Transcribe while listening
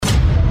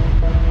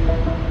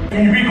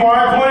Can you be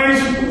quiet,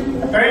 please?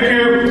 Thank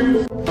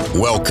you.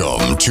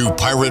 Welcome to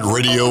Pirate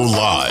Radio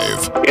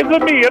Live. It's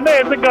me,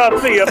 Nancy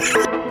Garcia.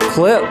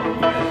 Clip.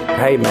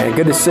 Hey, man,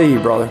 good to see you,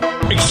 brother.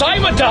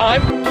 Excitement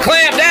time!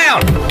 Clam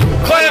down!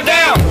 Clam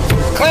down!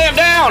 Clam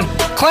down!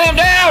 Clam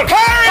down!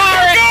 Pirates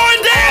are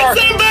going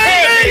dancing,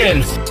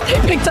 baby!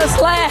 They picked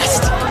us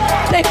last.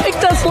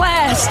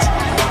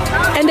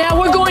 And now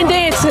we're going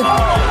dancing.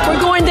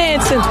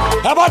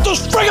 How about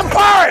those friggin'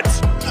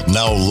 Pirates?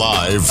 Now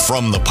live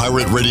from the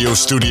Pirate Radio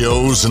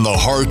studios in the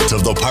heart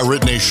of the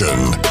Pirate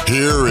Nation,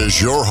 here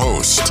is your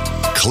host,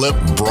 Clip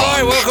Brock. All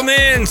right, welcome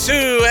in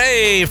to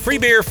a Free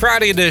Beer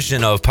Friday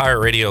edition of Pirate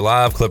Radio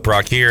Live. Clip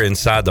Brock here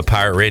inside the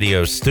Pirate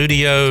Radio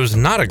studios.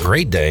 Not a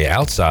great day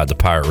outside the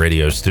Pirate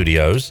Radio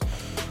studios. A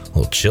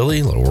little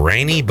chilly, a little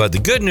rainy, but the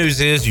good news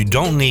is you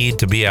don't need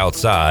to be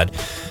outside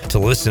to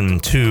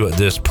listen to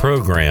this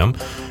program,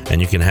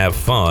 and you can have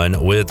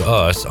fun with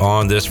us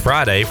on this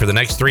Friday for the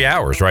next 3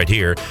 hours right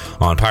here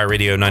on Pirate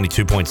Radio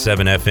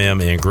 92.7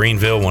 FM in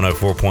Greenville,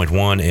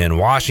 104.1 in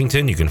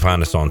Washington. You can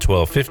find us on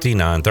 1250,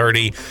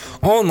 930,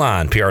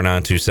 online,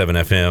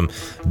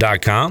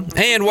 pr927fm.com,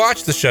 and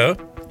watch the show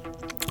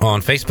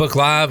on Facebook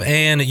Live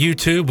and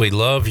YouTube. We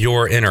love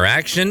your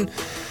interaction,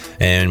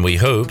 and we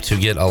hope to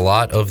get a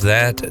lot of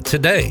that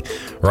today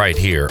right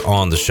here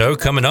on the show.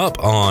 Coming up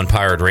on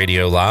Pirate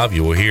Radio Live,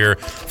 you will hear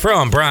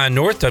from Brian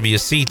North,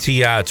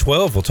 WCTI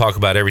 12. We'll talk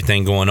about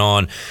everything going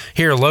on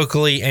here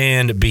locally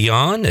and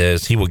beyond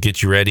as he will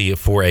get you ready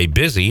for a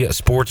busy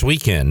sports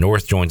weekend.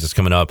 North joins us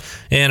coming up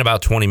in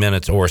about 20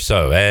 minutes or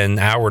so. And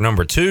hour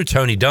number 2,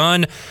 Tony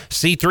Dunn,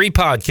 C3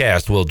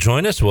 Podcast, will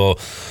join us. We'll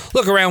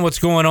look around what's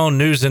going on,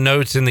 news and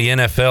notes in the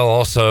NFL.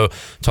 Also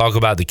talk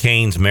about the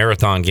Canes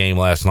marathon game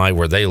last night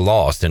where they lost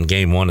in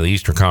game 1 of the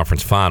Eastern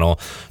Conference Final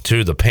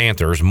to the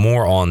Panthers.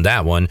 More on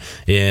that one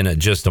in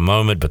just a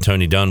moment, but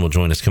Tony Dunn will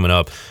join us coming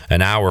up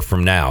an hour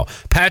from now.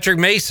 Patrick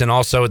Mason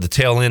also at the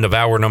tail end of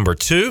hour number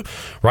 2,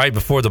 right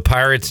before the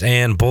Pirates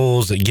and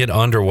Bulls get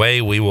underway.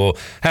 We will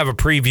have a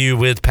preview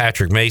with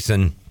Patrick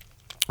Mason.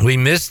 We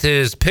missed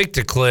his pick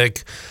to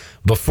click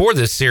before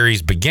this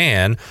series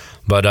began,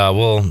 but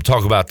we'll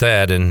talk about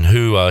that and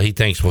who he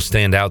thinks will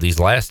stand out these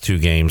last 2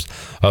 games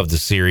of the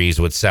series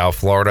with South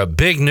Florida.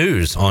 Big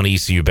news on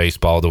ECU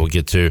baseball that we'll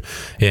get to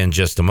in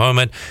just a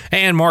moment.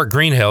 And Mark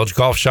Greenhalgh,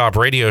 Golf Shop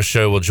Radio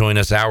Show, will join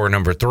us hour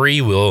number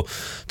 3. We'll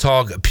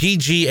talk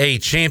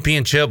PGA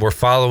Championship. We're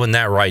following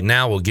that right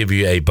now. We'll give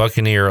you a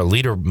Buccaneer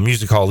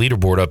Music Hall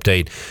leaderboard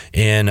update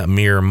in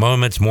mere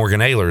moments.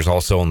 Morgan Ahlers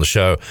also on the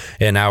show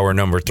in hour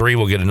number 3.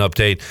 We'll get an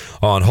update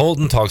on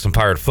Holton, talk some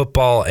Pirate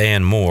football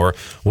and more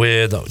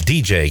with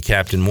DJ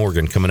Captain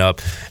Morgan coming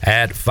up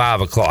at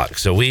 5 o'clock.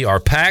 So we are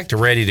packed,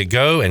 ready to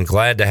go, and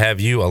glad to have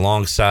you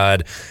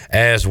alongside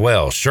as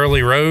well.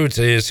 Shirley Rhodes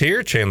is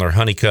here, Chandler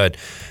Honeycutt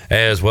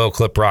as well.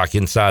 Clip Rock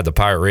inside the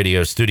Pirate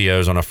Radio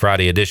studios on a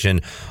Friday edition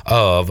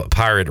of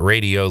Pirate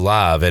Radio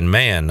Live. And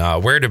man,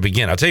 where to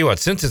begin? I'll tell you what,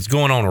 since it's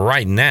going on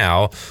right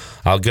now,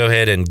 I'll go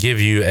ahead and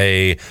give you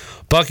a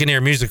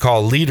Buccaneer Music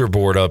Hall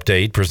leaderboard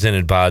update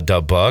presented by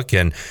Dub Buck.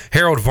 And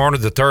Harold Varner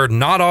III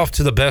not off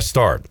to the best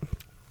start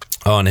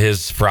on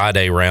his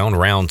Friday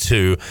round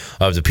 2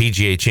 of the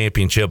PGA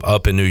Championship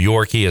up in New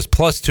York. He is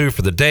 +2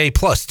 for the day,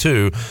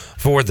 +2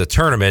 for the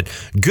tournament.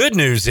 Good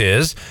news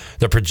is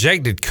the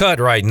projected cut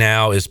right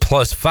now is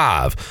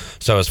 +5.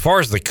 So as far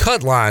as the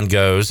cut line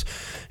goes,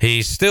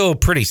 he's still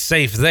pretty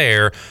safe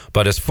there,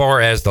 but as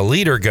far as the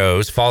leader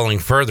goes, falling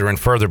further and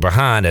further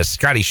behind as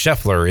Scotty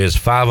Scheffler is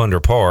 5 under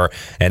par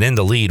and in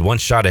the lead, 1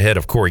 shot ahead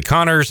of Corey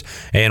Connors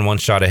and 1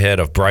 shot ahead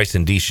of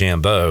Bryson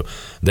DeChambeau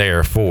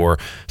there for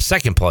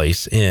second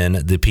place in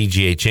the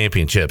PGA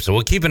Championship. So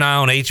we'll keep an eye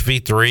on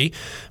HV3.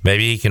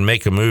 Maybe he can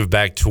make a move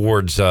back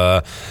towards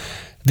the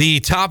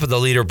top of the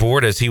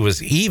leaderboard as he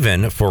was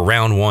even for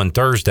round 1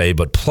 Thursday,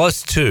 but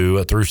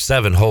 +2 through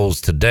 7 holes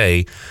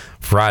today,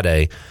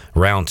 Friday,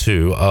 round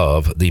 2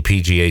 of the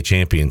PGA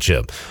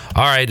Championship.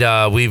 All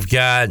right, we've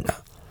got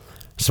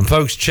some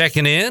folks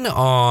checking in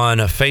on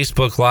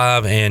Facebook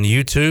Live and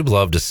YouTube.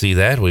 Love to see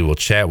that. We will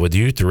chat with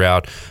you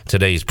throughout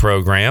today's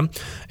program,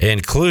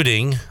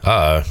 including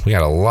we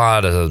got a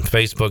lot of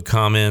Facebook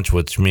comments,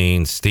 which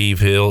means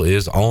Steve Hill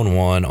is on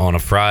one on a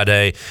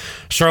Friday.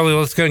 Shirley,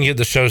 let's go and get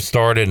the show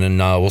started, and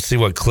we'll see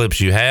what clips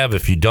you have.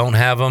 If you don't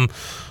have them,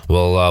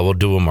 we'll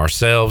do them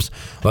ourselves.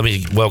 Let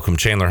me welcome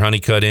Chandler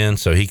Honeycutt in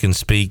so he can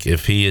speak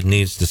if he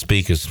needs to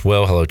speak as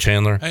well. Hello,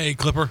 Chandler. Hey,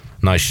 Clipper.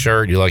 Nice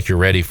shirt. You like you're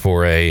ready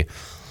for a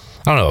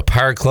a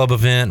Pirate Club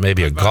event,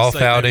 maybe a golf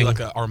outing. Maybe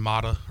like an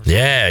Armada.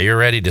 Yeah, you're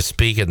ready to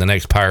speak at the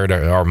next Pirate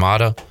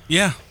Armada?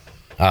 Yeah.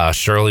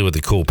 Shirley with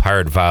the cool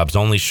Pirate Vibes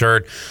Only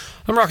shirt.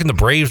 I'm rocking the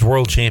Braves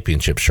World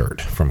Championship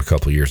shirt from a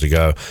couple years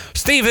ago.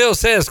 Steve Hill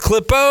says,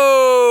 Clippo!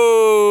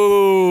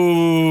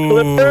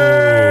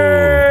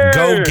 Clipper!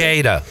 Go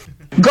Gator!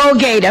 Go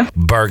Gator!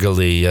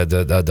 Burgley,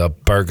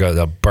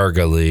 the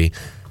Burgley.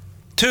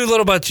 2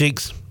 little butt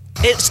cheeks.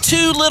 It's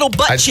 2 little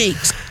butt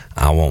cheeks.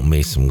 I want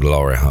me some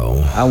glory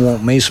hole. I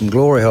want me some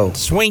glory hole.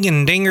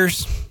 Swinging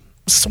dingers.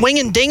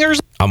 Swinging dingers?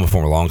 I'm a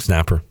former long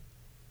snapper.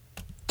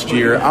 last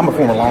year. I'm a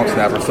former long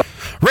snapper. So.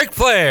 Ric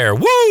Flair,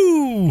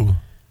 woo!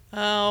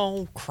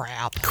 Oh,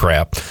 crap.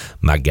 Crap,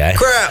 my guy.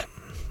 Crap.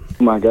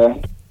 My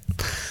guy.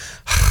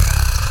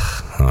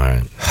 All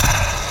right.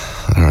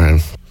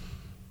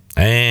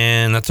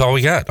 And that's all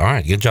we got. All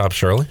right, good job,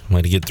 Shirley.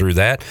 Way to get through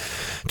that.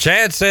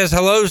 Chad says,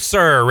 hello,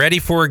 sir. Ready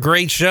for a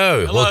great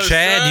show. Hello, well,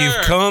 Chad, sir.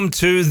 You've come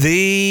to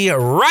the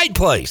right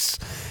place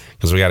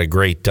because we got a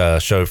great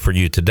show for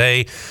you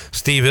today.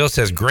 Steve Hill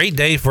says, great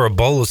day for a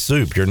bowl of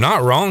soup. You're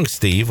not wrong,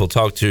 Steve. We'll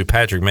talk to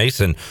Patrick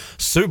Mason,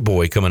 Soup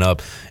Boy, coming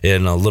up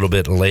in a little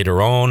bit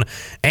later on.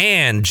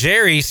 And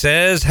Jerry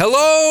says,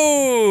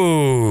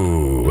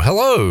 hello.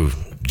 Hello,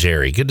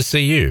 Jerry. Good to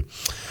see you.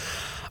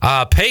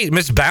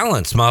 Miss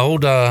Balance, my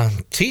old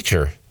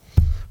teacher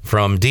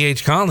from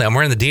D.H. Conley. I'm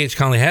wearing the D.H.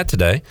 Conley hat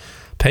today.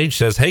 Paige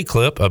says, hey,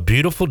 Clip, a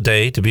beautiful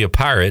day to be a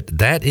pirate.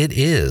 That it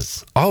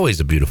is.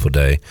 Always a beautiful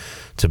day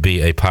to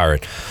be a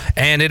pirate.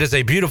 And it is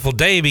a beautiful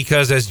day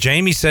because, as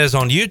Jamie says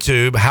on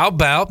YouTube, how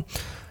about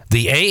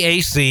the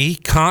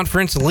AAC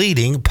conference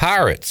leading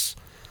Pirates?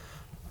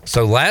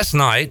 So last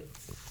night,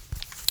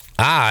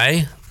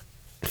 I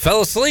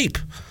fell asleep.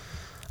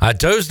 I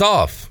dozed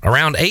off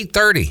around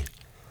 8:30.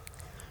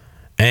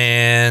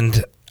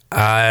 And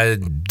I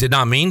did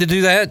not mean to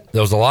do that.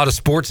 There was a lot of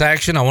sports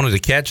action I wanted to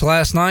catch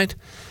last night,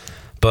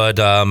 but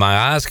my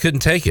eyes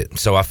couldn't take it.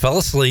 So I fell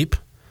asleep.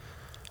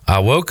 I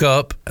woke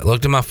up,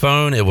 looked at my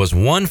phone. It was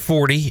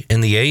 1:40 in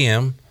the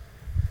a.m.,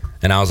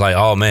 and I was like,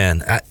 oh,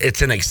 man,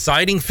 it's an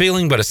exciting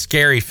feeling but a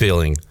scary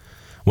feeling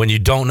when you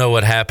don't know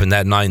what happened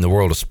that night in the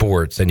world of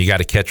sports and you got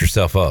to catch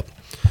yourself up.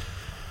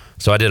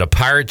 So I did a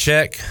Pirate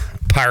check,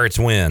 Pirates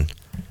win.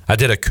 I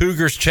did a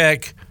Cougars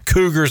check,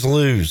 Cougars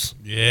lose.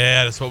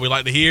 Yeah, that's what we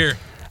like to hear.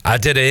 I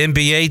did an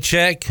NBA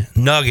check.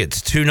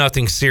 Nuggets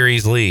 2-0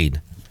 series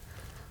lead.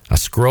 I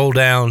scrolled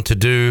down to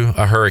do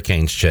a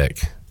Hurricanes check.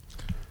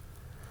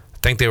 I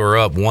think they were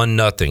up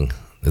 1-0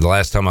 the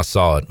last time I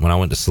saw it when I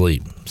went to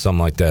sleep, something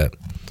like that.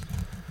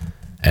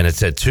 And it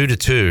said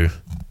 2-2,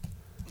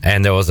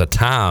 and there was a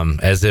time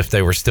as if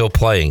they were still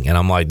playing. And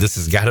I'm like, this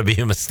has got to be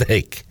a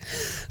mistake.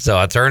 So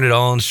I turned it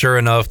on. Sure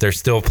enough, they're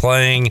still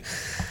playing.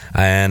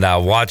 And I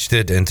watched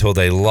it until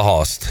they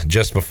lost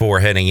just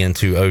before heading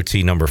into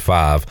OT number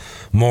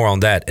 5. More on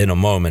that in a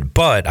moment.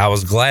 But I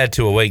was glad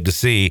to awake to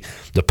see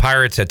the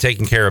Pirates had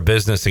taken care of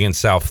business against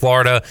South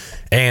Florida.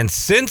 And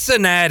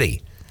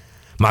Cincinnati,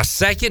 my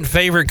second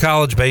favorite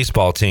college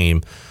baseball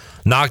team,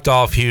 knocked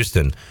off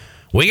Houston.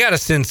 We got to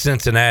send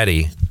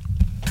Cincinnati.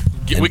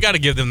 We got to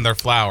give them their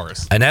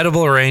flowers. An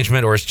edible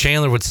arrangement, or as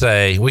Chandler would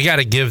say, we got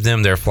to give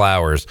them their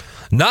flowers.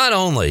 Not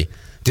only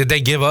did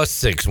they give us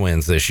 6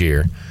 wins this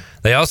year,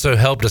 they also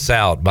helped us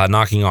out by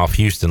knocking off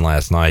Houston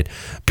last night.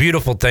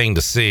 Beautiful thing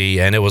to see,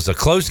 and it was a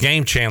close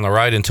game, Chandler,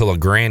 right until a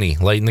granny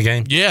late in the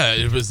game? Yeah,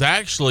 it was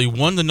actually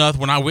 1-0.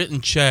 When I went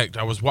and checked,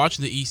 I was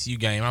watching the ECU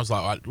game. I was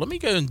like, let me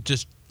go and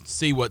just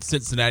see what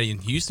Cincinnati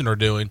and Houston are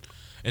doing.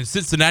 And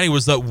Cincinnati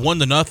was up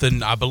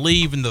 1-0, I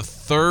believe, in the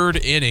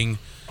 3rd inning.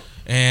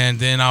 And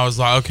then I was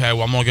like, okay,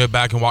 well, I'm going to go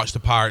back and watch the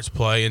Pirates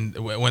play. And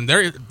when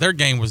their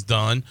game was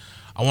done,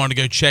 I wanted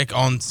to go check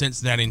on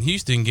Cincinnati and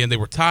Houston again. They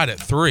were tied at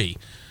 3.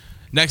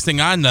 Next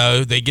thing I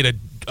know, they get a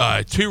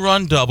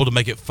 2-run double to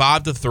make it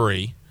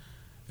 5-3.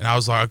 And I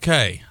was like,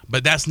 okay,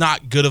 but that's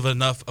not good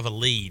enough of a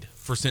lead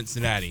for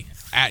Cincinnati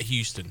at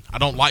Houston.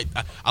 I like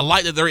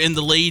that they're in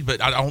the lead,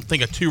 but I don't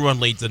think a 2-run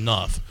lead's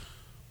enough.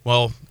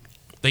 Well,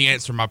 they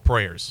answered my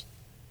prayers.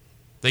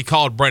 They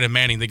called Brandon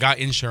Manning. They got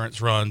insurance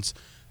runs.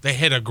 They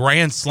hit a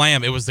grand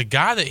slam. It was the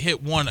guy that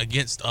hit one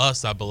against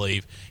us, I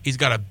believe. He's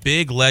got a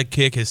big leg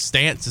kick. His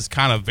stance is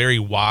kind of very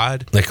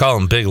wide. They call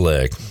him Big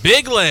Leg.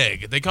 Big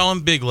Leg. They call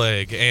him Big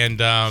Leg.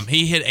 And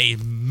he hit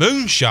a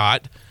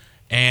moonshot,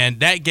 and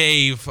that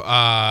gave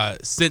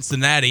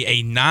Cincinnati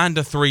a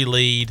 9-3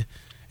 lead.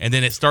 And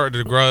then it started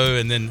to grow,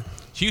 and then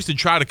Houston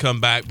tried to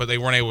come back, but they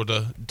weren't able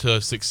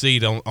to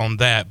succeed on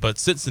that. But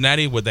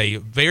Cincinnati with a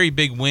very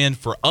big win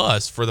for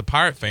us, for the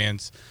Pirate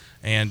fans.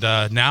 And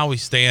now we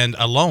stand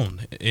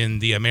alone in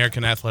the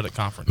American Athletic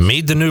Conference.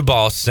 Meet the new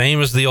boss, same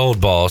as the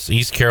old boss,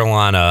 East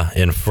Carolina,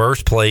 in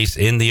first place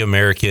in the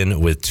American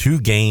with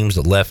 2 games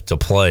left to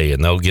play.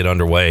 And they'll get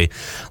underway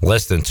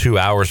less than 2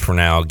 hours from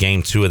now,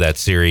 game 2 of that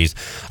series.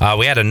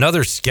 We had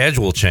another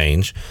schedule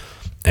change,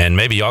 and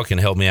maybe y'all can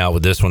help me out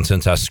with this one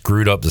since I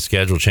screwed up the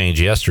schedule change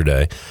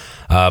yesterday.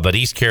 But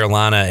East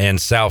Carolina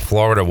and South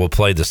Florida will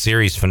play the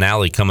series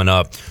finale coming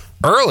up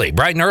early,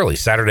 bright and early,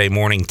 Saturday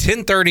morning,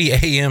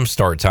 10:30 a.m.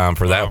 start time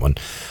for that one.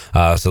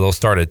 So they'll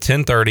start at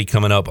 10:30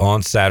 coming up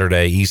on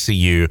Saturday,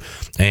 ECU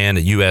and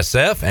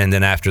USF. And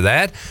then after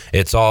that,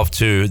 it's off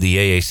to the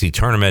AAC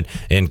tournament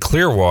in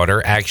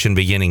Clearwater, action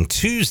beginning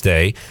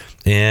Tuesday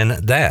in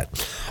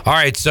that. All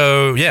right,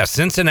 so, yeah,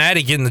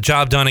 Cincinnati getting the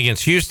job done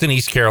against Houston,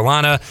 East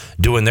Carolina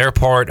doing their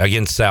part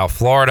against South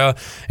Florida,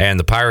 and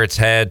the Pirates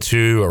had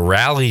to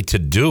rally to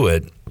do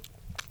it.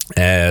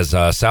 as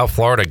South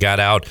Florida got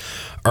out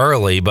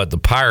early, but the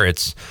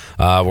Pirates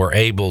were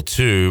able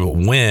to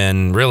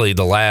win really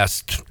the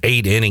last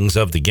 8 innings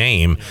of the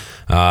game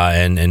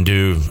and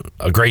do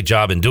a great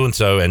job in doing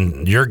so.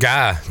 And your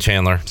guy,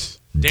 Chandler,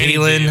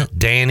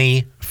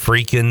 Danny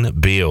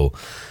freaking Beal,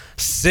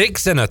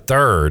 6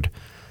 1/3,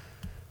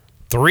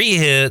 3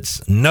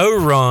 hits, no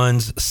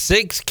runs,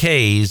 6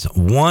 Ks,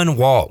 1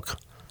 walk.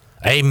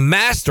 A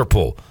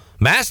masterful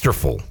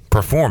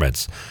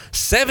performance.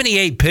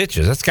 78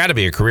 pitches. That's got to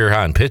be a career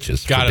high in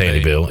pitches for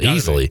Danny Beal,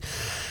 easily.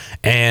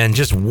 And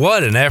just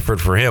what an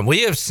effort for him.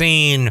 We have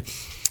seen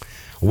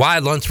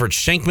Wyatt Lunsford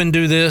Schenkman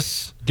do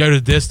this. Go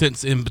to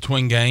distance in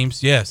between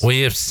games, yes.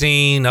 We have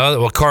seen,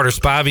 Carter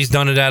Spivey's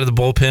done it out of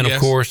the bullpen, of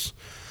course.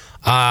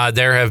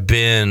 There have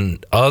been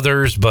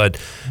others, but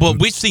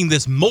we've seen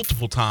this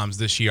multiple times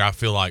this year, I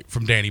feel like,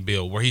 from Danny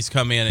Beal, where he's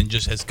come in and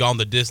just has gone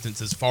the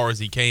distance as far as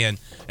he can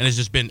and has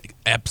just been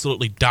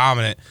absolutely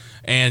dominant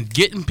and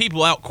getting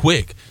people out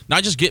quick.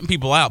 Not just getting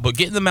people out, but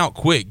getting them out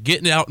quick,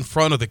 getting out in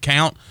front of the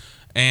count.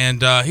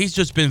 And he's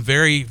just been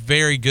very,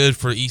 very good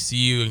for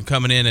ECU and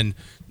coming in and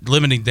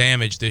limiting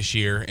damage this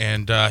year,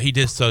 and he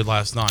did so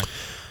last night.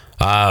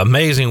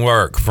 Amazing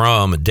work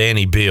from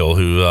Danny Beal,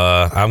 who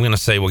I'm going to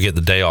say will get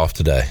the day off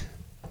today.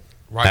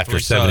 After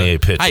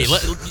 78 pitches. Hey,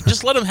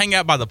 just let him hang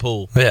out by the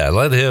pool. Yeah,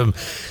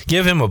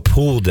 give him a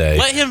pool day.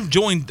 Let him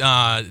join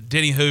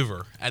Denny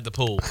Hoover at the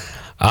pool.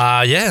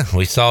 Yeah,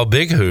 we saw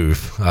Big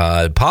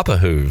Hoove, Papa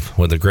Hoove,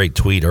 with a great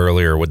tweet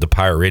earlier with the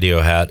Pirate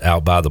Radio hat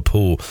out by the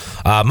pool.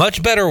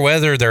 Much better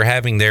weather they're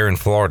having there in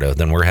Florida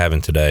than we're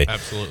having today.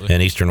 Absolutely.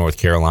 In eastern North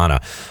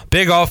Carolina.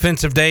 Big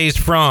offensive days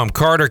from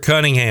Carter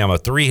Cunningham. A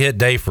 3-hit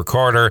day for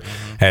Carter.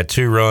 Had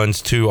 2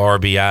 runs, 2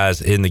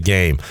 RBIs in the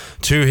game.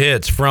 2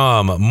 hits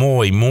from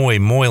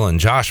Moylan.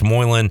 Josh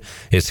Moylan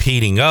is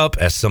heating up,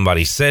 as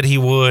somebody said he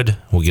would.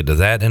 We'll get to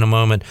that in a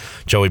moment.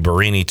 Joey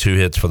Barini, 2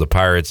 hits for the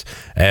Pirates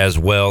as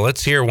well.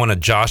 Let's hear one of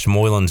Josh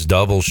Moylan's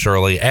doubles,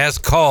 Shirley, as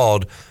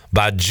called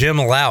by Jim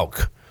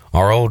Lauk,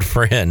 our old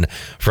friend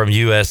from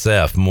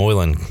USF.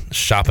 Moylan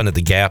shopping at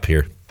the gap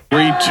here.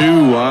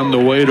 3-2 on the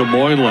way to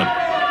Moylan.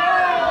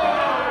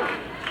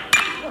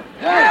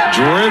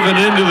 Driven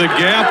into the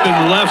gap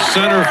in left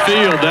center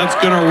field. That's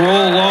going to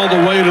roll all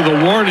the way to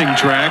the warning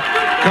track.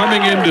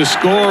 Coming in to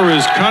score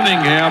is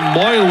Cunningham.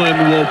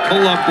 Moylan will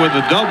pull up with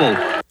a double.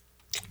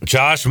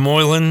 Josh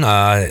Moylan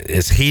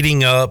is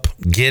heating up,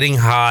 getting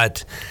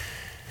hot,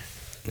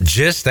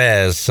 just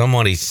as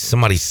somebody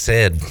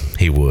said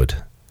he would.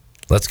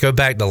 Let's go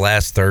back to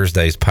last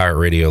Thursday's Pirate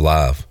Radio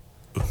Live.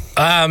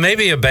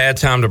 Maybe a bad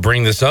time to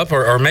bring this up,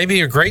 or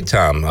maybe a great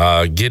time.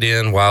 Get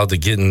in while the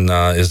getting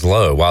is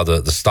low, while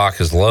the stock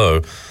is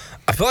low.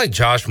 I feel like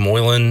Josh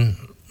Moylan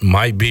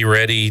might be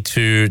ready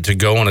to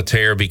go on a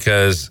tear,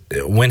 because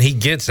when he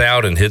gets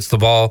out and hits the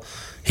ball,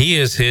 he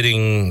is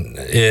hitting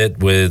it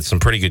with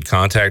some pretty good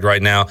contact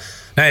right now.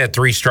 Now, he had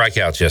 3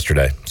 strikeouts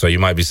yesterday, so you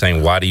might be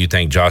saying, why do you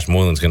think Josh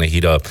Moylan's going to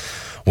heat up?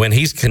 When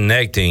he's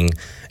connecting,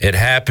 it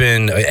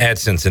happened at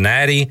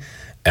Cincinnati.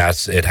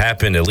 It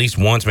happened at least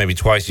once, maybe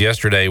twice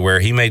yesterday, where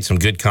he made some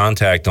good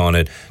contact on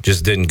it,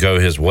 just didn't go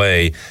his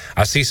way.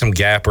 I see some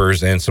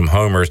gappers and some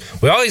homers.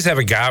 We always have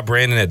a guy,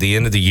 Brandon, at the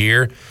end of the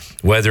year,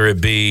 whether it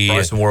be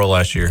Bryson Worrell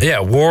last year. Yeah,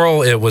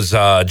 Worrell. It was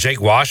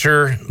Jake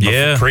Washer.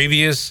 Yeah,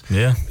 previous.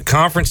 Yeah,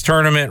 conference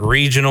tournament,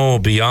 regional,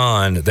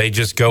 beyond. They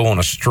just go on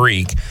a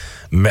streak.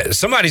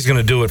 Somebody's going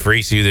to do it for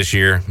ECU this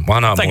year. Why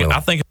not? I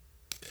think.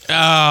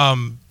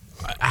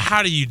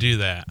 How do you do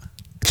that,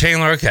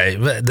 Chandler? Okay,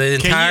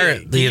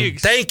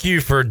 thank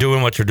you for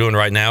doing what you're doing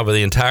right now. But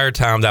the entire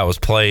time that was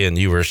playing,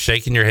 you were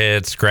shaking your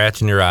head,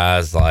 scratching your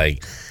eyes,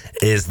 like,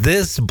 is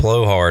this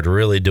blowhard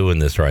really doing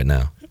this right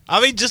now?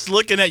 I mean, just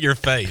looking at your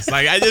face,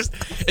 like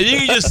if you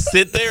can just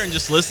sit there and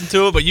just listen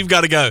to it, but you've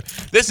got to go.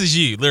 This is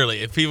you, literally.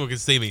 If people can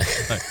see me,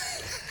 like,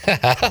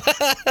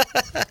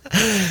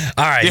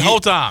 all right, the whole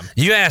time.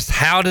 You asked,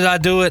 how did I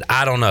do it?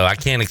 I don't know. I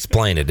can't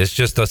explain it. It's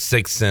just a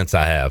sixth sense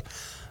I have.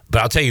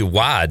 But I'll tell you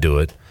why I do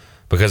it.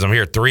 Because I'm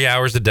here 3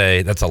 hours a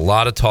day. That's a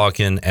lot of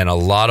talking and a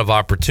lot of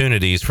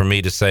opportunities for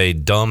me to say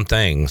dumb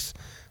things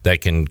that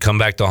can come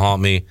back to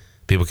haunt me.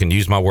 People can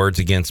use my words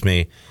against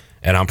me,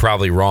 and I'm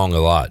probably wrong a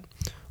lot.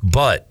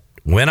 But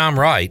when I'm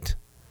right,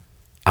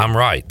 I'm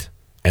right.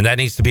 And that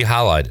needs to be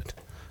highlighted.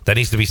 That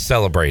needs to be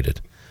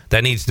celebrated.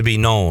 That needs to be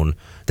known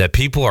that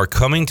people are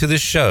coming to this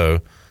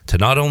show to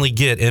not only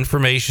get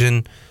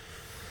information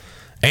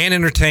and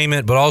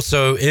entertainment, but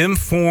also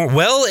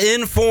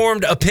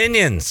well-informed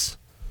opinions.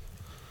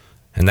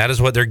 And that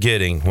is what they're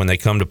getting when they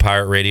come to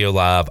Pirate Radio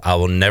Live. I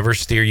will never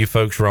steer you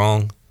folks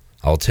wrong.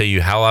 I'll tell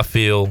you how I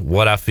feel,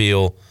 what I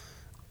feel,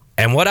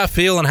 and what I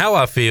feel and how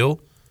I feel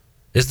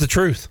is the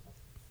truth.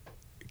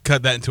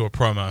 Cut that into a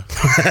promo.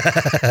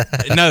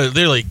 No,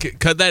 literally,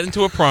 cut that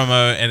into a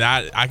promo, and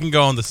I can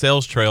go on the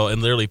sales trail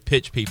and literally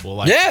pitch people.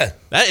 Like, yeah,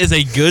 that is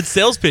a good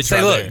sales pitch.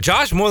 Say, look, there.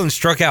 Josh Moylan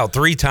struck out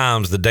 3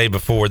 times the day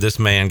before this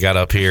man got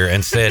up here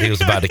and said he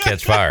was about to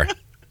catch fire.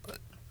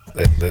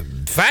 The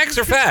facts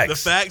are facts.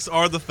 The facts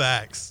are the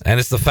facts. And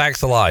it's the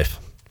facts of life.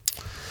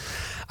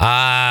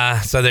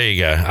 So there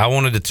you go. I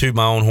wanted to toot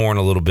my own horn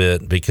a little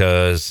bit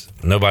because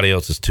nobody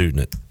else is tooting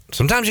it.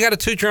 Sometimes you got to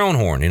toot your own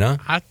horn, you know?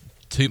 I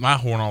toot my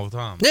horn all the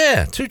time.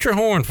 Yeah, toot your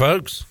horn,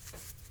 folks.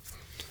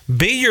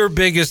 Be your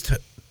biggest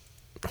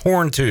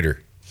horn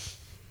tutor.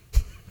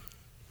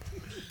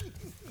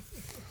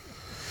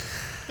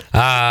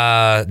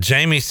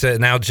 Jamie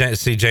said,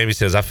 Jamie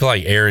says, I feel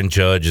like Aaron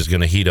Judge is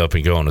going to heat up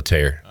and go on a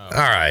tear. All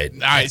right.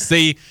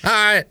 See. All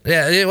right.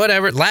 Yeah,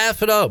 whatever.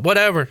 Laugh it up.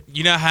 Whatever.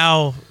 You know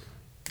how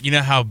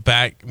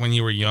back when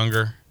you were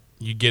younger,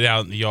 you get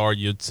out in the yard,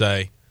 you'd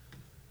say,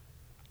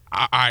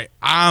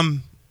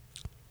 I'm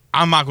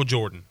Michael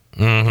Jordan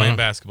playing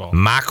basketball.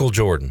 Michael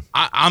Jordan.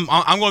 I'm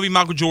going to be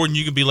Michael Jordan.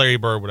 You can be Larry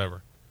Bird,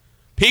 whatever.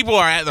 People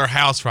are at their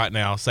house right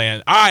now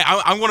saying, all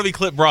right, I'm going to be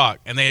Clip Brock.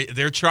 And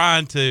they're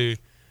trying to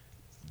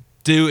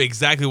do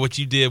exactly what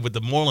you did with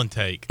the Moreland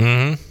take.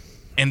 Mm-hmm.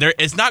 And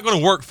it's not going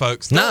to work,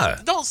 folks.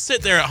 Don't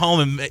sit there at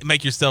home and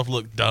make yourself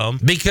look dumb.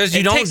 Because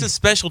it takes a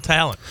special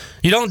talent.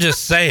 You don't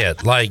just say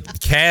it. Like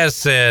Kaz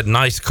said,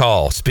 nice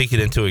call, speak it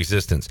into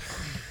existence.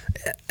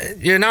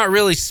 You're not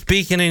really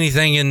speaking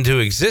anything into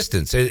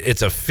existence.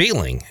 It's a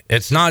feeling.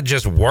 It's not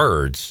just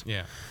words.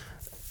 Yeah.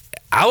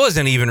 I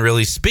wasn't even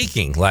really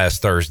speaking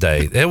last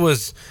Thursday. It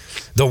was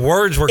the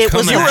words were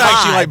coming out. You were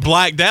actually like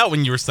blacked out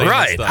when you were saying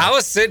right. Stuff. I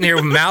was sitting here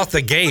mouth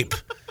agape.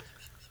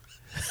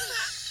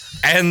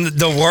 And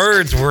the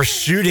words were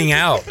shooting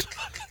out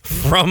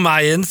from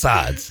my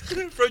insides.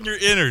 From your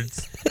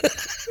innards.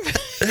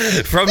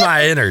 From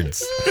my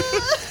innards.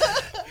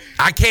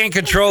 I can't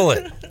control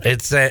it.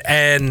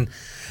 And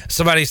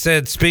somebody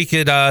said, speak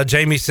it.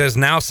 Jamie says,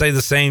 now say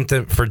the same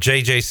thing for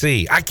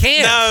JJC. I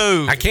can't.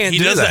 No. I can't do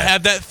that. He doesn't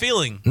have that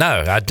feeling.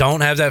 No, I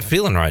don't have that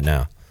feeling right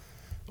now.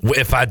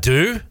 If I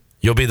do,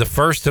 you'll be the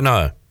first to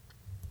know.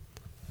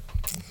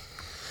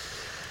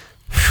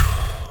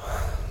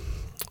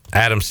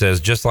 Adam says,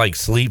 just like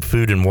sleep,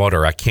 food, and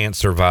water, I can't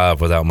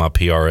survive without my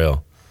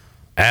PRL.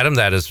 Adam,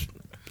 that is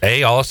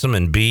A, awesome,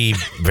 and B,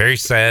 very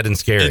sad and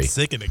scary. It's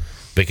sickening.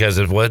 Because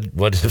if what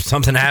if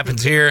something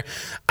happens here,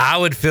 I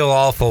would feel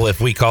awful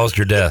if we caused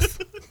your death.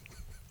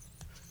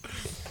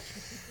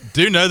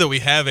 Do know that we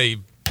have a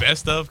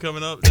best of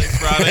coming up next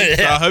Friday,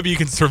 so I hope you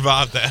can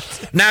survive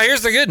that. Now,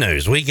 here's the good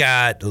news. We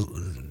got,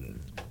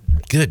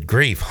 good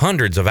grief,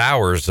 hundreds of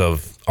hours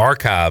of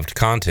archived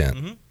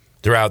content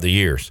throughout the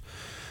years.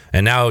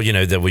 And now, you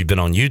know, that we've been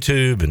on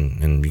YouTube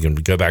and you can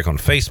go back on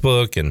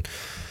Facebook and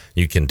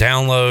you can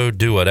download,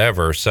 do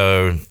whatever.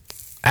 So,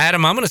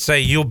 Adam, I'm going to say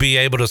you'll be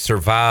able to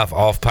survive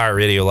off Pirate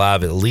Radio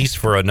Live at least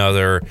for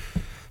another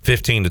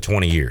 15 to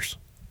 20 years.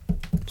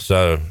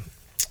 So,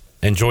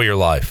 enjoy your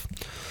life.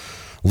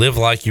 Live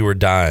like you were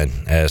dying,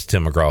 as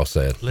Tim McGraw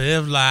said.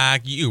 Live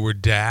like you were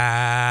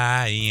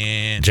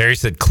dying. Jerry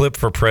said, clip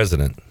for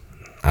president.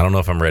 I don't know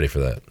if I'm ready for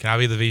that. Can I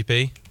be the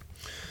VP?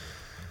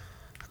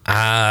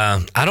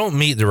 I don't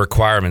meet the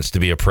requirements to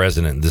be a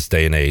president in this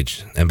day and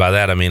age. And by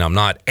that, I mean I'm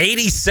not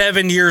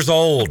 87 years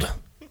old.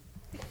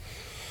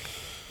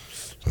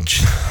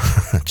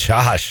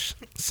 Josh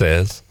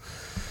says,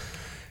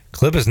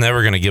 Clip is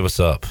never going to give us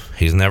up.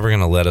 He's never going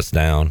to let us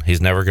down.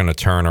 He's never going to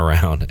turn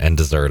around and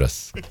desert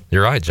us.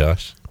 You're right,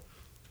 Josh.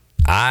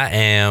 I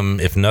am,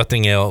 if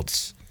nothing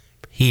else,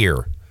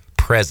 here,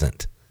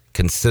 present,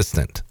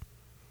 consistent.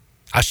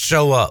 I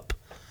show up.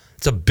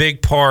 It's a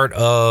big part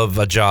of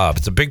a job.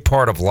 It's a big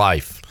part of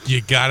life.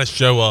 You got to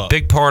show up.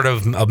 Big part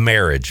of a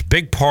marriage.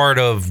 Big part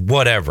of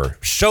whatever.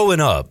 Showing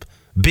up,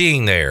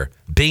 being there,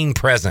 being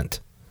present.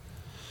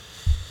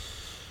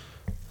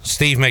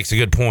 Steve makes a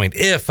good point.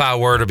 If I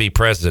were to be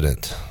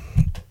president,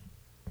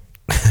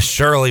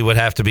 Shirley would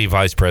have to be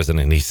vice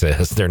president, he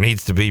says. There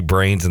needs to be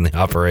brains in the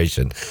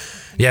operation.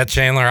 Yeah,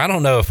 Chandler, I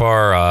don't know if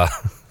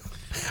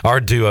our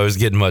duo is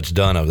getting much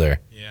done up there.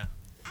 Yeah.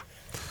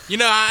 You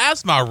know, I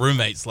asked my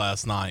roommates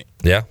last night.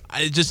 Yeah.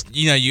 I just,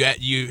 you know,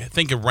 you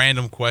think of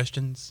random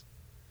questions.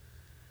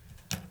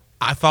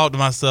 I thought to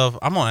myself,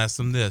 I'm going to ask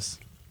them this.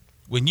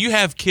 When you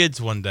have kids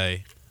one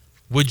day,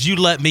 would you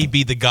let me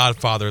be the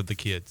godfather of the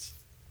kids?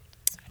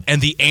 And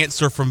the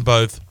answer from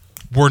both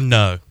were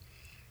no.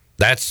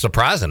 That's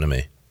surprising to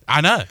me.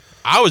 I know.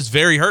 I was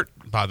very hurt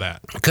by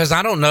that. Because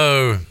I don't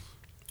know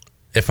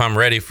if I'm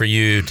ready for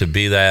you to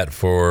be that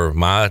for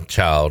my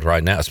child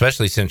right now,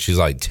 especially since she's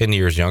like 10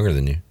 years younger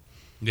than you.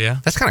 Yeah.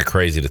 That's kind of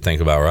crazy to think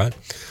about, right?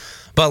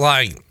 But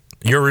like,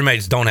 your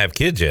roommates don't have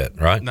kids yet,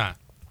 right? Nah.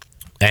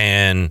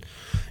 And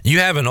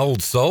you have an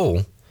old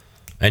soul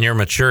and you're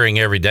maturing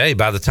every day.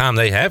 By the time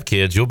they have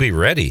kids, you'll be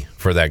ready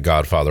for that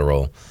godfather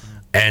role.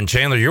 And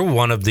Chandler, you're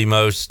one of the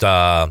most,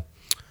 I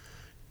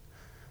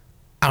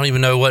don't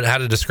even know how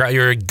to describe.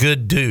 You're a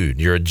good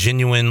dude. You're a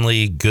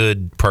genuinely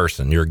good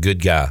person. You're a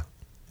good guy.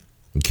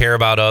 You care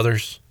about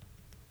others.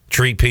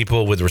 Treat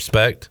people with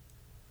respect.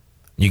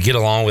 You get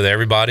along with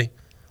everybody.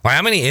 Like,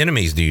 how many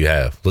enemies do you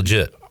have?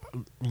 Legit.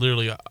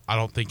 Literally, I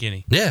don't think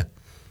any. Yeah.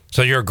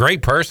 So you're a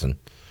great person.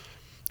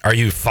 Are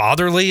you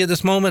fatherly at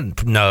this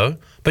moment? No.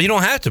 But you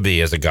don't have to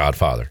be as a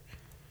godfather.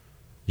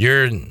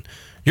 You're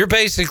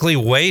basically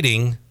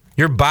waiting.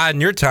 You're biding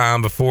your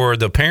time before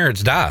the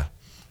parents die.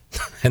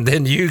 and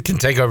then you can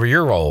take over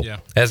your role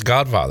as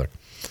Godfather.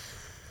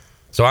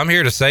 So I'm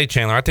here to say,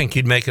 Chandler, I think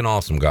you'd make an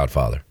awesome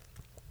Godfather.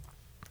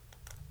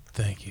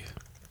 Thank you.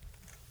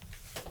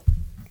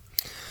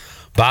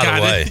 By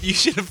the way, you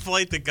should have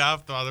played the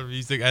Godfather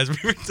music as we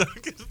were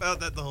talking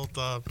about that the whole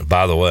time.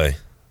 By the way,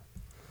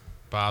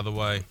 I'll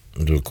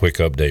do a quick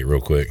update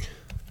real quick.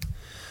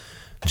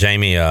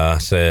 Jamie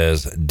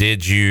says,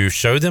 did you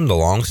show them the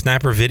long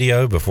snapper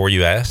video before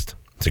you asked?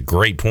 It's a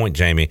great point,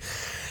 Jamie.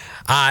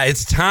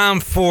 It's time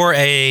for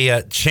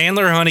a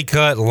Chandler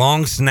Honeycutt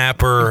long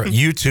snapper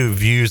YouTube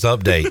views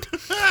update.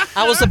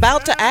 I was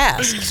about to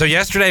ask. So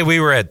yesterday we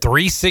were at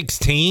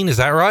 316. Is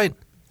that right?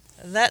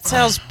 That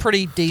sounds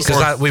pretty decent.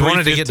 Because we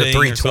wanted to get to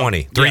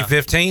 320.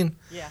 315?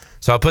 Yeah.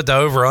 So I put the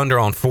over-under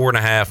on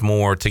 4.5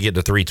 more to get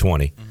to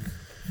 320.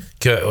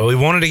 We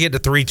wanted to get to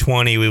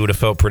 320. We would have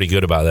felt pretty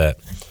good about that.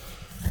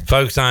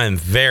 Folks, I am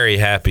very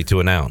happy to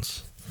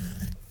announce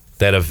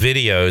that a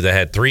video that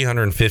had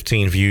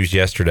 315 views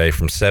yesterday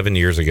from 7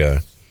 years ago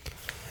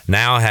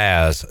now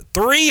has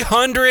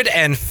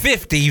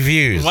 350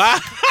 views. Wow.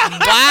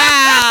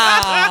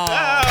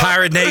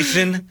 Pirate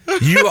Nation,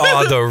 you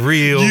are the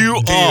real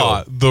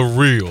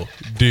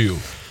deal.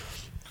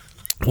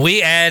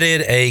 We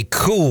added a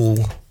cool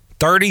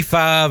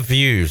 35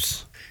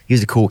 views.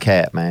 He's a cool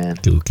cat, man.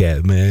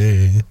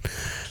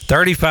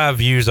 35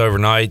 views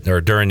overnight,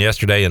 or during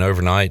yesterday and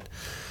overnight.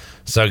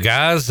 So,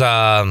 guys,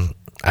 I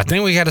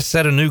think we got to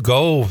set a new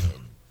goal,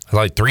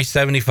 like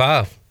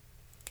 375.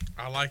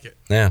 I like it.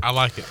 Yeah. I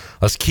like it.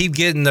 Let's keep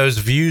getting those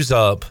views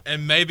up.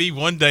 And maybe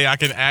one day I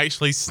can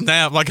actually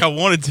snap like I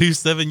wanted to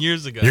 7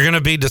 years ago. You're going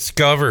to be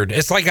discovered.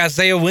 It's like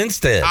Isaiah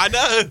Winstead. I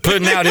know.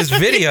 Putting out his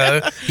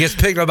video, gets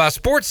picked up by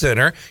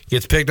SportsCenter,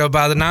 gets picked up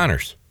by the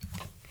Niners.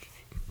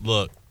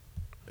 Look,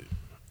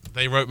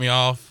 they wrote me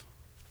off,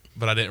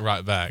 but I didn't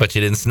write back. But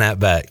you didn't snap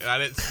back. I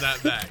didn't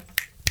snap back.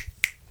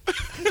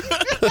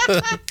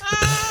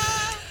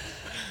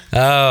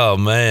 Oh,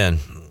 man.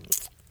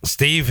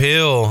 Steve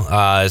Hill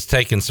is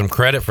taking some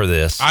credit for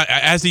this.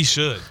 As he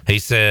should. He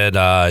said,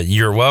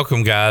 you're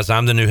welcome, guys.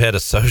 I'm the new head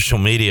of social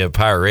media at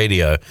Pirate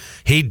Radio.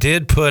 He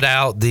did put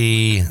out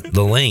the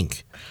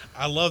link.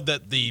 I love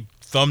that the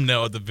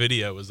thumbnail of the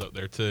video was up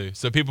there, too.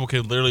 So people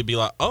can literally be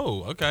like,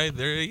 oh, okay,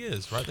 there he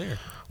is, right there.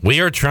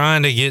 We are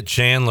trying to get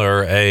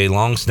Chandler a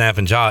long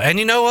snapping job. And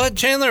you know what,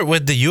 Chandler?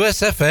 With the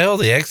USFL,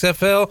 the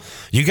XFL,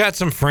 you got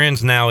some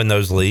friends now in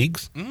those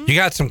leagues. Mm-hmm. You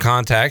got some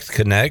contacts,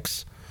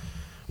 connects.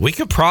 We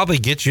could probably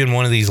get you in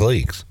one of these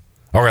leagues,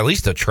 or at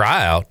least a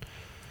tryout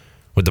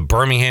with the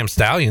Birmingham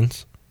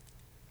Stallions.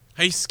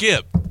 Hey,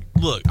 Skip,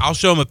 look, I'll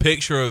show him a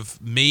picture of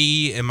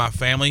me and my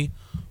family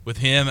with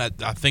him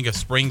at, I think, a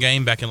spring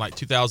game back in like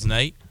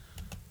 2008.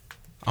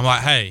 I'm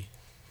like, hey,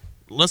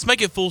 let's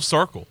make it full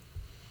circle.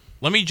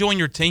 Let me join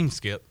your team,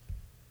 Skip.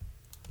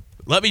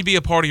 Let me be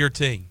a part of your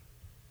team.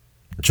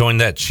 Join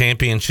that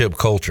championship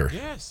culture.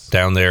 Yes.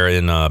 Down there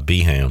in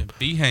Beeham.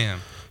 Beeham.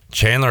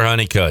 Chandler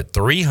Honeycutt,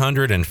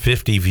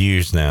 350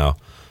 views now.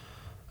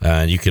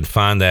 You can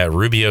find that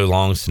Rubio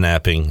long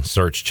snapping.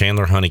 Search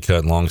Chandler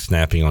Honeycutt long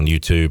snapping on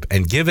YouTube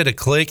and give it a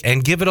click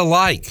and give it a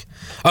like.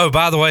 Oh,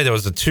 by the way, there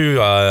was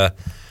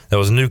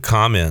new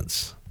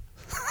comments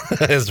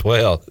as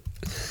well.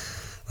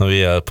 Let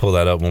me pull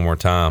that up one more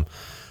time.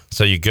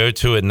 So you go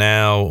to it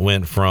now,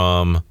 went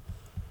from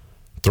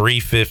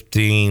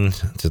 315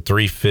 to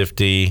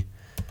 350.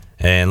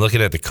 And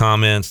looking at the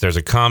comments, there's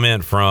a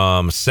comment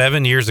from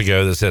 7 years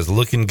ago that says,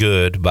 looking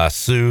good by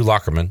Sue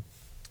Lockerman.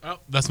 Oh,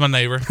 that's my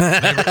neighbor.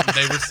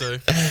 Neighbor Sue.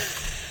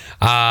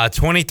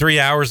 23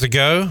 hours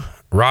ago,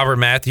 Robert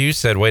Matthews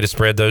said, way to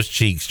spread those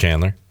cheeks,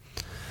 Chandler.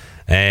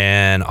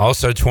 And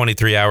also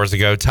 23 hours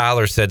ago,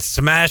 Tyler said,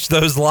 smash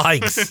those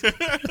likes.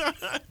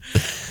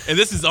 And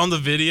this is on the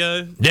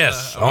video?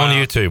 Yes, on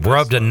YouTube. We're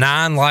up to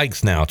 9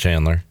 likes now,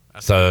 Chandler.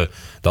 So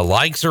the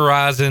likes are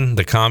rising,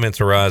 the comments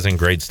are rising.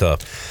 Great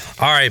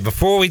stuff. All right,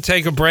 before we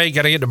take a break,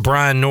 got to get to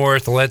Brian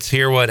North. Let's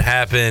hear what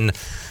happened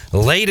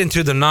late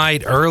into the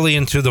night, early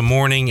into the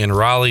morning in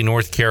Raleigh,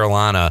 North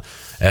Carolina,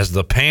 as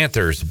the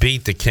Panthers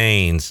beat the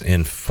Canes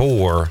in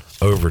 4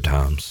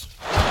 overtimes.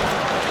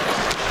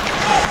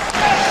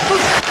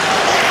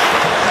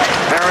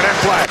 Aaron and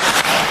play.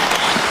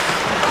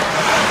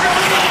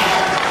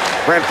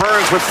 Brent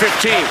Burns with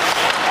 15.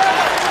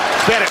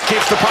 Bennett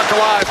keeps the puck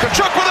alive.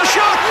 Tkachuk with a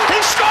shot.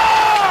 He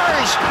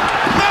scores!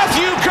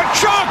 Matthew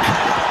Tkachuk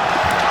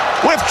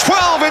with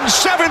 12 and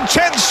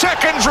 7/10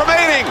 seconds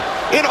remaining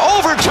in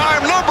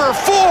overtime number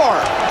 4.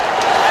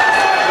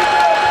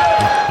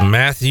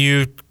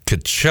 Matthew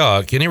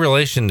Tkachuk. Any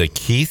relation to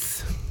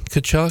Keith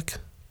Tkachuk?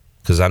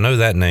 Because I know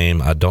that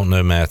name. I don't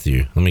know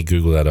Matthew. Let me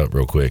Google that up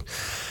real quick.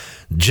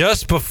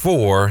 Just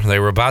before they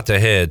were about to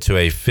head to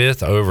a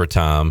 5th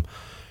overtime,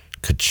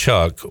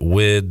 Tkachuk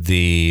with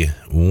the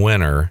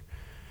winner.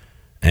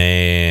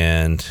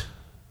 And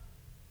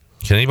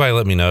can anybody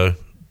let me know?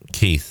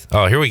 Keith.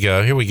 Oh, here we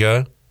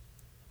go.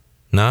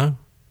 No?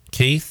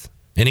 Keith?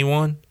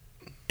 Anyone?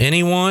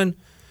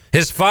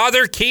 His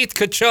father, Keith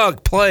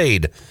Tkachuk,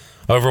 played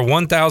Over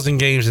 1,000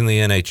 games in the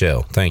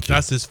NHL. Thank you.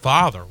 That's his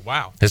father.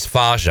 Wow. His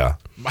Faja.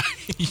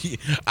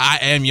 I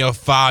am your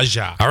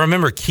Faja. I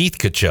remember Keith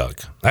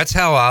Kachuk. That's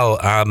how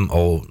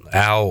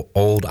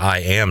old I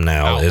am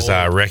now,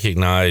 I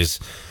recognize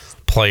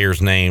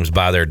players' names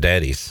by their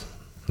daddies.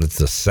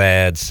 It's a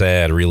sad,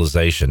 sad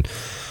realization.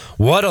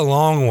 What a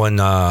long one.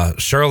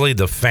 Shirley,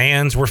 the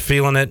fans were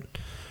feeling it.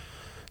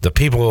 The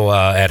people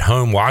at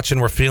home watching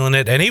were feeling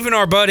it. And even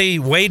our buddy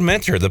Wade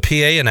Minter, the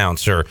PA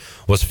announcer,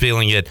 was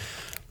feeling it.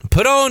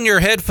 Put on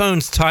your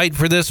headphones tight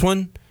for this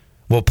one.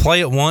 We'll play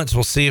it once.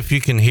 We'll see if you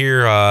can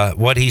hear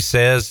what he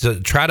says.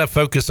 Try to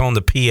focus on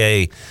the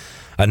PA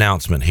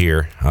announcement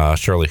here.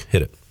 Shirley,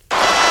 hit it.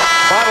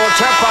 Final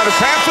attempt by the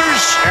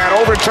Panthers, and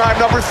overtime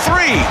number 3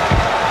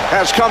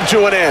 has come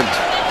to an end.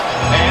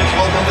 Fans,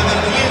 welcome to the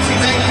PNC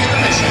Bank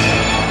intermission.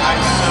 I'm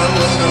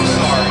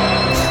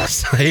so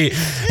sorry.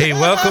 He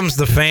welcomes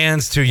the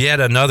fans to yet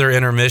another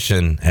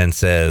intermission and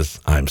says,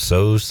 I'm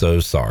so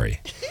sorry.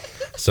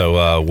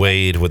 So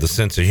Wade with a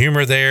sense of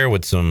humor there,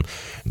 with some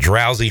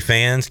drowsy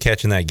fans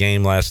catching that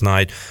game last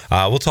night.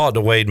 We'll talk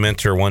to Wade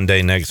Minter one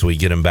day next week,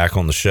 get him back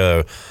on the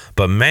show.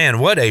 But, man,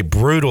 what a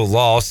brutal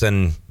loss.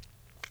 And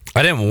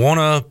I didn't want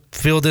to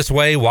feel this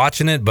way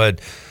watching it,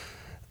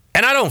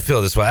 and I don't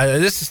feel this way.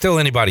 This is still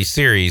anybody's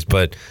series,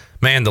 but,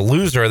 man, the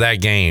loser of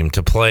that game,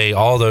 to play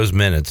all those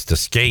minutes, to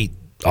skate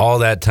all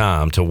that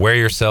time, to wear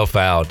yourself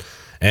out,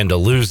 and to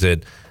lose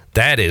it,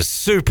 that is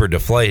super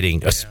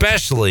deflating,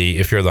 especially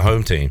if you're the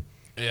home team.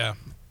 Yeah.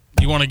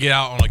 You want to get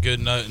out on a good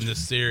note in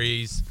this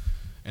series,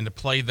 and to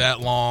play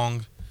that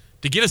long,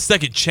 to get a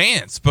second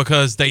chance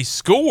because they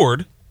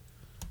scored.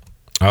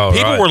 Oh,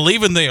 people right. were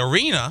leaving the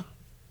arena,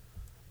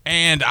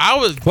 and I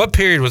was. What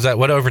period was that?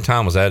 What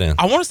overtime was that in?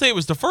 I want to say it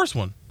was the first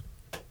one.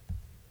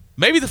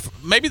 Maybe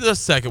the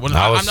second one.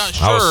 I'm not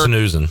sure. I was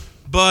snoozing.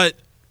 But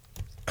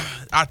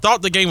I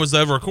thought the game was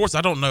over. Of course,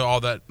 I don't know all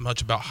that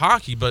much about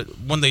hockey, but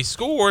when they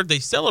scored, they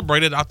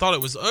celebrated. I thought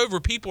it was over.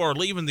 People are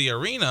leaving the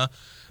arena.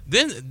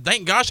 Then,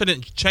 thank gosh I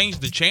didn't change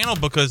the channel,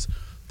 because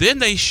then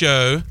they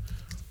show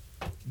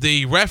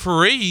the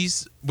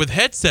referees with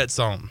headsets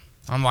on.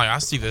 I'm like, I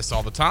see this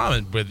all the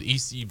time with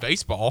ECU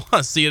baseball.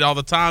 I see it all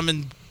the time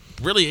in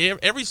really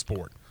every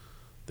sport.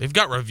 They've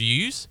got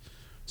reviews.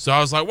 So I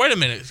was like, wait a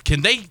minute.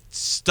 Can they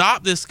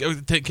stop this?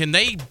 Can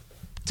they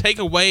take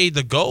away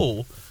the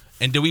goal?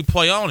 And do we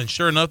play on? And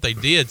sure enough, they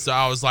did. So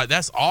I was like,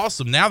 that's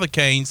awesome. Now the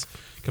Canes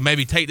can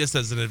maybe take this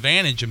as an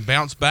advantage and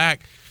bounce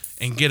back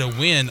and get a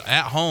win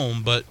at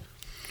home. But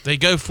they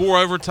go 4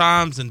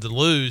 overtimes, and to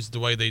lose the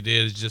way they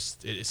did is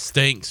just, it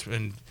stinks.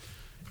 And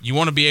you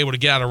want to be able to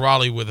get out of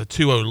Raleigh with a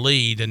 2-0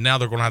 lead, and now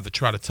they're going to have to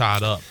try to tie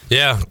it up.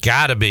 Yeah,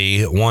 got to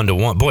be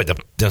 1-1. Boy,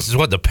 this is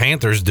what the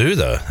Panthers do,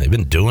 though. They've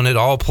been doing it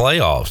all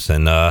playoffs,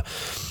 and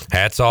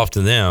hats off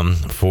to them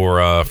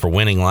for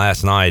winning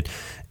last night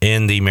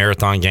in the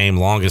marathon game,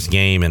 longest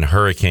game in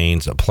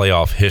Hurricanes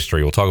playoff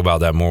history. We'll talk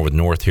about that more with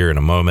North here in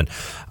a moment.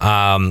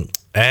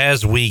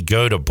 As we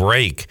go to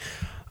break,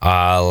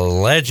 a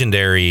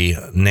legendary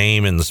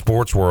name in the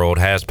sports world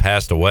has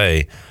passed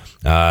away.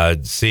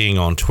 Seeing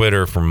on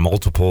Twitter from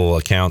multiple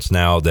accounts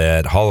now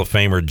that Hall of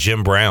Famer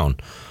Jim Brown,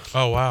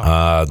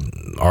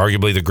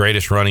 arguably the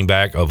greatest running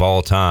back of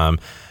all time,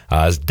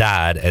 has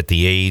died at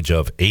the age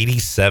of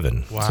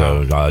 87. Wow.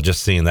 So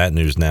just seeing that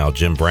news now,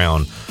 Jim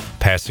Brown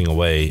passing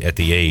away at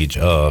the age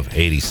of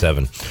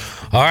 87.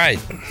 All right,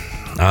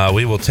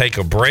 we will take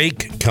a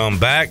break, come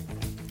back,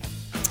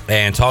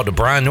 and talk to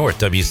Brian North,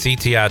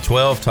 WCTI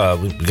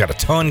 12. We've got a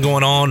ton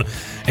going on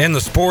in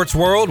the sports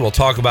world. We'll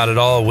talk about it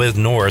all with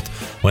North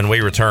when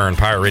we return.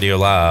 Pirate Radio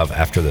Live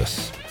after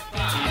this.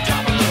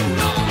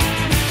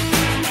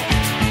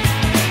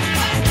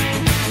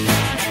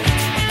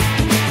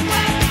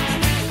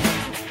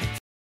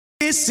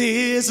 This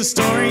is the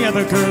story of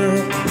a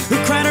girl who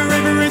cried a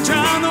river and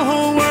drowned the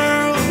whole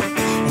world.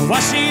 Why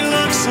she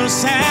looks so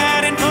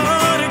sad in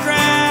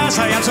photographs,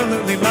 I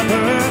absolutely love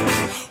her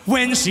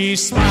when she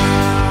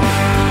smiles.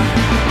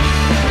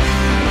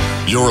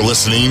 You're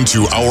listening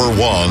to Hour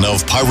 1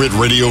 of Pirate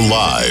Radio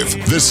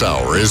Live. This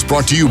hour is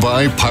brought to you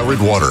by Pirate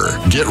Water.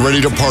 Get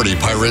ready to party,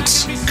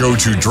 pirates. Go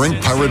to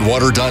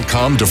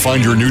drinkpiratewater.com to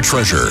find your new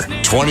treasure.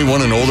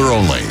 21 and older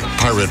only.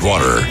 Pirate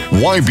Water.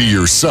 Why be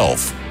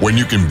yourself when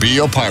you can be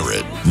a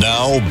pirate?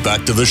 Now,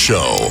 back to the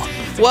show.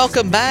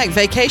 Welcome back.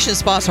 Vacation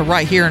spots are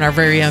right here in our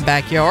very own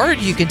backyard.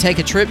 You can take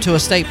a trip to a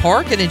state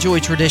park and enjoy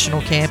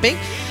traditional camping,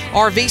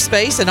 RV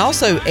space, and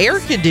also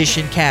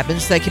air-conditioned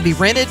cabins that can be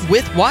rented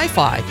with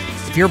Wi-Fi.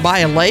 If you're by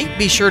a lake,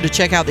 be sure to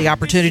check out the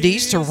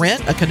opportunities to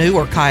rent a canoe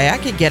or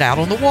kayak and get out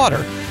on the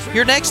water.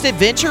 Your next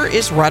adventure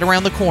is right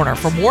around the corner.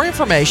 For more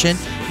information,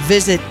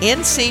 visit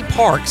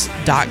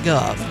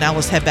ncparks.gov. Now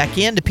let's head back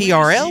into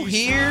PRL.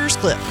 Here's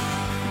Cliff.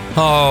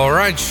 All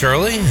right,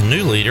 Shirley,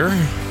 new leader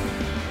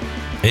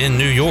in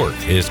New York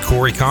is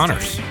Corey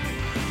Connors.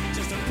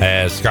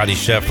 As Scotty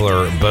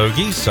Scheffler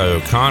bogey, so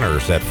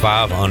Connors at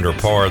 5 under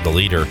par, the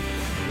leader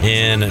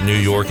in New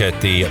York at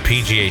the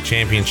PGA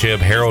Championship.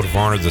 Harold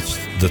Varner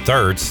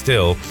III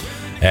still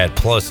at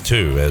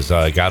 +2 as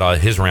got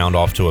his round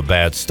off to a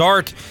bad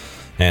start.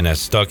 and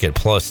has stuck at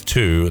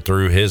 +2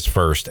 through his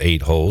first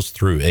 8 holes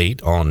through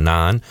 8 on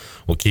 9.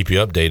 We'll keep you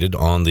updated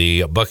on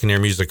the Buccaneer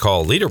Music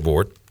Hall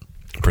leaderboard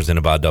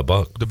presented by The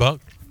Buck. The Buck.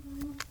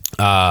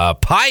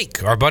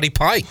 Pike, our buddy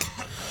Pike,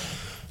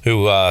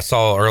 who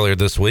saw earlier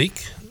this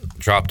week,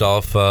 dropped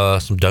off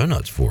some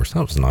donuts for us.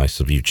 That was nice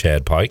of you,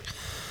 Chad Pike.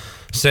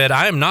 Said,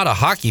 I am not a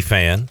hockey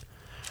fan.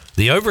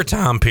 The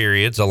overtime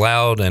periods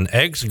allowed an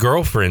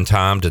ex-girlfriend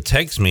time to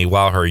text me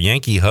while her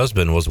Yankee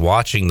husband was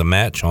watching the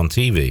match on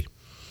TV.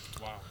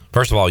 Wow.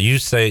 First of all, you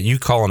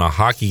calling a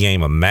hockey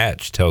game a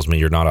match tells me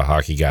you're not a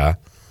hockey guy.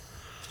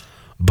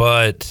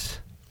 But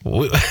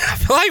I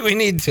feel like we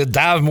need to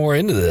dive more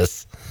into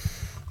this.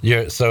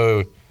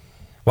 So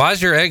why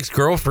is your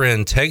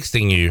ex-girlfriend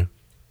texting you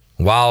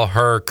while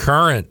her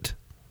current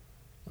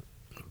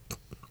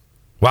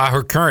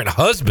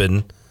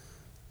husband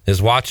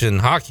is watching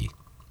hockey?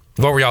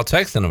 What were y'all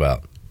texting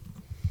about?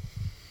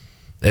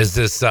 Is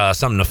this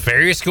something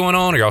nefarious going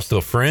on? Are y'all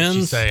still friends?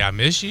 She say, I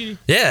miss you?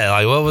 Yeah,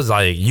 like what was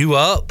you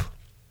up?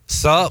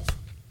 Sup?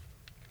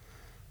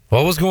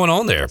 What was going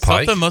on there,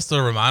 Pike? Something must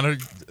have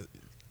reminded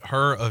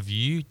her of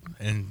you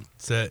and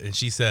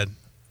she said,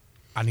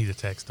 I need to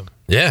text him.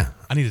 Yeah.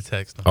 I need to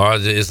text him. Or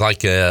is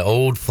like an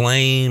old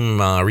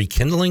flame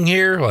rekindling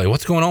here? Like,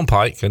 what's going on,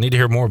 Pike? I need to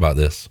hear more about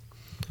this.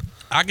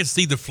 I can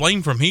see the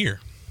flame from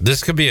here.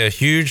 This could be a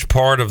huge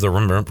part of the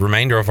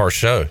remainder of our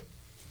show.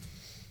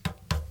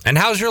 And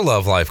how's your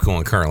love life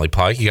going currently,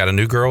 Pike? You got a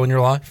new girl in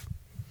your life?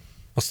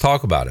 Let's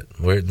talk about it.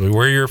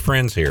 We're your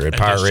friends here at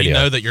Pirate Radio. Does she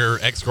know that your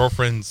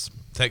ex-girlfriend's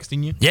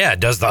texting you? Yeah.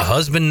 Does the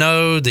husband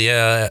know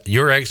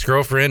your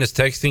ex-girlfriend is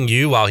texting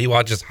you while he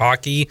watches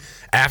hockey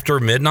after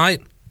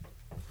midnight?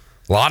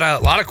 A lot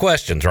of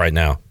questions right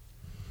now.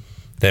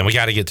 Then we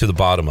got to get to the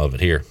bottom of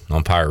it here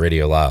on Pirate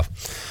Radio Live.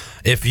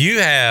 If you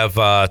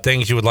have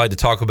things you would like to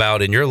talk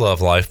about in your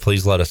love life,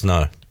 please let us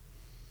know.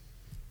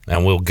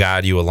 And we'll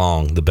guide you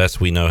along the best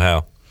we know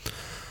how.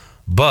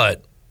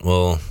 But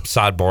we'll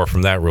sidebar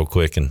from that real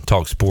quick and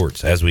talk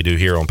sports as we do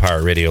here on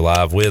Pirate Radio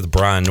Live with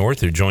Brian North,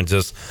 who joins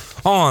us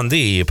on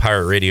the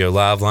Pirate Radio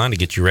Live line to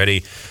get you ready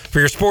for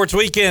your sports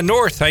weekend.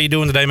 North, how you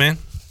doing today, man?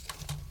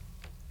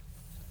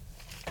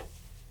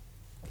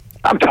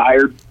 I'm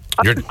tired.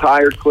 I'm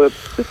tired, Clip.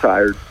 I'm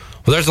tired.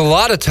 Well, there's a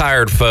lot of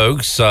tired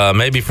folks,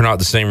 maybe for not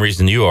the same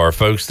reason you are,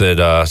 folks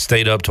that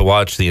stayed up to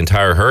watch the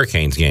entire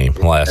Hurricanes game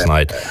last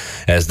night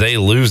as they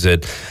lose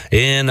it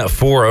in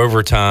 4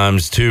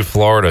 overtimes to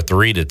Florida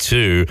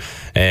 3-2.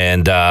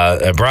 And,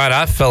 Brian,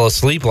 I fell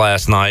asleep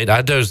last night.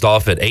 I dozed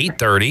off at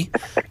 8:30,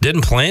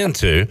 didn't plan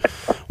to.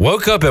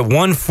 Woke up at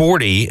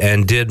 1:40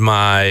 and did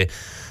my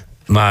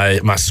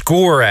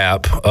score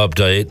app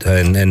update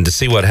and to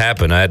see what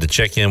happened. I had to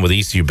check in with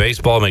ECU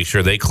baseball, make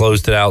sure they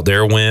closed it out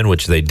their win,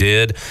 which they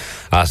did.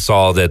 I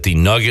saw that the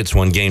Nuggets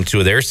won game 2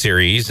 of their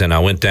series, and I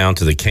went down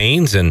to the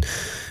Canes and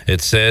it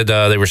said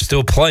they were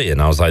still playing.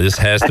 I was like, this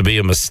has to be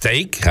a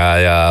mistake.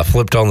 I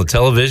flipped on the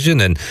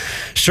television, and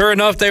sure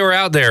enough, they were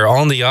out there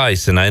on the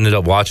ice, and I ended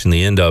up watching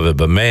the end of it.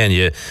 But man,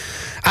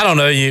 I don't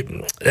know.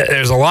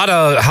 There's a lot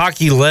of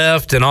hockey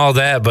left and all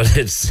that, but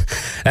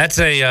that's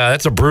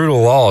a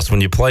brutal loss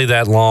when you play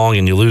that long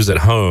and you lose at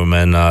home.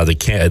 And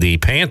the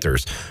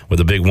Panthers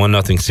with a big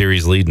 1-0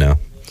 series lead now.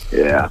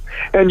 Yeah,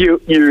 and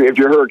you if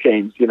you're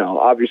Hurricanes,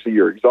 obviously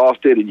you're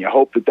exhausted, and you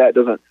hope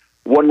that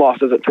one loss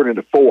doesn't turn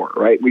into 4.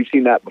 Right? We've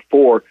seen that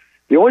before.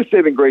 The only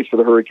saving grace for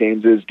the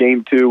Hurricanes is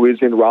Game 2 is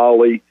in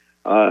Raleigh,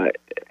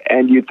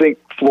 and you think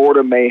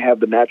Florida may have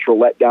the natural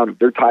letdown if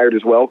they're tired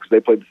as well because they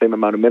played the same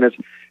amount of minutes.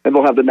 And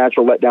they'll have the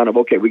natural letdown of,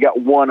 okay, we got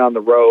 1 on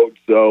the road,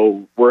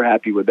 so we're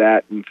happy with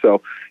that. And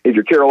so if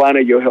you're Carolina,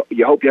 you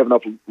hope you have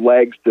enough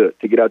legs to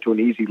get out to an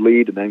easy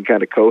lead and then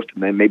kind of coast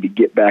and then maybe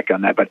get back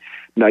on that. But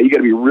no, you got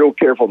to be real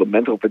careful of the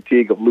mental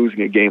fatigue of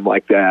losing a game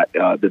like that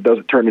that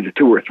doesn't turn into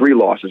 2 or 3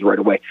 losses right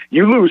away.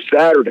 You lose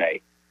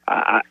Saturday,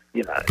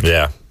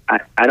 Yeah.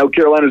 I know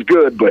Carolina's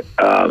good, but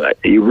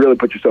you really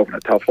put yourself in a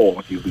tough hole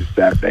if you lose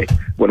Saturday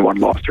when 1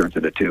 loss turns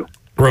into 2.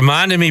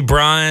 Reminded me,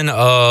 Brian,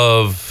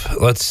 of,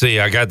 let's see,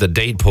 I got the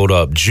date pulled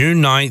up,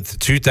 June 9th,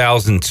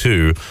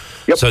 2002.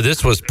 Yep. So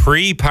this was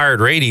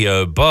pre-Pirate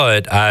Radio,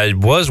 but I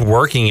was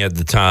working at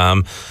the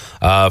time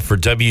for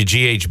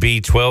WGHB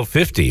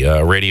 1250,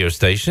 a radio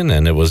station,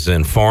 and it was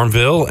in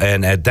Farmville.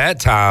 And at that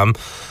time,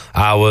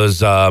 I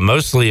was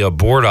mostly a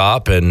board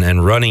op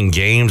and running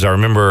games. I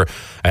remember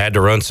I had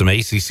to run some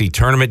ACC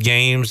tournament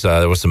games.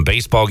 There was some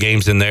baseball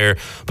games in there,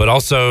 but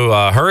also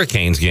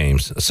Hurricanes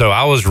games. So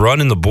I was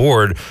running the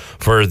board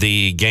for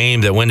the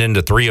game that went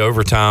into 3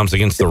 overtimes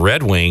against the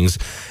Red Wings.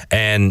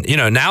 And,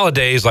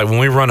 nowadays, like when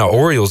we run an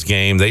Orioles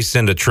game, they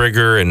send a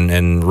trigger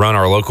and run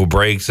our local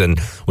breaks, and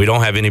we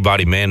don't have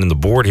anybody manning the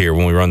board here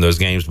when we run those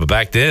games. But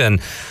back then,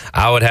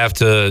 I would have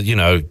to,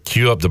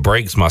 queue up the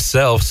breaks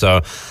myself.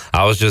 So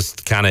I was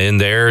just kind of in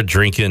there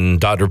drinking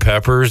Dr.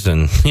 Peppers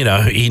and,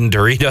 eating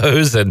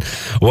Doritos and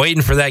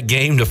waiting for that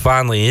game to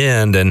finally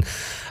end. And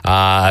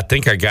I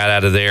think I got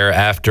out of there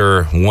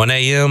after 1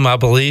 a.m., I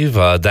believe,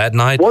 that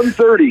night.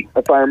 1:30,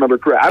 if I remember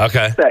correct. I was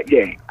at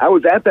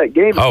that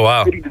game. Oh,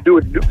 wow. I was sitting to do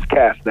a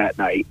newscast that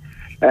night.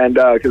 And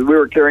because we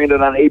were carrying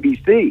it on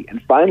ABC.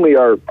 And finally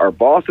our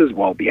bosses,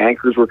 the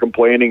anchors were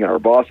complaining, and our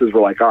bosses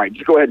were like, all right,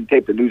 just go ahead and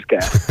tape the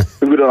newscast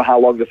because we don't know how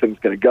long this thing's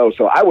going to go.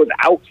 So I was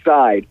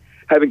outside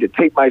having to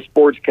tape my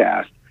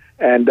sportscast,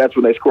 and that's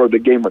when they scored the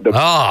game.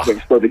 They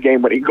scored the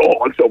game-winning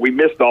goal, and so we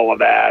missed all of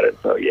that. And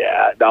so,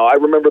 I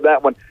remember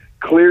that one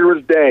clear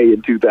as day in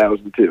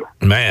 2002.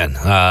 Man,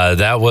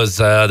 that was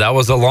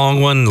a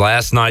long one.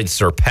 Last night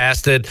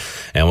surpassed it,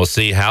 and we'll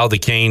see how the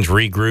Canes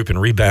regroup and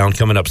rebound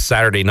coming up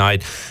Saturday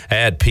night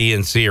at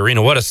PNC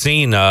Arena. What a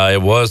scene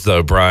it was,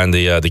 though, Brian.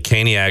 The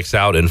Caniacs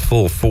out in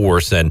full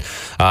force, and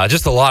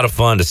just a lot of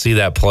fun to see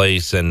that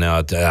place. And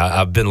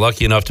I've been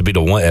lucky enough to be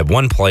at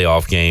one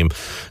playoff game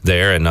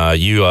there, and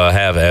you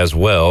have as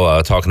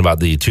well. Talking about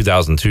the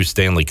 2002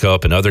 Stanley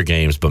Cup and other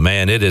games, but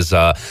man, it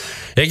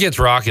gets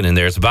rocking in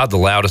there. It's about the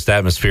loudest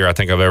atmosphere I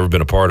think I've ever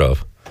been a part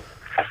of.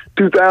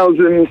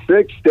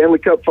 2006 Stanley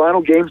Cup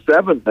Final, Game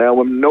 7.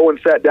 When no one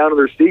sat down in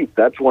their seats,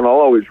 that's when I'll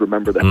always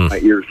remember that. My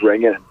ears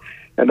ringing,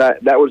 and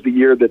that was the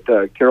year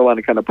that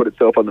Carolina kind of put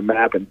itself on the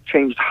map and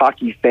changed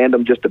hockey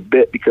fandom just a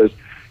bit, because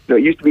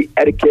it used to be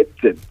etiquette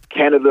in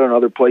Canada and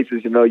other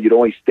places. You'd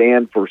only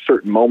stand for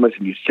certain moments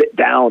and you sit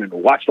down and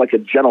watch like a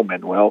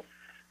gentleman. Well,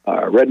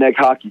 redneck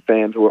hockey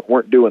fans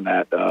weren't doing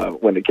that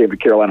when it came to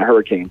Carolina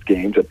Hurricanes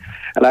games.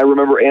 And I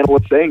remember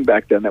analysts saying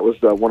back then that was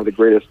one of the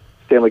greatest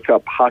Stanley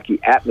Cup hockey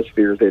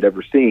atmospheres they'd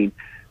ever seen,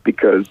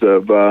 because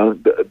of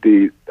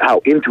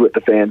how into it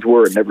the fans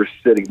were and never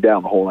sitting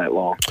down the whole night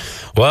long.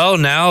 Well,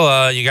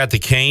 now you got the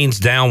Canes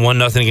down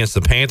 1-0 against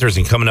the Panthers,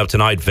 and coming up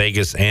tonight,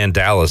 Vegas and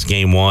Dallas,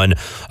 Game 1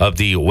 of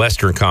the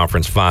Western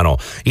Conference Final.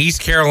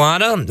 East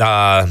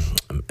Carolina,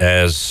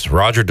 as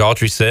Roger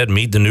Daltrey said,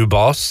 meet the new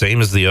boss, same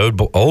as the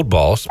old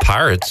boss.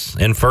 Pirates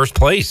in first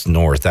place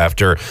North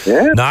after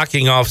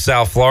knocking off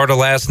South Florida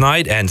last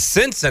night. And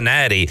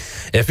Cincinnati,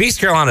 if East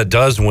Carolina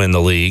does win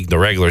the league, the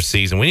regular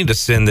season, we need to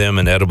send them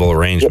an edible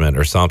arrangement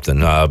or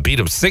something. Beat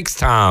them 6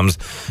 times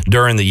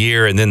during the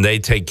year, and then they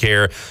take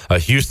care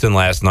of Houston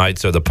last night.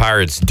 So the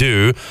Pirates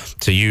do,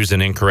 to use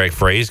an incorrect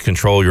phrase,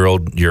 control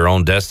your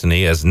own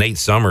destiny. As Nate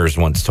Summers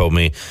once told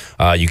me,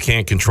 you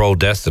can't control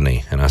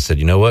destiny. And I said,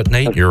 you know what,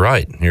 Nate, you're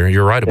right.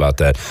 You're right about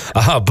that.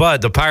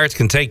 But the Pirates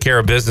can take care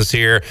of business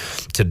here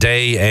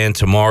today and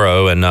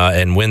tomorrow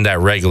and win that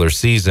regular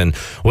season,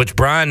 which,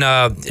 Brian,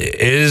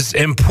 is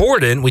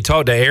important. We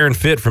talked to Aaron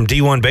Fitt from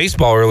D1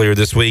 Baseball earlier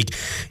this week.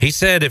 He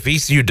said if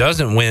ECU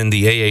doesn't win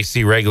the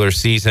AAC regular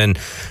season,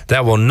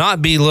 that will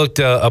not be looked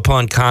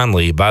upon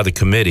kindly by the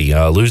committee,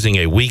 losing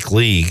a weak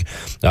league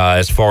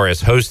as far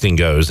as hosting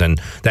goes.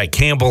 And that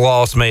Campbell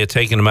loss may have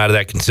taken them out of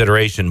that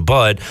consideration,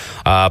 but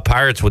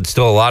Pirates with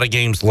still a lot of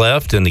games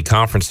left in the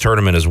conference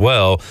tournament as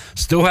well,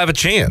 still have a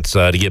chance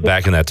to get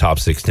back in that top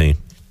 16.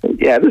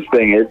 Yeah, this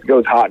thing, it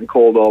goes hot and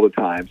cold all the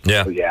time.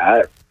 So, it's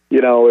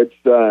you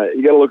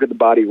got to look at the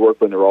body of work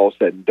when they're all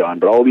said and done.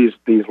 But all these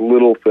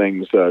little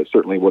things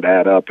certainly would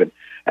add up,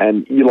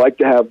 and you like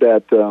to have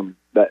that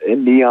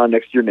in neon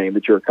next to your name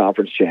that you're a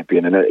conference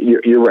champion. And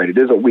you're right, it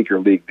is a weaker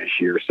league this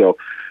year, so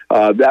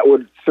that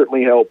would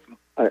certainly help.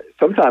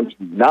 Sometimes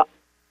not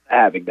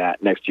having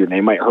that next to your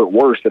name might hurt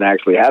worse than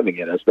actually having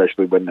it,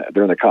 especially when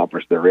they're in the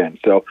conference they're in.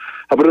 So,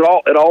 but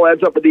it all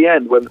adds up at the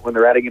end when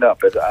they're adding it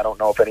up. I don't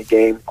know if any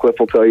game, Cliff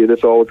will tell you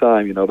this all the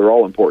time, they're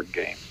all important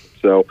games.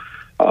 So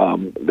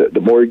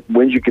the more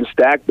wins you can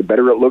stack, the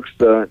better it looks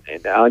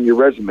on your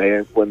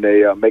resume when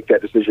they make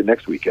that decision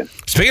next weekend.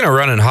 Speaking of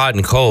running hot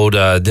and cold,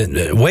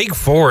 Wake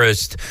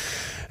Forest,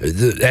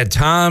 at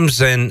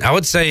times, and I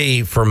would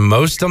say for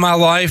most of my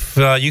life,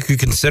 you could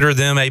consider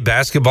them a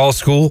basketball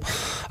school.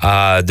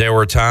 There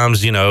were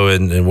times,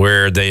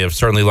 where they have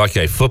certainly like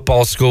a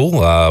football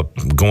school,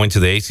 going to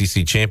the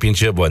ACC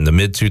championship in the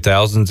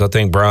mid-2000s, I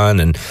think,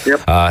 Brian, and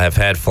have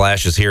had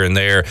flashes here and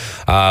there.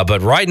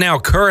 But right now,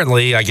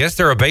 currently, I guess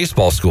they're a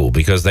baseball school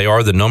because they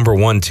are the number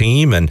 1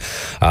 team, and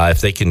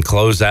if they can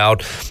close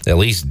out at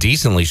least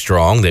decently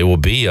strong, they will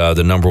be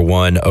the number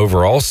 1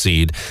 overall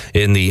seed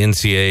in the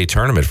NCAA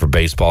tournament for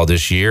baseball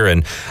this year.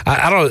 And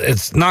I don't,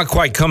 it's not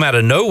quite come out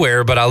of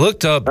nowhere, but I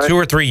looked up 2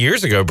 or 3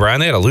 years ago, Brian,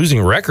 they had a losing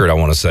record, I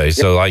want to say.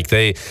 So like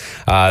they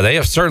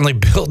have certainly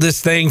built this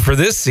thing for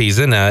this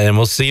season, and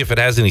we'll see if it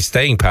has any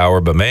staying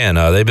power. But man,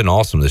 they've been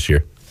awesome this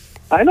year.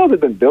 I know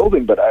they've been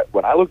building, but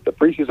when I looked at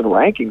the preseason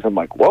rankings, I'm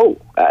like, whoa,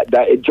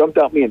 it jumped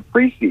out me in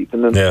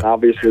preseason, and then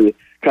obviously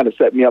kind of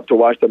set me up to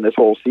watch them this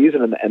whole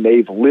season, and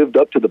they've lived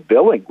up to the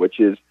billing, which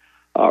is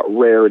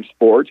rare in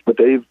sports, but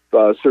they've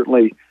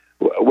certainly,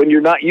 when you're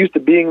not used to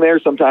being there,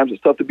 sometimes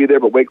it's tough to be there,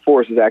 but Wake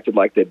Forest has acted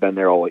like they've been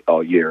there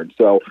all year. And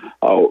so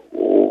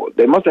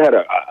they must have had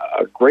a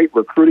great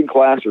recruiting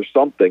class or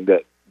something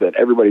that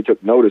everybody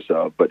took notice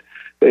of. But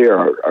they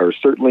are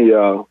certainly,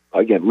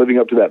 again, living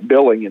up to that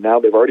billing, and now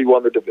they've already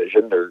won their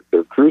division.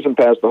 They're cruising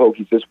past the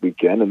Hokies this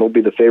weekend, and they'll be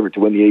the favorite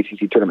to win the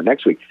ACC tournament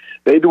next week.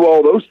 They do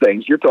all those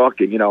things. You're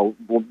talking,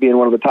 being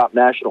one of the top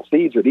national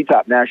seeds or the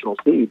top national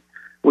seed,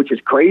 which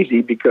is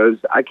crazy because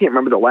I can't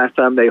remember the last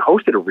time they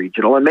hosted a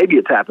regional, and maybe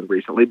it's happened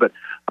recently, but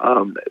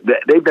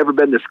they've never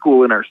been the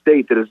school in our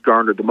state that has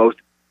garnered the most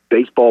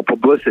baseball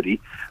publicity,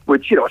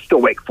 which, it's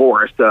still Wake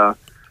Forest. Was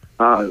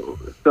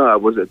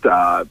it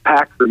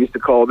Packer used to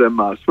call them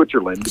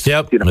Switzerland?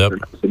 Yep. So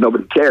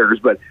nobody cares,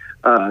 but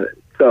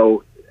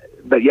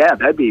yeah,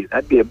 that'd be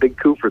a big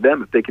coup for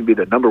them if they can be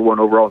the number one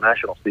overall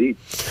national seed.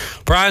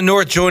 Brian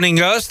North joining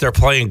us. They're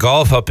playing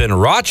golf up in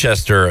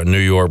Rochester, New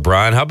York.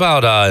 Brian, how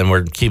about and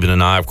we're keeping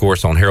an eye, of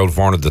course, on Harold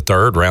Varner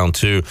III, round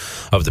 2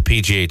 of the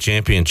PGA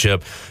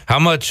Championship. How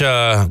much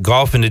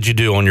golfing did you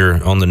do on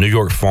the New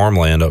York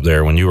farmland up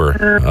there when you were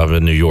up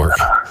in New York?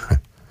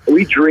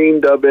 We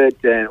dreamed of it,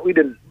 and we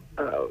didn't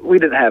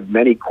have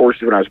many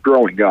courses when I was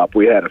growing up.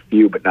 We had a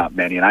few, but not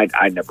many, and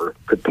I never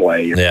could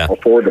play and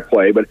afford to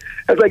play. But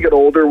as I get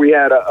older, we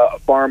had a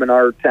farm in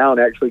our town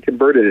actually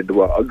converted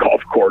into a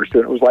golf course,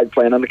 and it was like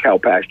playing on the cow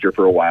pasture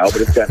for a while,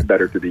 but it's gotten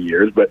better through the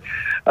years. But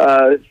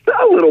a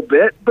little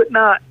bit, but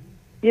not,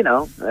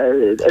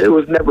 it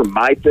was never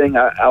my thing.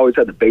 I always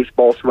had the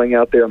baseball swing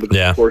out there on the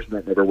golf course, and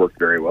that never worked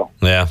very well.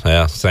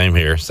 Yeah, same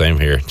here.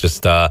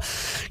 Just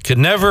could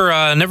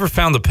never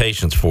found the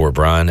patience for it,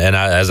 Brian. And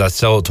as I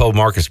told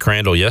Marcus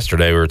Crandall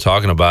yesterday, we were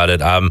talking about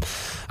it.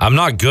 I'm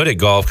not good at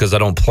golf because I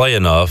don't play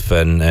enough,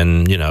 and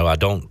I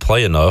don't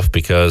play enough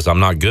because I'm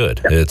not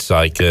good. It's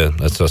like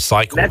it's a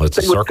cycle. That's It's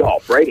a the thing circle. with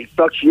golf, right? It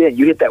sucks you in.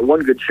 You hit that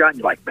one good shot, and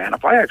you're like, man,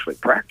 if I actually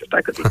practiced,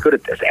 I could be good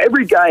at this.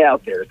 Every guy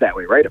out there is that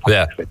way, right? If I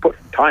actually put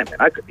some time in,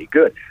 I could be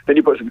good. Then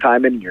you put some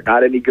time in, and you're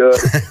not any good.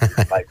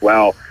 Like,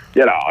 well,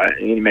 and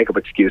you make up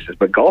excuses.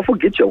 But golf will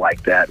get you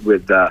like that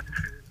with that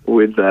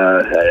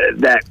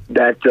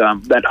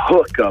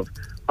hook of,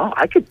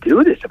 I could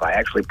do this if I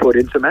actually put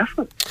in some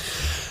effort.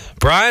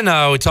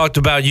 Brian, we talked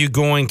about you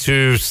going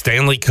to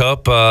Stanley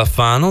Cup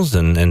finals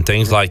and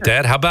things like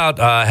that. How about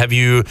have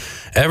you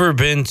ever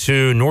been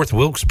to North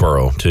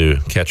Wilkesboro to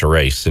catch a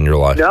race in your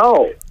life?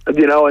 No. And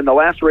the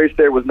last race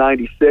there was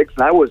 96,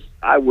 and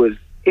I was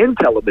in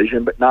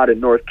television, but not in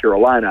North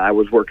Carolina. I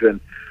was working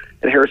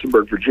in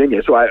Harrisonburg,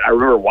 Virginia. So I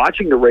remember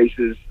watching the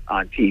races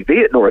on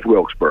TV at North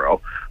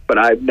Wilkesboro, but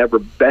I've never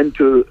been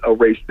to a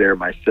race there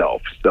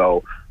myself.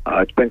 So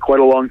it's been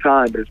quite a long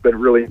time, but it's been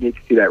really neat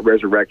to see that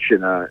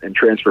resurrection and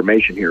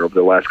transformation here over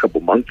the last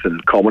couple months,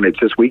 and culminates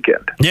this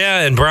weekend.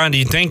 Yeah, and Brian, do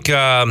you think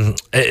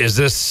is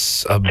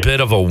this a bit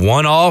of a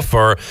one-off,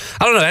 or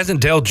I don't know? Hasn't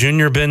Dale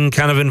Jr. been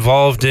kind of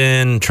involved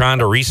in trying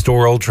to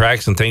restore old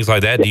tracks and things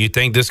like that? Do you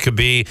think this could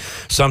be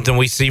something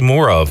we see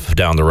more of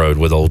down the road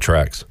with old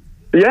tracks?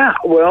 Yeah,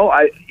 well,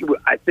 I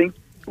think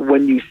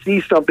when you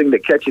see something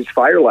that catches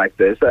fire like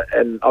this,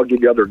 and I'll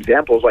give you other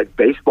examples, like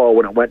baseball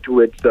when it went to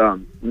its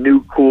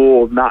new,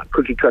 cool, not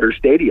cookie-cutter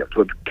stadiums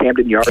with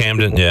Camden Yards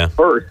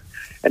first,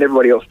 and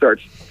everybody else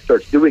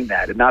starts doing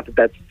that. And not that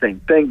that's the same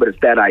thing, but it's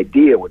that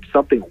idea when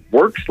something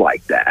works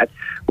like that,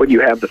 when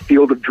you have the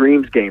Field of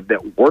Dreams game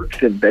that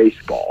works in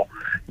baseball,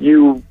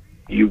 you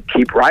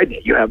keep riding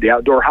it. You have the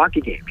outdoor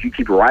hockey games. You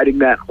keep riding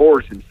that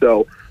horse, and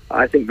so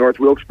I think North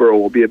Wilkesboro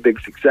will be a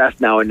big success.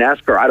 Now in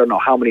NASCAR, I don't know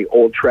how many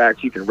old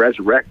tracks you can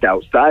resurrect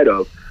outside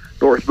of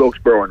North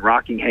Wilkesboro and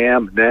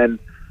Rockingham. And then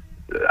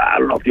I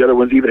don't know if the other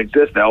ones even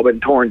exist. They've all been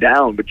torn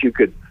down, but you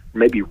could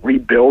maybe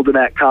rebuild in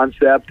that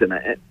concept.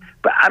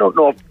 But I don't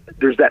know if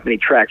there's that many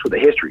tracks with a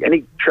history.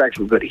 Any tracks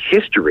with good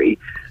history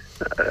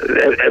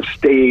have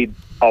stayed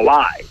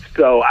alive.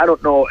 So I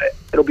don't know.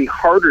 It'll be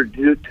harder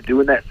to do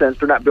in that sense.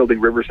 They're not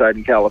building Riverside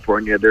in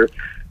California.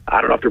 I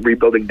don't know if they're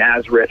rebuilding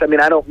Nazareth. I mean,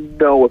 I don't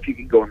know if you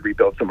can go and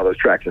rebuild some of those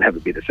tracks and have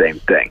it be the same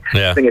thing.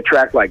 Yeah. I think a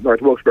track like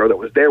North Wilkesboro that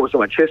was there with so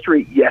much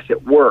history, yes,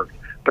 it worked.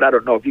 But I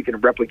don't know if you can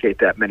replicate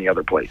that many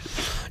other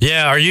places.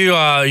 Yeah, are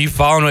you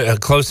following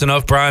it close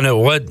enough, Brian?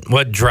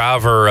 What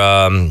driver,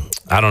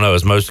 I don't know,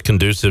 is most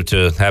conducive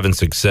to having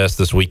success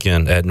this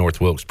weekend at North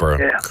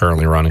Wilkesboro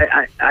currently running?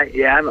 I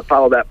haven't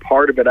followed that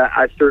part of it.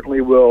 I certainly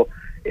will.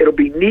 It'll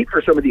be neat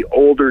for some of the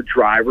older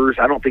drivers.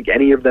 I don't think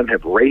any of them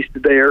have raced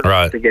there. Right.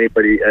 I don't think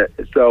anybody.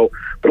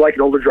 But like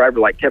an older driver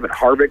like Kevin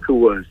Harvick, who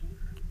was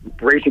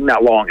racing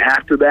not long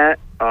after that,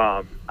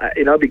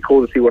 it'd be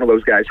cool to see one of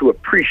those guys who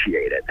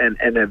appreciate it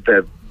and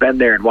have been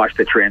there and watched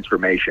the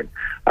transformation.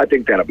 I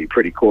think that'll be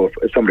pretty cool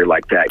if somebody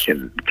like that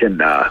can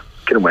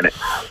win it.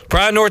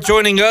 Brian North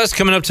joining us.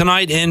 Coming up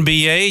tonight,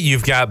 NBA,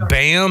 you've got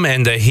Bam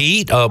and the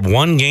Heat up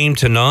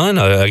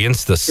 1-0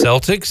 against the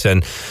Celtics,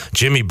 and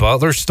Jimmy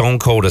Butler, stone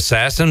cold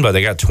assassin, but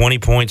they got 20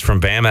 points from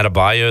Bam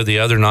Adebayo the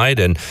other night.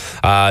 And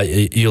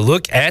you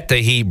look at the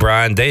Heat,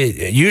 Brian,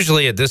 they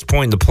usually at this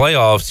point in the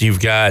playoffs,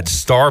 you've got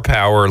star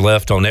power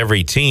left on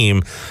every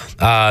team.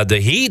 The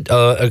Heat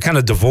are kind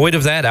of devoid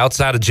of that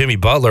outside of Jimmy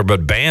Butler,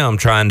 but Bam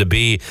trying to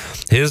be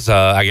his,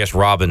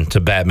 Robin to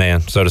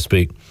Batman, so to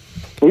speak.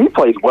 He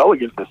plays well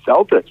against the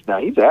Celtics. Now,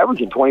 he's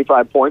averaging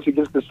 25 points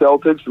against the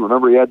Celtics.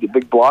 Remember, he had the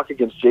big block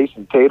against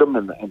Jason Tatum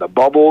in the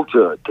bubble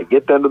to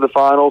get them to the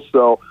finals.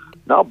 So,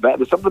 not bad.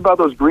 There's something about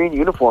those green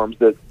uniforms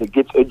that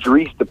gets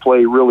Idris to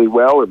play really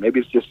well, or maybe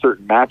it's just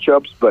certain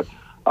matchups. But,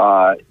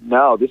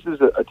 no, this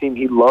is a team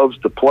he loves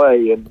to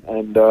play, and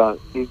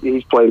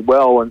he's played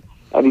well. And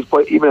he's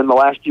played even in the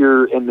last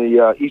year in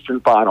the Eastern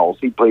Finals.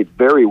 He played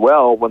very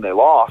well when they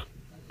lost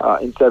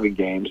in 7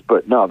 games.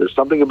 But, no, there's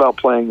something about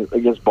playing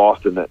against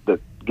Boston that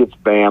gets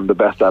Bam the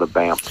best out of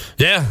Bam.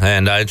 Yeah,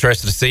 and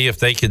interested to see if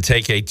they could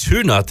take a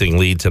 2-0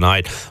 lead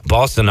tonight.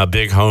 Boston, a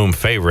big home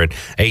favorite,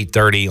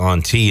 8:30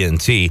 on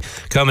TNT.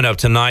 Coming up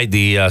tonight,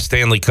 the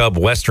Stanley Cup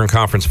Western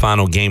Conference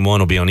Final Game 1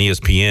 will be on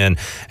ESPN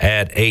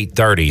at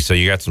 8:30. So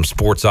you got some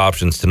sports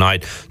options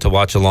tonight to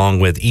watch along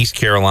with East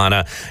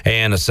Carolina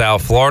and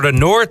South Florida.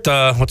 North,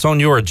 what's on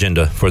your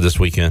agenda for this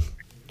weekend?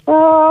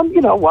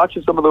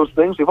 Watching some of those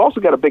things. We've also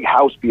got a big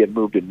house being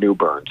moved in New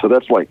Bern, so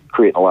that's like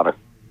creating a lot of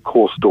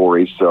cool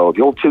stories. So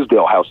the old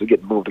Tisdale house is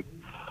getting moved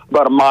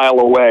about a mile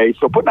away.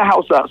 So putting a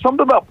house on,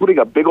 something about putting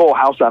a big old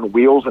house on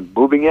wheels and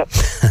moving it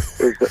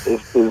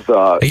is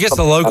I guess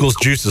the locals'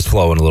 juice is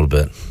flowing a little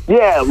bit.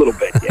 Yeah, a little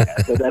bit, yeah.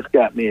 So that's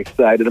got me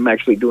excited. I'm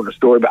actually doing a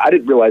story, but I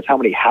didn't realize how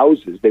many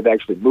houses they've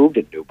actually moved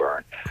in New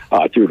Bern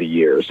through the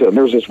years. So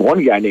there was this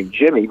one guy named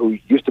Jimmy who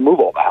used to move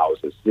all the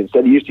houses.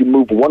 Instead, he used to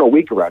move one a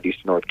week around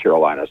Eastern North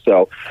Carolina.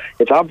 So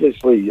it's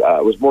obviously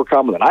it was more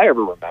common than I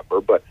ever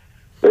remember, but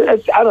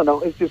I don't know.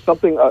 It's just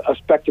something, a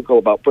spectacle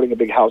about putting a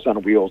big house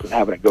on wheels and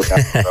having it go down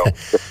the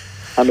road.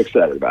 I'm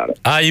excited about it.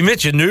 You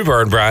mentioned New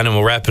Bern, Brian, and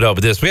we'll wrap it up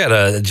with this. We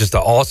had just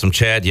an awesome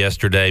chat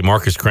yesterday.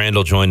 Marcus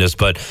Crandall joined us,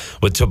 but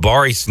with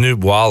Tabari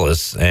Snoop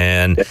Wallace,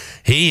 and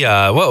he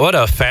what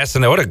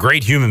a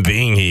great human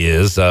being he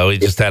is. We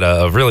just had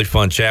a really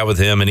fun chat with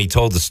him, and he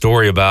told the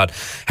story about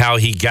how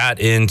he got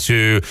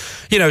into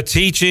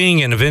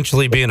teaching and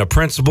eventually being a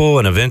principal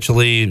and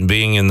eventually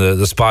being in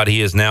the spot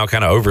he is now,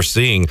 kind of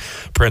overseeing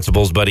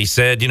principals. But he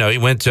said he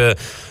went to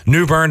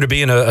New Bern to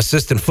be an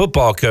assistant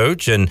football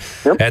coach, and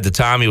at the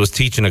time he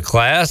was teaching a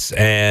class,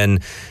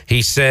 and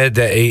he said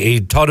that he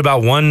taught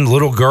about one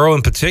little girl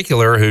in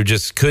particular who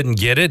just couldn't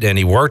get it, and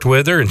he worked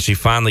with her, and she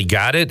finally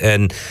got it,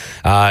 and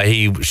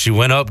she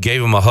went up,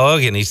 gave him a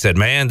hug, and he said,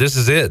 "Man, this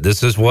is it.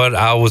 This is what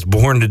I was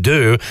born to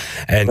do,"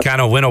 and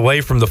kind of went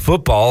away from the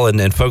football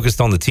and focused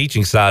on the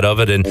teaching side of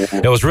it, and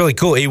it was really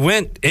cool. He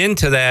went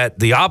into that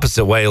the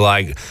opposite way,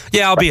 like,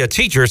 yeah, I'll be a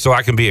teacher so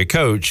I can be a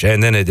coach,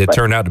 and then it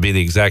turned out to be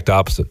the exact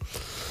opposite.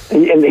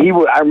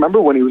 I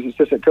remember when he was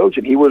assistant coach,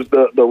 and he was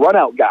the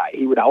run-out guy.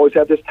 He would always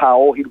have this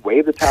towel. He'd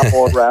wave the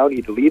towel around.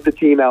 He'd lead the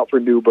team out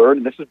for New Bern.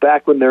 And this is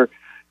back when they're,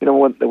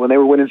 when they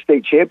were winning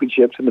state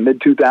championships in the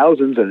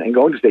mid-2000s and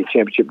going to state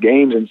championship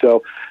games. And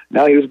so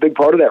now he was a big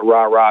part of that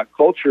rah-rah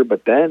culture.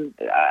 But then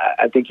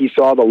I think he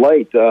saw the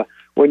light.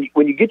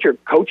 When you get your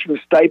coaching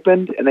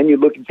stipend and then you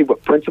look and see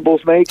what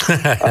principals make,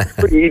 it's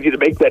pretty easy to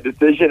make that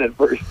decision. And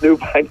for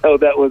Snoop, I know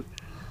that was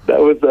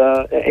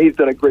he's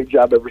done a great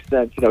job ever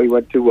since. He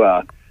went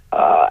to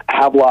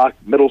Havelock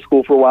Middle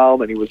School for a while,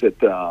 then he was at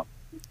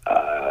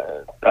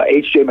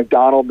H.J.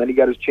 McDonald, and then he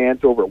got his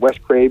chance over at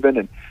West Craven,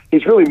 and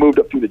he's really moved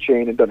up through the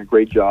chain and done a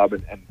great job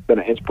and been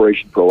an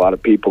inspiration for a lot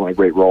of people and a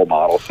great role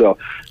model. So,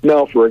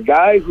 no, for a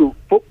guy who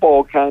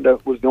football kind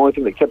of was the only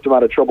thing that kept him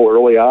out of trouble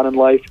early on in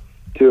life,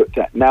 to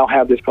now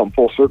have this come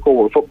full circle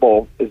where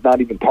football is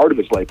not even part of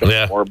his life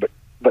anymore,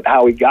 but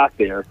how he got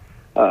there,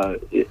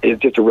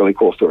 it's just a really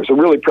cool story. So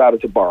really proud of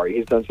Tabari.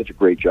 He's done such a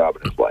great job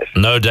in his life.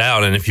 No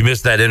doubt. And if you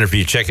missed that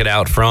interview, check it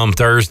out from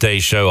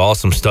Thursday's show.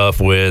 Awesome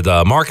stuff with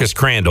Marcus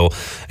Crandall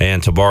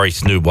and Tabari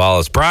Snoop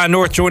Wallace. Brian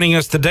North joining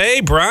us today.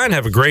 Brian,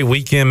 have a great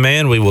weekend,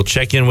 man. We will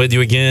check in with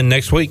you again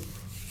next week.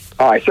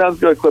 All right. Sounds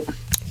good, Clipper.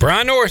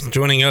 Brian North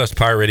joining us,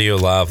 Pirate Radio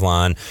Live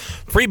Line.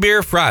 Free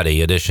Beer Friday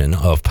edition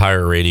of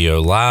Pirate Radio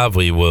Live.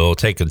 We will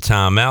take a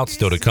time out.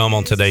 Still to come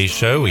on today's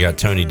show, we got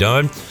Tony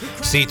Dunn,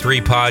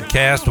 C3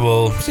 Podcast.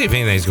 We'll see if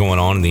anything's going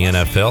on in the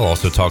NFL.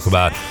 Also talk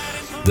about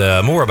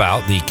more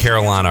about the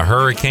Carolina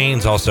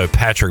Hurricanes. Also,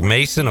 Patrick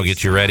Mason will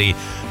get you ready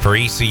for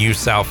ECU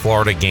South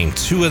Florida Game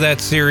 2 of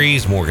that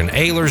series. Morgan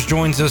Ahlers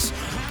joins us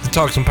to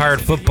talk some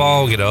Pirate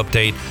football. Get an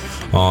update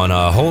on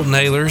Holton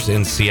Ahlers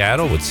in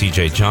Seattle with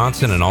CJ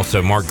Johnson, and also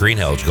Mark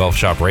Greenhalgh, Golf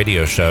Shop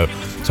Radio Show,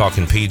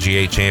 talking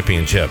PGA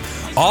Championship.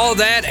 All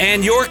that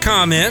and your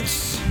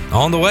comments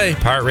on the way.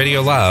 Pirate Radio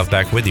Live,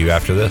 back with you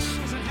after this.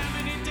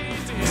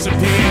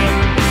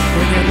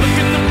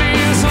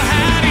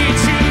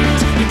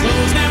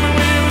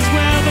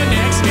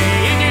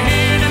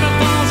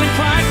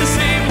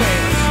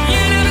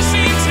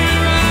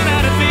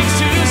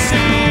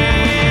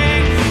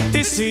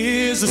 This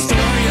is the story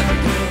of a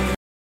girl.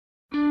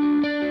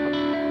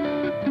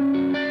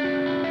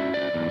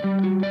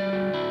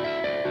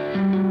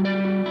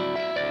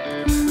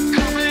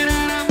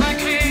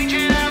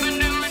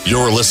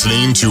 You're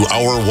listening to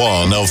Hour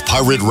 1 of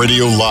Pirate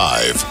Radio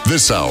Live.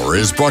 This hour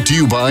is brought to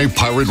you by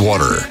Pirate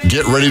Water.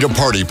 Get ready to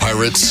party,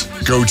 pirates.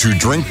 Go to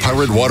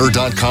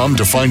drinkpiratewater.com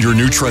to find your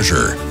new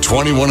treasure.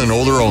 21 and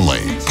older only.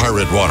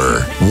 Pirate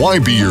Water. Why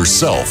be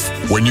yourself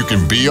when you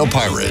can be a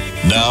pirate?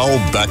 Now,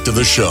 back to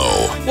the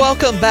show.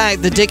 Welcome back.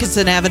 The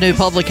Dickinson Avenue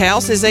Public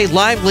House is a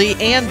lively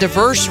and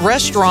diverse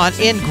restaurant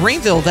in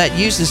Greenville that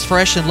uses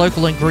fresh and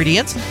local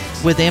ingredients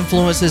with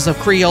influences of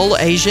Creole,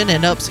 Asian,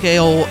 and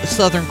upscale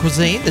Southern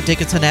cuisine. The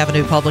Dickinson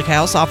Avenue Public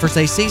House offers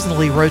a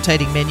seasonally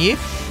rotating menu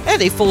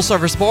and a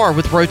full-service bar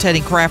with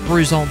rotating craft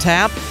brews on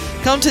tap.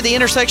 Come to the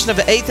intersection of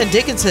 8th and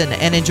Dickinson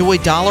and enjoy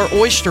Dollar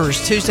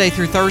Oysters Tuesday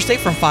through Thursday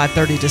from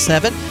 5:30 to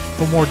 7.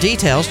 For more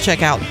details,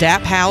 check out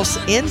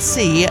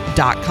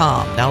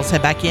daphouse.nc.com. Now let's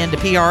head back into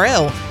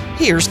PRL.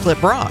 Here's Clip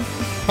Brock.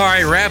 All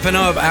right, wrapping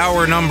up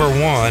hour number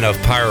 1 of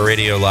Pirate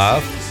Radio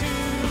Live.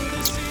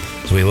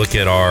 As we look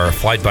at our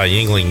Flight by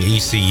Yingling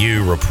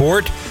ECU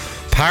report,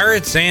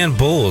 Pirates and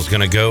Bulls going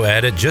to go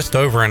at it just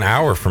over an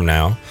hour from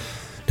now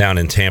down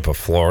in Tampa,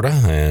 Florida,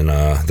 and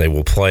they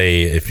will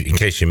play, in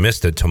case you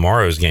missed it,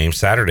 tomorrow's game,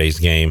 Saturday's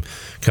game,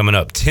 coming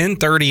up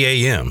 10:30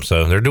 a.m.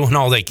 So they're doing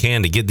all they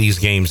can to get these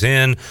games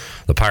in.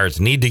 The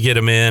Pirates need to get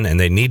them in, and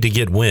they need to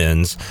get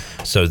wins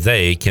so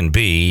they can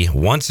be,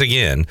 once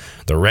again,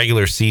 the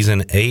regular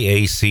season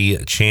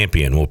AAC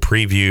champion. We'll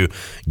preview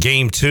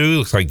Game 2.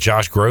 Looks like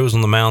Josh Groves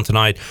on the mound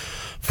tonight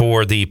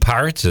for the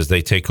Pirates as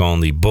they take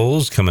on the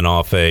Bulls, coming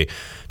off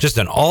just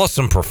an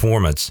awesome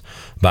performance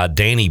by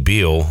Danny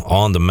Beal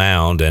on the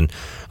mound. And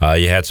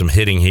you had some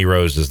hitting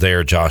heroes as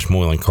there, Josh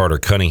Moylan, Carter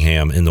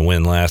Cunningham in the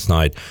win last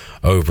night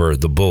over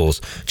the Bulls.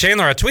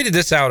 Chandler, I tweeted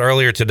this out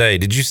earlier today.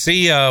 Did you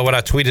see what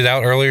I tweeted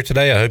out earlier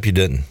today? I hope you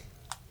didn't.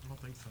 I don't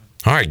think so.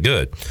 All right,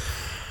 good.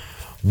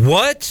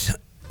 What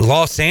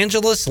Los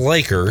Angeles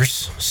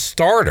Lakers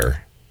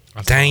starter,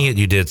 dang it,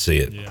 you did see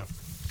it. Yeah.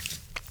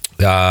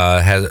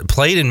 Has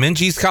played in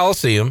Minges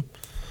Coliseum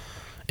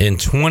in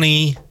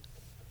 18?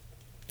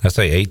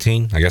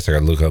 I guess I got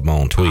to look up my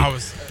own tweet.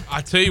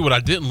 I tell you what I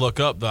didn't look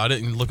up, though. I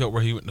didn't look up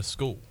where he went to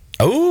school.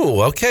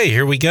 Oh, okay.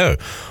 Here we go.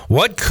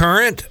 What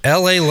current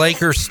L.A.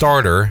 Lakers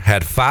starter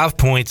had 5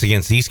 points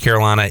against East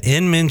Carolina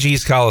in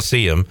Minges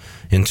Coliseum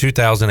in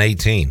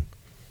 2018?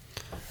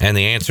 And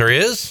the answer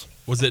is?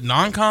 Was it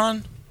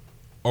non-con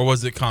or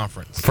was it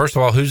conference? First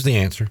of all, who's the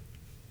answer?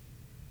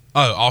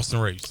 Oh, Austin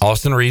Reeves.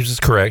 Austin Reeves is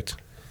correct.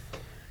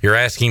 You're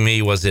asking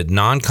me, was it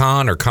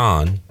non-con or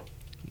con?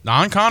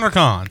 Non-con or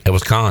con? It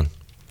was con.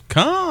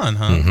 Con,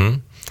 huh? Mm-hmm.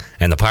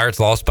 And the Pirates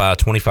lost by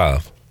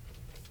 25.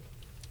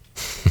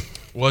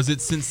 Was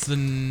it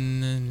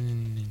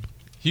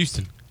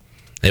Houston?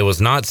 It was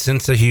not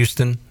Cincy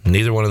Houston.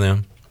 Neither one of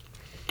them.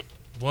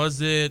 Was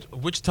it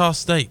Wichita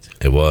State?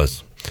 It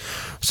was.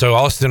 So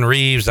Austin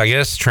Reeves, I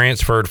guess,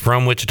 transferred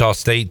from Wichita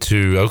State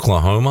to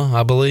Oklahoma,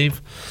 I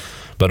believe.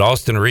 But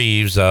Austin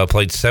Reeves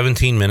played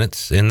 17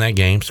 minutes in that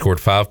game, scored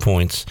 5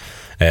 points,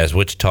 as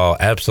Wichita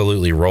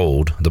absolutely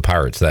rolled the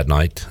Pirates that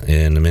night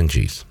in the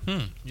Minges.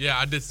 Yeah,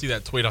 I did see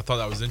that tweet. I thought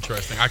that was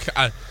interesting.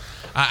 I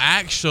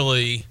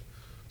actually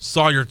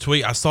saw your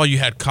tweet. I saw you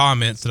had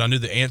comments, and I knew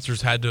the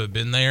answers had to have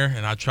been there,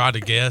 and I tried to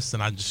guess,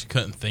 and I just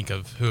couldn't think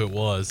of who it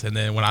was. And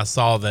then when I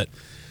saw that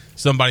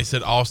somebody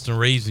said Austin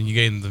Reeves and you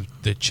gave them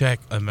the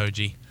check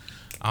emoji,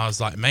 I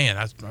was like,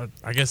 man,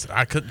 I guess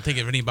I couldn't think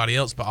of anybody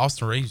else but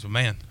Austin Reeves. But,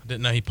 man, I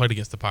didn't know he played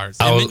against the Pirates.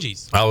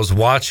 I was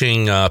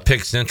watching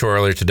Pick Central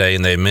earlier today,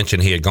 and they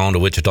mentioned he had gone to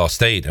Wichita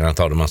State, and I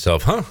thought to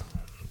myself,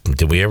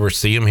 did we ever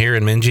see him here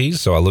in Minges?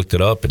 So I looked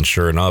it up, and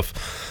sure enough,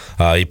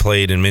 he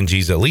played in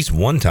Minges at least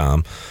one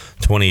time,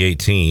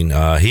 2018.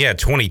 He had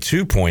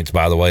 22 points,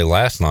 by the way,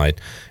 last night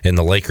in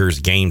the Lakers'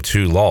 Game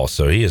 2 loss.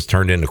 So he has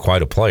turned into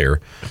quite a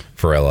player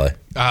for L.A.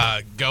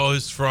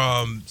 Goes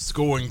from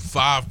scoring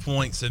 5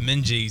 points in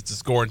Minges to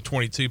scoring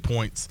 22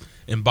 points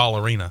in Ball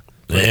Arena.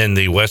 In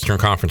the Western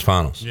Conference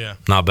Finals. Yeah.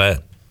 Not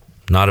bad.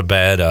 Not a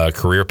bad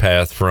career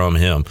path from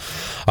him.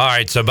 All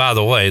right, so by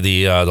the way,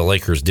 the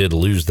Lakers did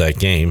lose that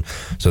game,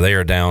 so they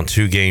are down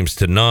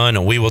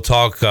 2-0. We will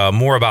talk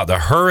more about the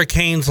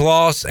Hurricanes'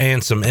 loss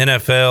and some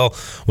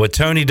NFL with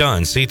Tony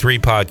Dunn, C3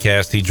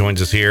 Podcast. He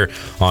joins us here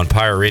on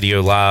Pirate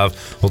Radio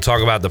Live. We'll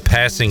talk about the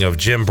passing of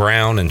Jim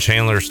Brown, and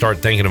Chandler, start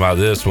thinking about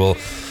this. We'll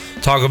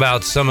talk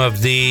about some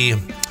of the...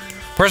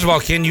 First of all,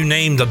 can you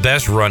name the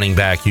best running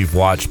back you've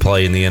watched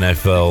play in the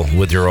NFL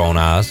with your own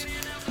eyes?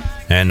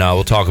 And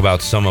we'll talk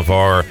about some of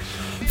our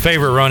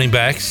favorite running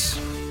backs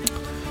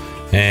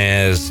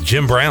as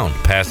Jim Brown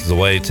passes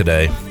away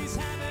today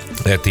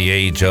at the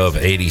age of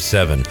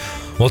 87.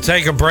 We'll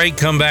take a break,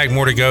 come back,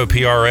 more to go.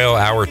 PRL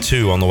Hour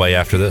 2 on the way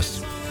after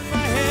this.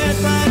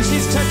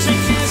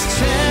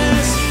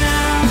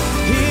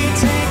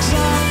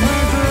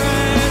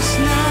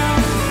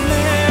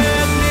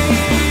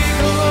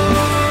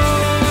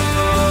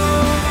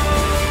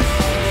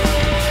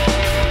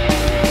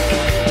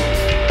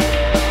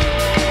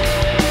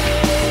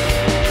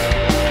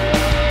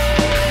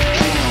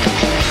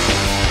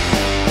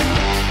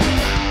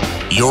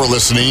 You're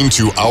listening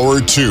to Hour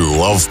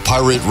 2 of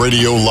Pirate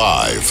Radio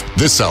Live.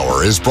 This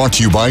hour is brought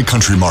to you by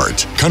Country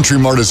Mart. Country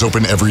Mart is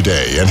open every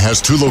day and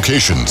has 2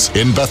 locations,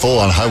 in Bethel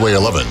on Highway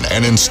 11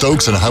 and in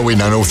Stokes on Highway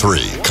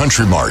 903.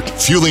 Country Mart,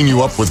 fueling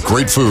you up with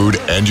great food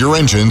and your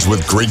engines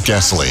with great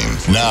gasoline.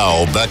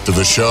 Now, back to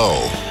the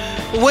show.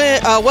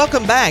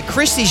 Welcome back.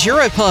 Christie's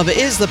Europub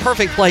is the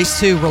perfect place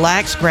to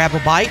relax, grab a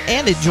bite,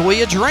 and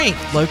enjoy a drink.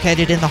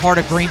 Located in the heart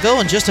of Greenville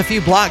and just a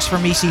few blocks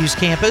from ECU's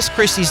campus,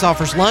 Christie's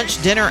offers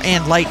lunch, dinner,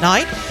 and late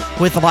night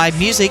with live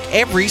music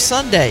every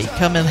Sunday.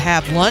 Come and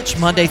have lunch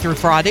Monday through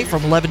Friday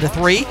from 11 to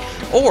 3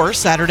 or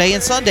Saturday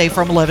and Sunday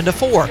from 11 to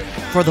 4.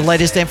 For the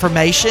latest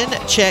information,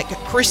 check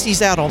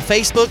Christie's out on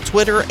Facebook,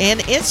 Twitter,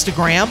 and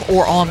Instagram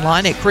or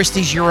online at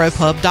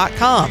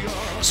christieseuropub.com.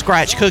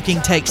 Scratch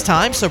cooking takes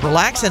time, so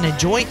relax and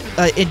enjoy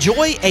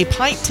a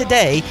pint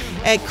today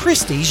at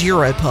Christie's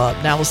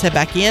Europub. Now let's head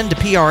back in to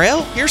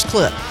PRL. Here's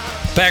Clip.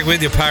 Back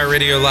with you, Pirate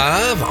Radio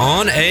Live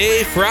on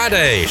a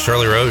Friday.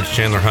 Shirley Rhodes,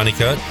 Chandler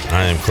Honeycutt.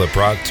 I am Clip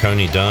Rock,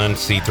 Tony Dunn,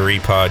 C3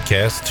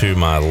 Podcast to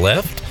my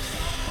left.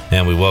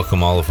 And we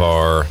welcome all of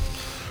our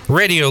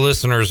radio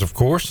listeners, of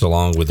course,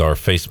 along with our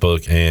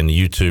Facebook and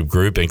YouTube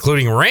group,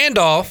 including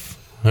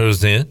Randolph,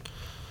 who's in.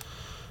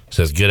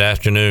 Says, good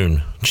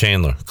afternoon,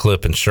 Chandler,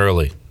 Clip, and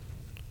Shirley.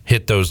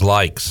 Hit those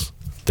likes.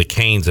 The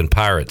Canes and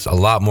Pirates, a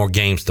lot more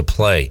games to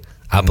play.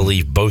 I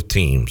believe both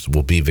teams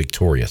will be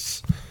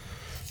victorious.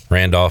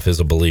 Randolph is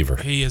a believer.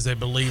 He is a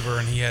believer,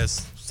 and he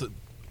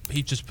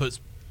just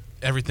puts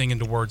everything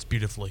into words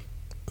beautifully.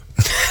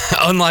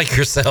 Unlike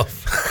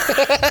yourself.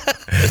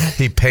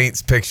 He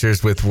paints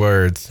pictures with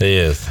words. He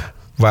is.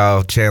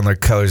 While Chandler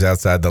colors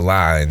outside the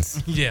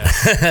lines. Yeah.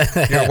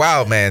 You're a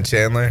wild man,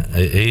 Chandler.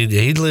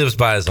 He lives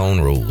by his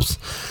own rules.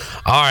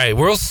 All right,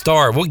 we'll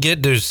start. We'll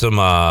get to some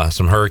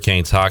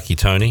Hurricanes hockey,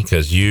 Tony,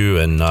 because you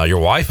and your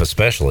wife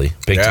especially,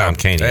 big-time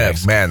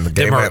Caniacs. Yeah, man, the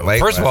game went late.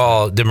 First of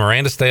all, did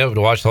Miranda stay up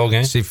to watch the whole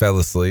game? She fell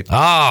asleep.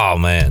 Oh,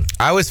 man.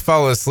 I was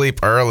falling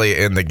asleep early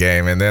in the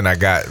game, and then I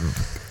got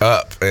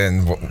up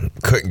and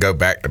couldn't go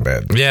back to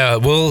bed. Yeah,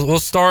 we'll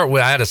start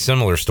with, I had a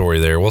similar story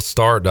there. We'll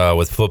start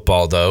with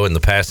football, though, and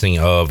the passing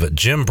of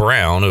Jim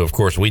Brown, who, of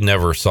course, we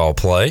never saw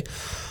play,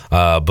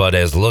 but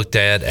is looked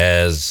at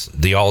as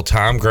the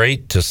all-time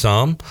great to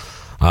some,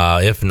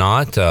 if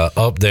not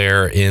up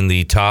there in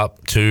the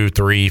top 2,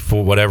 3,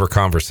 4, whatever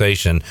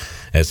conversation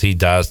as he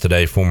dies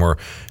today, former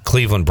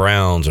Cleveland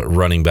Browns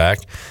running back.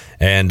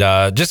 And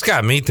just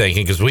got me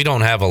thinking, because we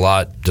don't have a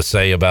lot to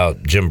say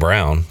about Jim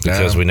Brown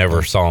because we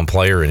never saw him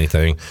play or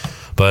anything.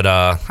 But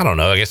I don't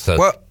know. I guess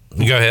go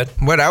ahead.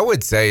 What I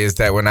would say is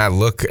that when I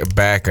look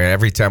back,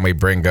 every time we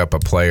bring up a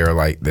player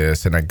like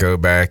this, and I go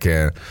back,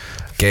 and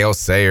Gale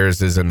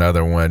Sayers is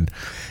another one,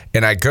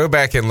 and I go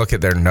back and look at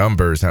their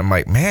numbers, I'm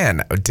like,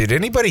 man, did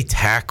anybody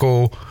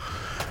tackle?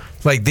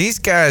 Like, these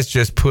guys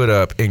just put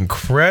up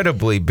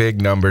incredibly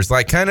big numbers.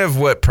 Like, kind of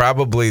what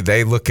probably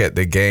they look at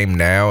the game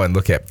now and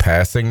look at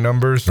passing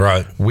numbers.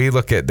 Right. We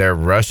look at their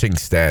rushing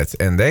stats,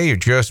 and they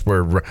just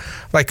were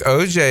like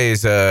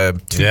OJ's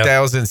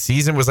 2000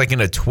 season was like in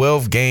a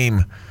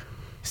 12-game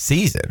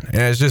season.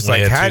 And it's just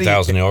like, how do you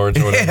 2,000 yards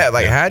or whatever. Yeah,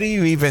 like, how do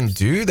you even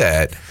do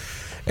that?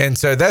 And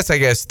so that's, I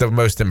guess, the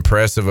most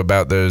impressive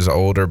about those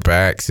older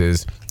backs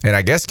is, and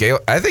I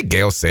think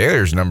Gale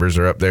Sayers' numbers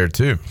are up there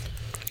too.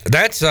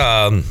 That's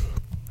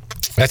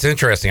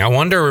interesting. I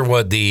wonder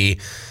what the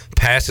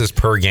passes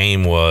per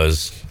game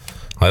was.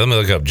 Let me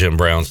look up Jim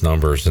Brown's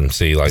numbers and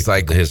see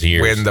like his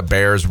years. When the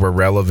Bears were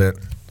relevant.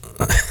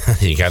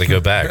 You got to go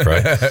back,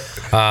 right?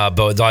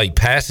 But like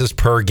passes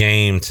per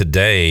game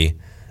today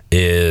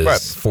is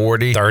what,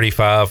 40?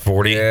 35,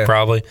 40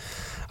 probably.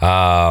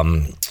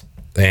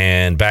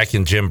 And back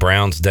in Jim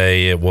Brown's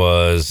day, it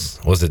was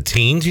it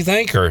teens, you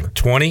think, or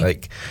 20?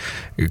 Like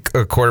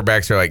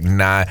quarterbacks are like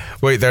 9.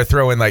 Wait, they're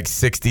throwing like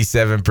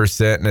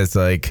 67%, and it's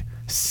like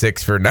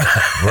 6 for 9.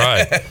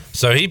 Right.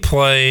 So he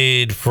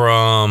played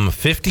from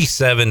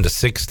 57 to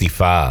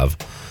 65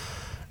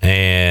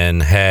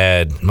 and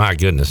had, my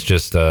goodness,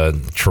 just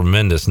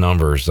tremendous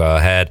numbers.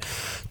 Had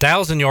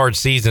 1,000-yard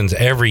seasons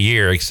every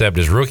year except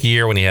his rookie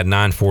year when he had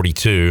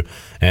 942,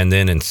 and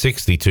then in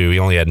 62 he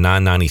only had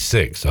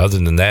 996. Other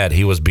than that,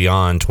 he was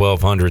beyond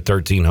 1,200,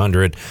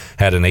 1,300,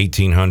 had an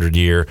 1,800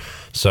 year.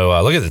 So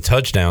look at the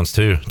touchdowns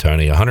too,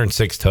 Tony.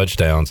 106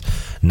 touchdowns,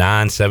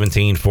 9,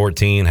 17,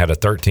 14, had a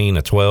 13,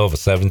 a 12, a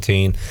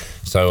 17.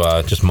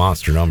 So just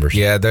monster numbers.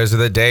 Yeah, those are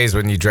the days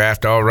when you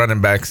draft all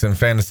running backs in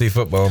fantasy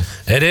football.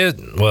 It is,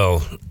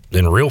 well,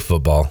 in real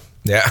football.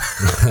 Yeah.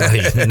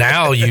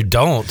 Now you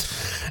don't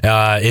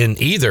in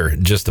either,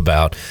 just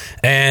about.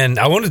 And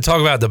I wanted to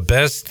talk about the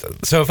best.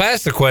 So if I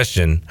asked the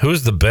question,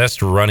 who's the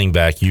best running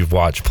back you've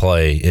watched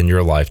play in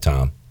your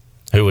lifetime,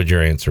 who would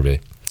your answer be?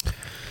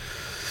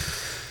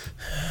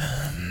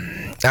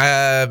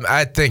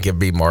 I think it'd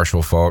be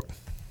Marshall Faulk.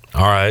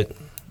 All right.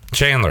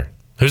 Chandler,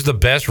 who's the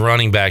best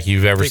running back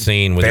you've ever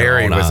seen with your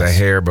own eyes? Barry was a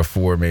hair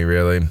before me,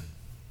 really.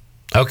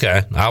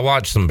 Okay. I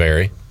watched some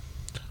Barry.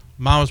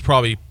 Mine was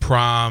probably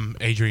prime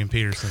Adrian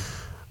Peterson.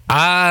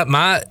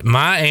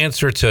 My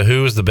answer to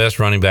who is the best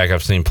running back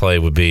I've seen play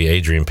would be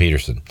Adrian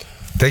Peterson.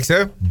 Think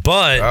so?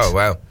 But oh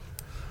wow.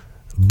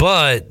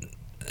 But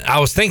I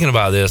was thinking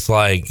about this,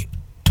 like,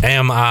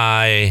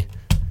 I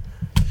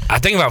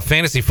think about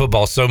fantasy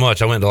football so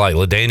much. I went to like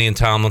LaDainian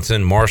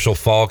Tomlinson, Marshall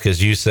Faulk,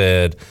 as you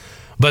said.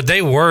 But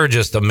they were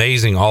just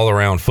amazing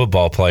all-around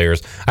football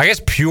players. I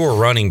guess pure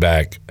running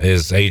back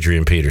is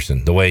Adrian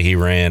Peterson, the way he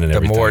ran and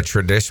everything. The more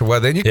traditional. Well,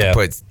 then you could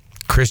put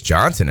Chris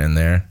Johnson in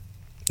there.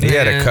 He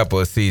had a couple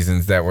of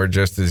seasons that were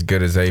just as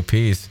good as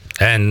AP's.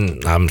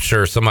 And I'm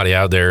sure somebody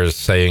out there is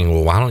saying,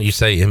 well, why don't you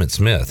say Emmitt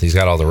Smith? He's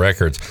got all the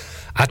records.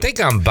 I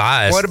think I'm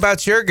biased. What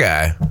about your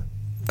guy?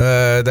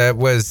 That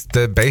was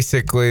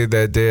basically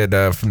that did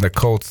from the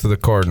Colts to the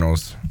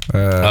Cardinals.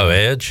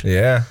 Edge?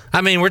 Yeah.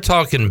 I mean, we're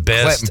talking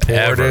best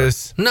ever.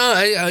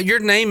 No, you're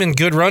naming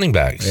good running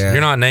backs. Yeah.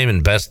 You're not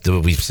naming best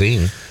that we've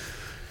seen.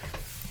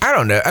 I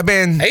don't know. I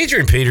mean,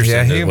 Adrian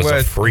Peterson was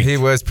a freak. He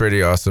was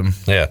pretty awesome.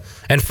 Yeah.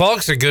 And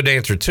Falk's a good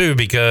answer, too,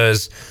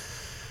 because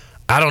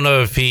I don't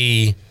know if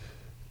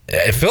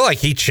I feel like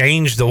he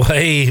changed the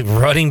way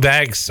running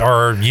backs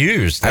are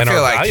used. I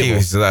feel like he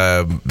was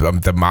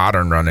the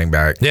modern running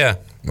back. Yeah.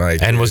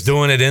 And was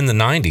doing it in the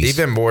 90s.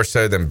 Even more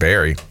so than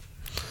Barry.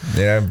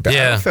 Yeah.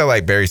 I feel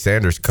like Barry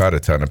Sanders caught a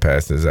ton of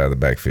passes out of the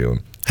backfield.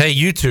 Hey,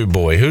 YouTube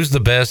boy, who has the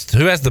best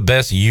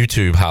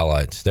YouTube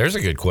highlights? There's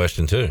a good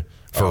question, too,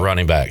 for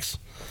running backs.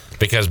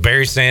 Because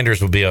Barry Sanders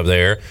will be up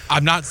there.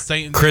 I'm not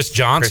saying Chris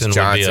Johnson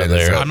will be up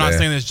there. I'm not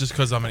saying this just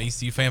because I'm an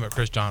ECU fan, but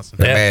Chris Johnson.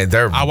 Yeah.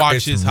 Man, I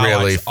watch his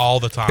highlights all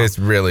the time. It's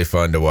really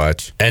fun to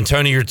watch. And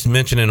Tony, you're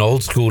mentioning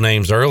old school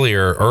names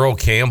earlier. Earl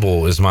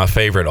Campbell is my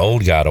favorite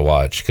old guy to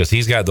watch because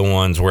he's got the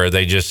ones where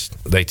they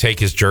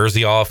take his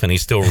jersey off and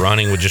he's still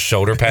running with just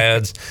shoulder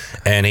pads,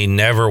 and he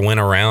never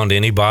went around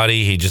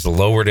anybody. He just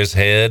lowered his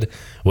head,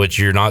 which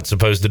you're not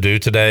supposed to do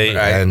today,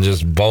 and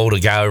just bowled a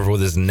guy over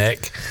with his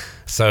neck.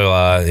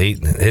 So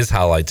his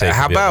highlight tape.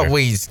 How about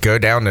we go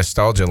down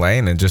nostalgia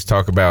lane and just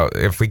talk about,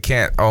 if we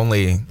can't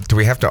do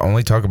we have to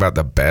only talk about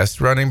the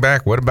best running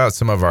back? What about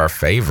some of our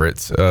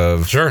favorites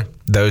of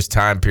those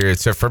time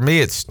periods? So for me,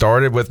 it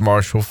started with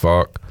Marshall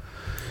Faulk,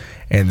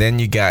 and then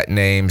you got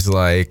names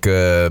like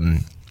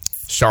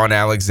Sean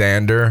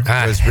Alexander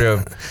was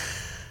real.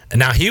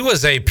 Now, he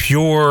was a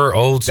pure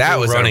old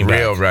school running back.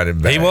 Real running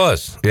back. He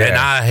was. Yeah. And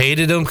I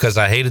hated him because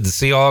I hated the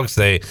Seahawks.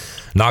 They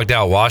knocked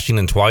out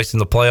Washington twice in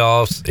the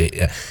playoffs.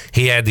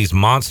 He had these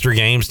monster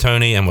games,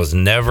 Tony, and was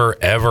never,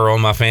 ever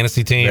on my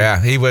fantasy team.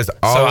 Yeah, he was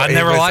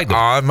liked him.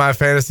 On my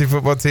fantasy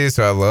football team,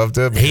 so I loved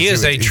him. He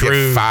is a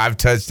true... 5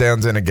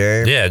 touchdowns in a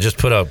game. Yeah, just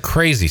put up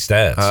crazy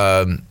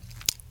stats.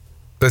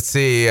 Let's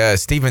see,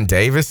 Stephen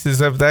Davis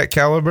is of that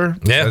caliber.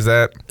 Yeah. Is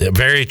that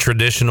very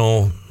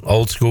traditional,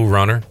 old school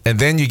runner. And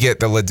then you get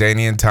the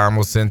LaDainian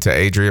Tomlinson to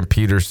Adrian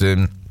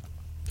Peterson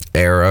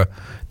era.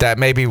 That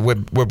maybe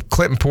would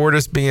Clinton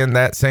Portis be in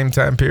that same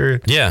time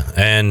period? Yeah,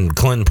 and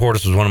Clinton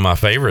Portis was one of my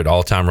favorite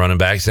all-time running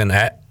backs. And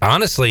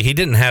honestly, he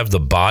didn't have the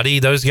body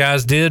those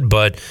guys did,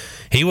 but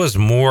he was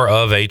more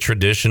of a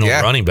traditional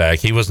running back.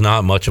 He was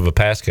not much of a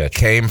pass catcher.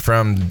 Came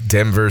from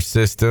Denver's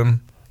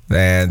system,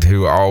 and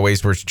who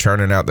always were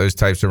churning out those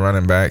types of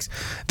running backs.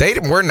 They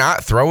were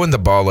not throwing the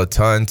ball a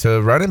ton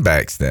to running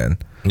backs then.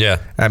 Yeah.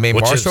 I mean,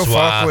 Marshall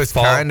Faulk was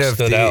kind of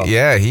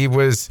he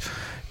was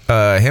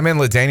him and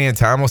LaDainian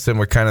Tomlinson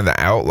were kind of the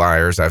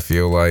outliers, I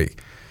feel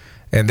like.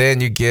 And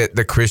then you get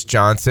the Chris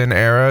Johnson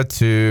era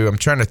to, I'm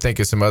trying to think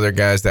of some other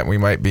guys that we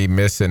might be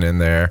missing in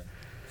there.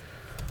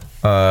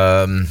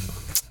 Let's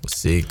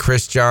see,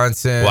 Chris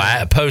Johnson.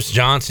 Well, post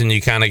Johnson,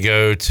 you kind of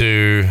go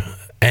to,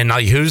 and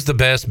like, who's the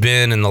best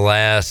been in the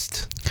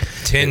last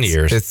 10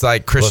 years? It's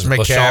like Chris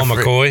McCaffrey.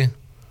 LaShawn McCoy.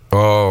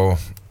 Oh,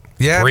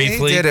 yeah,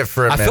 briefly. He did it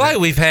for a minute. I feel like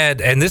we've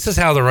had, and this is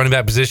how the running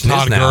back position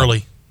is now.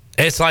 Gurley.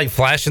 It's like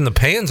flashing the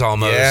pans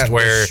almost,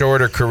 where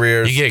shorter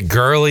careers. You get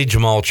Gurley,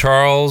 Jamal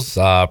Charles,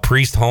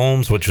 Priest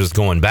Holmes, which was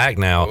going back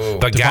now.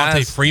 But Devontae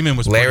guys, Freeman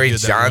was Larry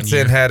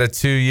Johnson had a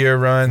 2-year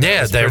run.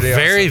 Yeah, they're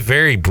very,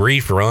 very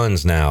brief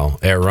runs now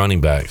at running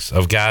backs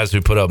of guys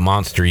who put up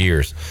monster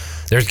years.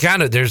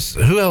 There's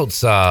who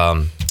else?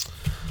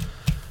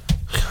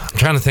 I'm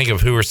trying to think of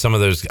who are some of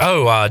those.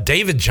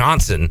 David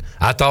Johnson,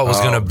 I thought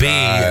was going to be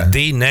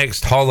the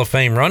next Hall of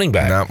Fame running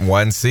back. Not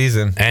one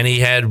season. And he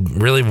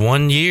had really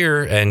 1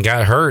 year and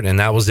got hurt, and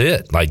that was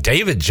it. Like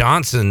David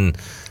Johnson,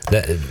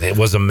 it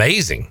was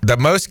amazing. The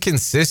most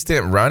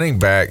consistent running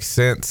back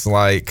since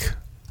like,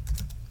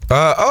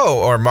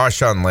 or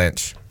Marshawn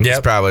Lynch. He's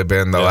probably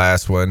been the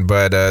last one.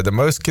 But the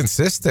most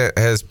consistent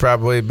has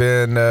probably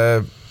been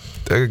a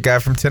guy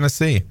from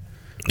Tennessee.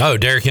 Oh,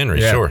 Derrick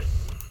Henry, sure.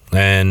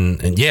 And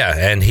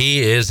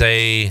he is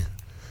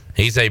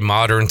he's a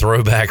modern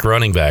throwback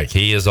running back.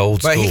 He is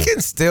old school. But he can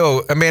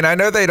still, I mean, I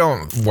know they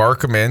don't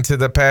work him into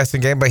the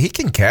passing game, but he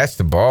can catch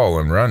the ball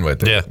and run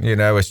with it. Yeah. You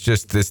know,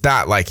 it's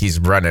not like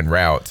he's running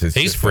routes.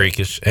 He's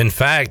freakish. In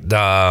fact,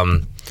 I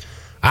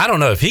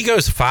don't know if he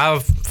goes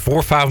 4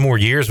 or 5 more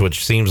years,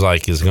 which seems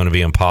like is going to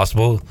be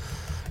impossible.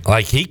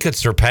 Like he could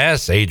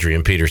surpass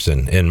Adrian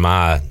Peterson in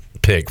my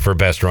pick for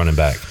best running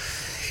back.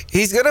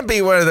 He's going to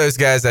be one of those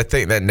guys, I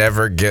think, that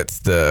never gets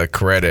the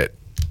credit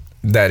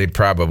that he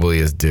probably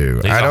is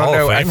due. I don't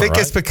know. I think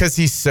it's because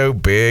he's so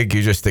big,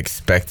 you just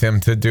expect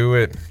him to do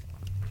it.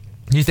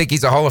 You think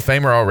he's a Hall of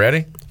Famer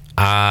already?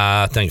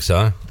 I think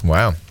so.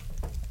 Wow.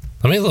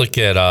 Let me look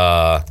at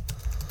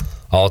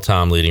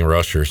all-time leading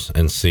rushers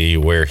and see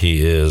where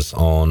he is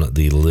on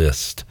the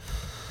list.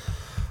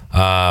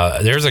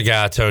 There's a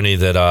guy, Tony,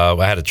 that I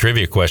had a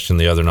trivia question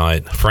the other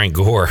night, Frank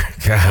Gore,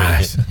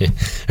 Gosh.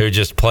 who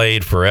just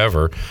played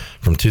forever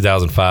from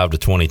 2005 to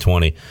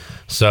 2020.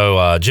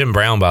 So Jim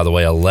Brown, by the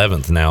way,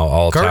 11th now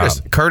all-time.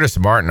 Curtis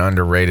Martin,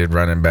 underrated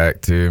running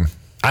back, too.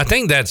 I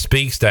think that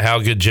speaks to how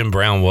good Jim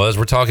Brown was.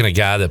 We're talking a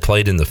guy that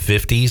played in the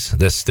 50s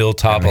that's still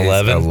top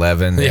 11.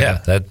 11, yeah,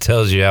 that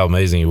tells you how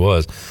amazing he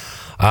was.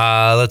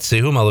 Let's see.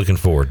 Who am I looking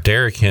for?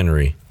 Derrick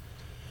Henry.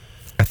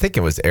 I think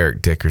it was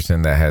Eric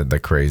Dickerson that had the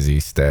crazy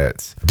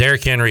stats.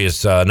 Derrick Henry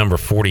is number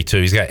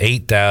 42. He's got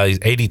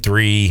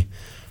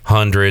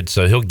 8,300,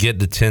 so he'll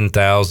get to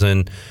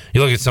 10,000.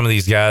 You look at some of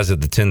these guys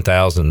at the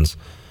 10,000s.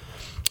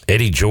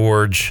 Eddie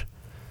George,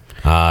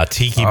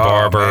 Tiki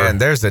Barber. Man,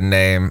 there's a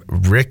name,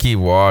 Ricky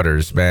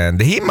Waters, man.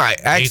 He might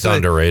actually. He's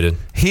underrated.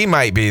 He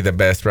might be the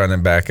best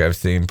running back I've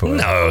seen play.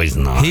 No, he's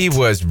not. He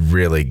was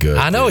really good.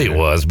 I know he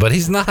was, but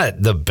he's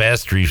not the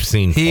best we've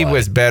seen play. He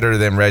was better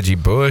than Reggie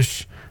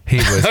Bush. He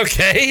was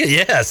okay.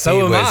 Yeah,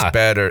 so am I. He was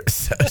better.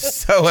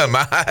 So am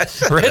I.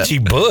 Reggie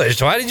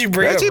Bush. Why did you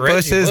bring up Reggie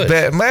Bush? Is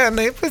better. Man,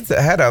 he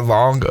had a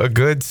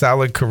good,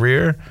 solid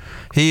career.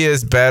 He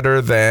is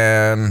better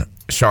than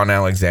Sean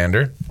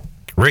Alexander.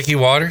 Ricky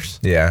Waters?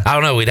 Yeah. I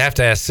don't know. We'd have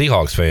to ask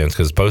Seahawks fans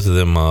because both of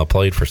them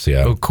played for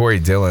Seattle. Oh, Corey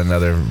Dillon,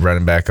 another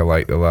running back I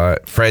liked a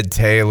lot. Fred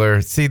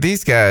Taylor. See,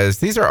 these guys,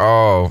 these are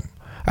all,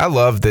 I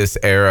love this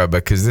era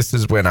because this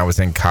is when I was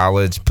in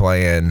college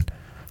playing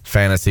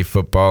fantasy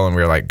football and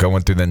we were like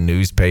going through the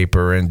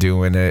newspaper and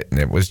doing it. And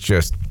it was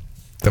just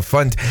the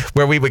fun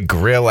where we would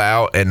grill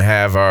out and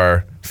have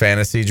our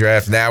fantasy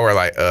draft. Now we're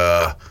like,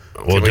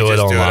 we'll do it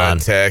online. Do it on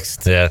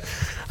text. Yeah.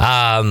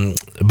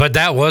 But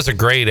that was a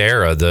great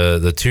era.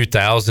 The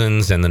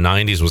 2000s and the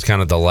 90s was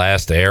kind of the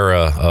last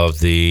era of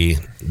the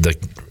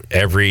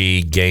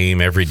every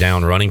game, every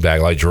down running back,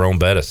 like Jerome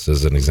Bettis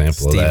is an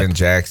example of that. Steven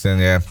Jackson,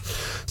 yeah.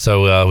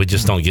 So we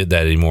just don't get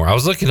that anymore. I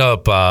was looking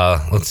up,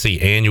 let's see,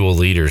 annual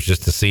leaders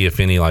just to see if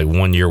any like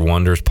one-year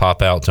wonders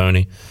pop out,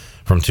 Tony,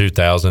 from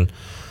 2000.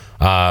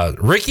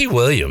 Ricky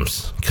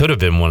Williams could have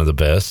been one of the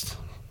best.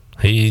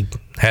 He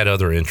had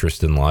other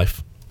interests in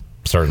life.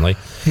 Certainly.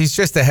 He's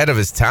just ahead of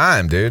his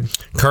time, dude.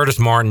 Curtis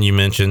Martin, you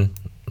mentioned.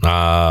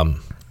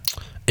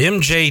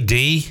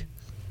 MJD.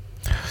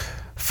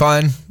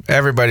 Fun.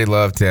 Everybody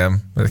loved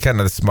him. Kind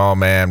of the small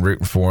man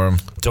rooting for him.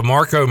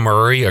 DeMarco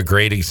Murray, a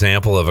great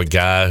example of a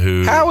guy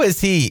who... How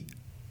is he...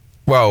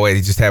 Well, wait,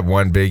 he just had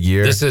one big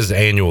year? This is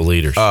annual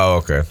leaders.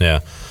 Oh, okay. Yeah.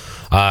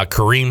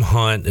 Kareem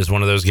Hunt is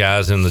one of those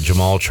guys in the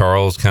Jamal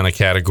Charles kind of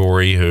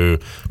category who...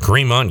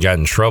 Kareem Hunt got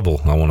in trouble,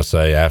 I want to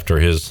say, after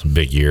his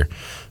big year.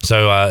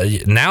 So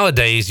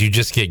nowadays, you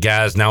just get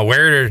guys. Now,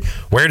 where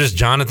does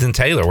Jonathan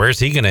Taylor? Where's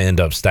he going to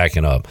end up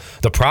stacking up?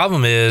 The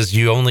problem is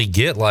you only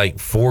get like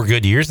 4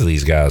 good years of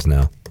these guys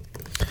now,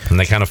 and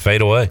they kind of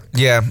fade away.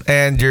 Yeah,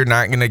 and they're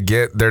not going to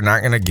give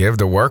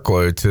the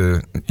workload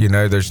to,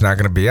 they're just not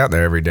going to be out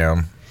there every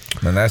down.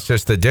 And that's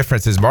just the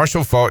difference is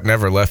Marshall Faulk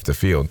never left the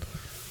field,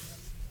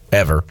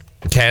 ever.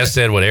 Kaz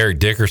said, would Eric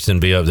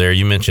Dickerson be up there?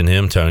 You mentioned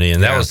him, Tony,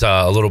 and that was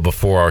a little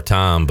before our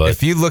time. But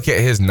if you look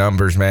at his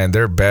numbers, man,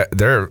 they're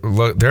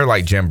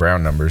like Jim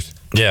Brown numbers.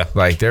 Yeah,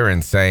 like they're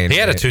insane. He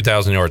had a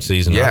 2,000-yard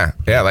season. Yeah,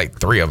 yeah, like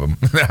 3 of them.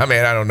 I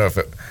mean, I don't know if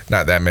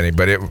not that many,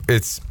 but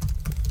it's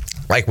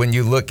like when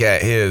you look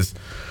at his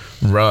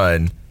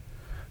run,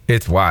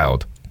 it's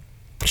wild.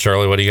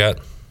 Shirley, what do you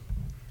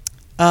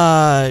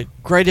got?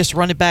 Greatest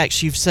running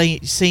backs you've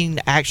seen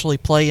actually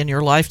play in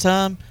your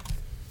lifetime.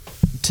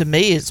 To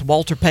me, it's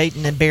Walter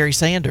Payton and Barry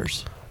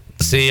Sanders.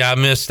 See, I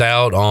missed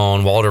out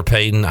on Walter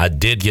Payton. I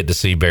did get to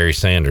see Barry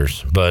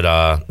Sanders. But,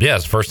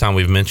 it's the first time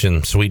we've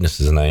mentioned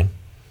Sweetness's name.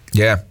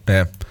 Yeah,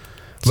 yeah.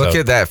 Look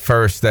at that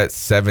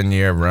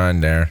 7-year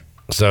run there.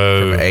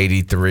 So, from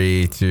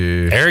 83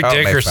 to... Eric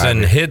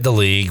Dickerson hit the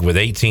league with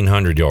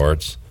 1,800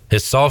 yards.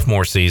 His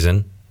sophomore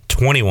season,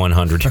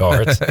 2,100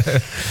 yards.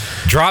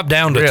 Dropped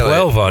down to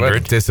 1,200. What a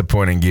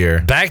disappointing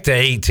year. Back to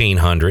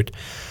 1,800.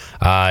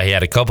 He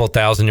had a couple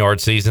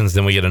 1,000-yard seasons.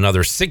 Then we get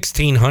another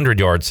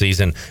 1,600-yard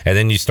season, and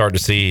then you start to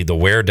see the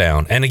wear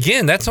down. And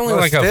again, that's only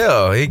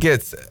he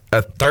gets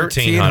a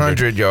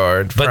 1,300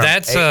 yard. But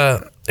that's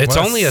it's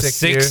only a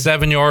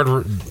 6-7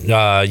 yard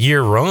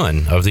year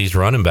run of these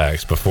running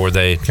backs before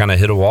they kind of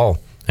hit a wall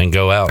and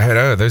go out. I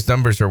know those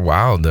numbers are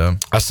wild, though.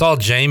 I saw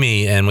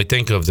Jamie, and we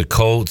think of the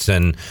Colts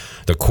and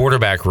the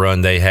quarterback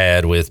run they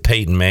had with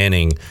Peyton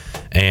Manning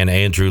and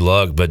Andrew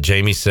Luck, but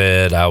Jamie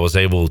said I was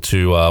able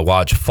to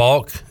watch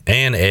Falk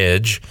and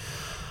Edge,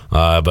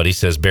 but he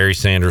says Barry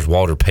Sanders,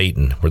 Walter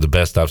Payton were the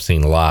best I've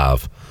seen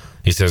live.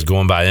 He says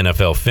going by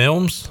NFL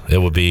films, it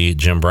would be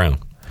Jim Brown.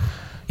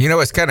 You know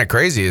what's kind of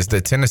crazy is the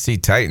Tennessee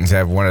Titans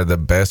have one of the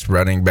best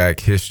running back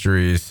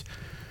histories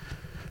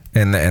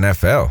in the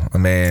NFL. I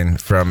mean,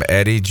 from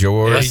Eddie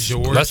George.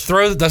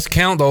 Let's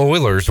count the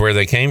Oilers where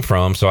they came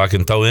from, so I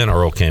can throw in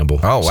Earl Campbell.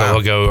 Oh wow! So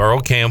we'll go Earl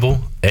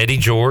Campbell, Eddie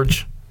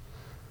George,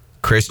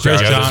 Chris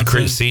Johnson,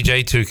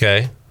 CJ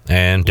 2K,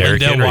 and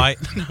Derrick Henry.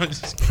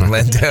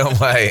 Lindell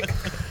White.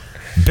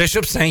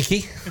 Bishop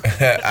Sankey.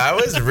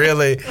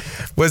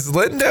 Was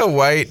Lindell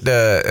White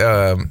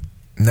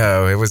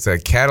no, it was a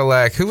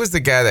Cadillac. Who was the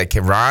guy that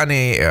came?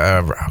 Ronnie,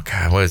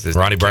 what is this?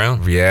 Ronnie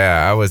Brown?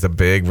 Yeah, I was a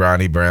big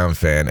Ronnie Brown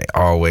fan. It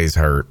always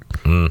hurt.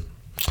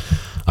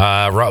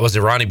 Was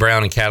it Ronnie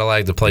Brown and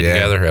Cadillac that played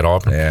together at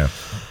Auburn?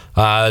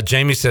 Yeah.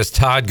 Jamie says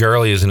Todd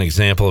Gurley is an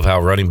example of how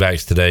running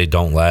backs today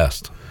don't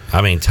last.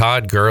 I mean,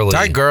 Todd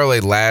Gurley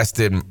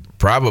lasted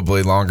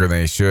probably longer than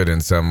he should in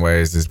some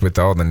ways, is with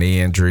all the knee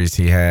injuries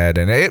he had,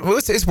 and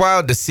it's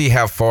wild to see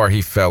how far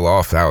he fell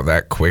off out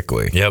that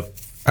quickly. Yep.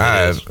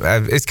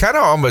 It's kind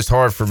of almost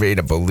hard for me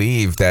to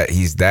believe that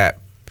it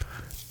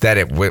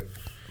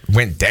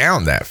went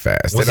down that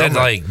fast. Was it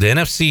like the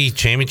NFC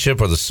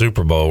Championship or the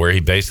Super Bowl where he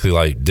basically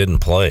like didn't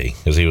play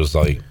because he was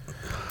like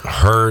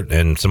hurt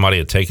and somebody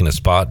had taken his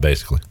spot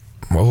basically?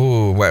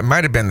 Oh, it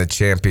might have been the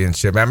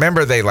championship. I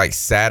remember they like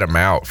sat him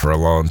out for a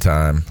long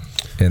time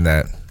in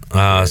that.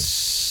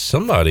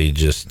 Somebody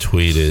just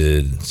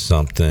tweeted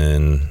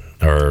something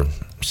or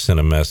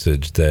sent a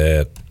message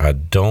that I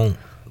don't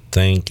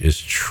think is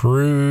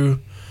true.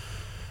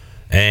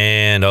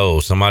 And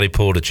somebody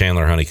pulled a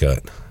Chandler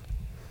Honeycutt.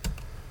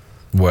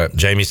 What?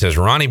 Jamie says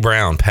Ronnie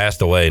Brown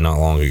passed away not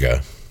long ago.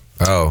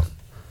 Oh,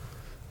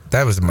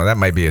 that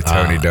might be a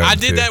Tony Dunn. I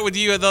did that with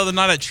you the other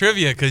night at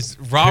trivia because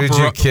Rob. Who'd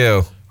you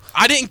kill?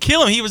 I didn't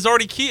kill him. He was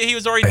already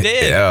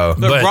dead. Yeah.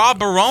 But Rob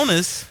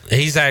Baronis,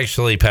 he's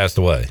actually passed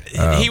away.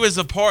 He was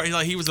a part.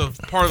 He was a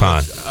part of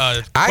a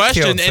I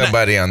question. killed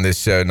somebody on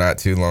this show not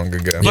too long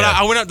ago. But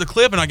I went up the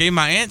clip and I gave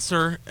my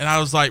answer and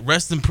I was like,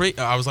 rest in peace,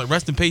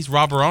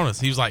 Rob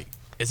Baronis. He was like,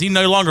 is he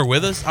no longer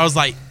with us? I was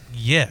like,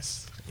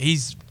 yes.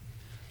 He's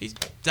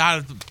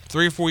died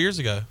 3 or 4 years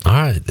ago. All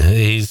right,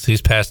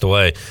 he's passed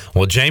away.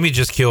 Well, Jamie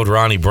just killed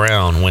Ronnie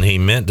Brown when he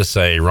meant to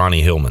say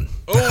Ronnie Hillman.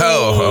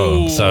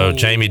 Oh. So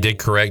Jamie did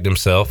correct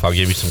himself. I'll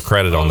give you some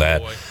credit on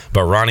that. Boy.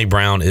 But Ronnie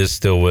Brown is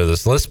still with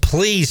us. Let's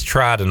please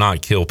try to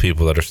not kill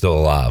people that are still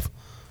alive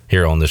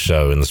here on this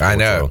show. In the I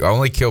know. show.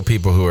 Only kill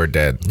people who are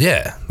dead.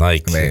 Yeah,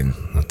 then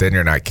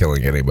you're not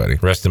killing anybody.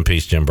 Rest in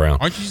peace, Jim Brown.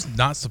 Aren't you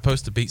not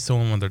supposed to beat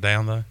someone when they're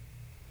down though?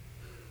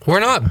 We're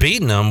not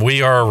beating them.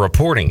 We are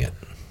reporting it.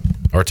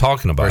 Or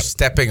talking about or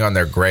stepping on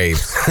their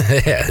graves.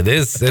 Yeah, it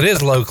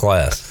is low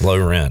class,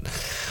 low rent.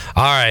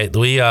 All right,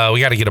 we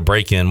got to get a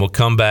break in. We'll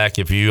come back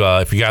if you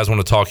guys want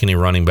to talk any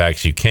running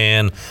backs, you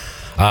can.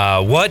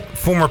 What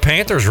former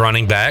Panthers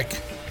running back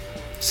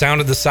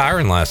sounded the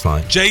siren last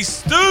night? Jay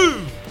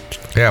Stu.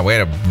 Yeah, way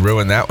to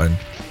ruin that one.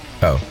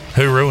 Oh,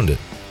 who ruined it?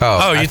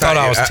 Oh, you thought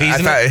I was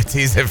teasing? I thought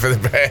teased it for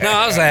the back. No,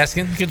 I was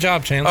asking. Good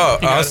job, Chandler. Oh,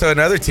 also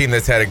another team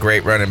that's had a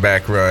great running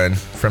back run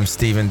from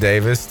Stephen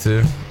Davis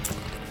to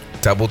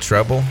double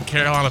trouble.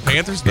 Carolina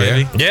Panthers,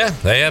 baby. Yeah,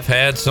 they have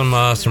had some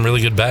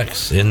really good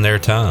backs in their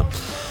time.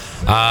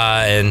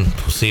 And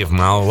we'll see if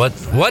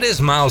what is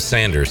Miles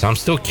Sanders? I'm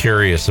still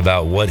curious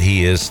about what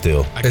he is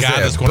still. A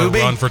guy that's going to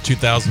run for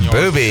 2,000 yards.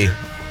 Booby.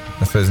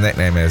 That's what his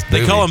nickname is.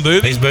 They call him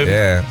Booby? He's Booby.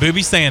 Yeah.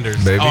 Booby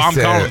Sanders. I'm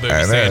calling him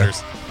Booby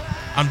Sanders.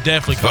 I'm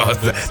definitely calling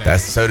him Booby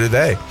Sanders. So do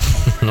they.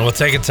 We'll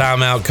take a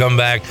timeout, come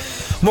back.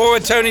 More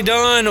with Tony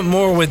Dunn,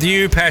 more with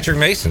you, Patrick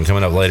Mason,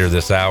 coming up later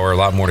this hour. A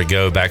lot more to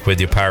go. Back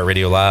with you, Pirate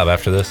Radio Live,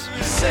 after this.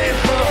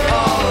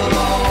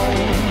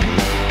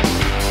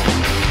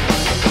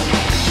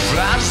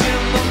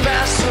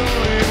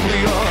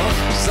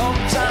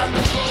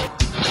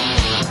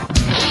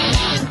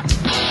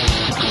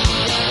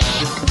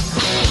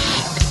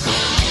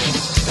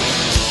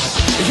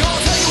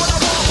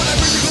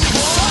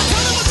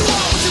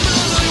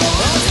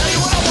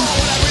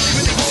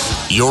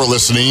 You're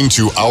listening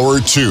to Hour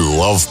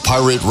 2 of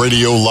Pirate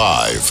Radio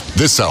Live.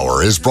 This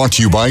hour is brought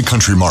to you by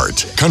Country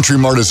Mart. Country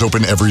Mart is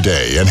open every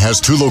day and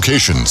has 2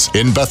 locations,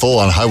 in Bethel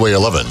on Highway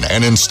 11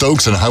 and in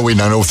Stokes on Highway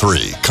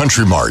 903.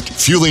 Country Mart,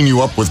 fueling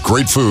you up with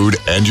great food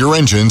and your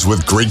engines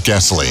with great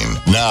gasoline.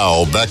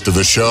 Now, back to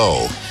the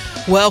show.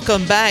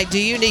 Welcome back. Do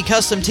you need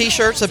custom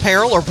t-shirts,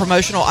 apparel, or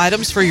promotional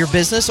items for your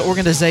business,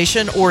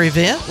 organization, or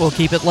event? We'll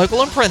keep it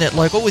local and print it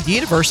local with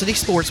University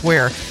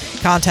Sportswear.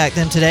 Contact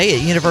them today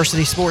at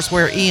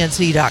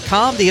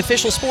universitysportswearenc.com, the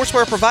official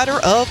sportswear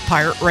provider of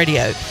Pirate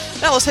Radio.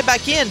 Now let's head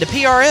back in to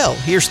PRL.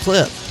 Here's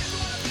Clip.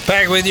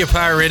 Back with you,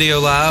 Pirate Radio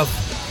Live.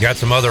 Got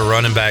some other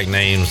running back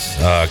names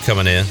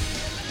coming in.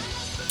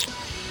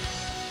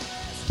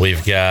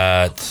 We've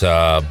got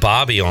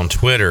Bobby on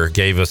Twitter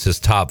gave us his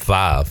top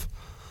 5.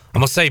 I'm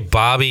going to say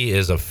Bobby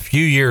is a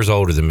few years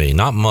older than me.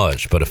 Not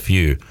much, but a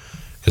few.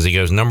 Because he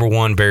goes number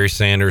 1, Barry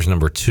Sanders.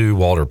 Number 2,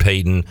 Walter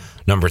Payton.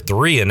 Number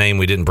 3, a name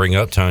we didn't bring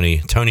up,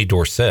 Tony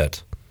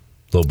Dorsett. A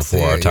little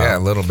before our time. Yeah, a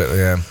little bit,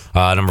 yeah.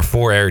 Number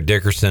 4, Eric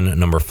Dickerson.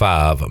 Number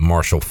 5,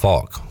 Marshall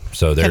Faulk.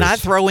 So can I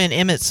throw in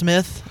Emmitt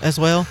Smith as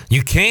well?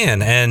 You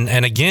can.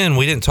 And again,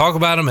 we didn't talk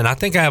about him, and I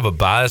think I have a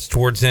bias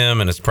towards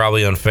him, and it's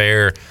probably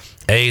unfair,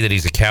 A, that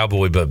he's a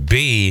Cowboy, but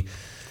B,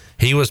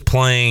 he was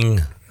playing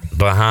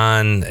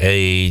behind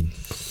a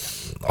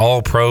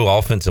all-pro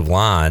offensive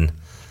line,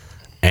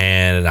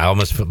 and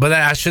but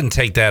I shouldn't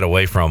take that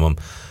away from him.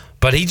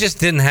 But he just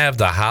didn't have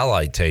the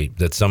highlight tape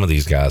that some of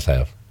these guys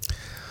have.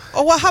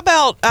 Oh, well, how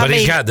about,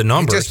 he's got the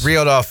numbers. He just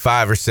reeled off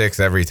 5 or 6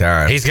 every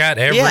time. He's got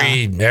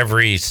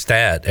every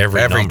stat,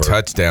 every number.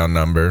 Touchdown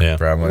number,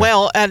 probably.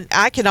 Well, and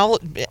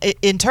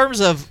in terms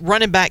of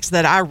running backs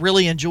that I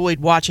really enjoyed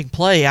watching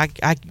play, I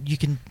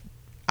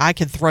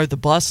can throw the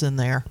bus in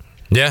there.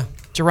 Yeah.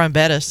 Jerome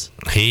Bettis.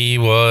 He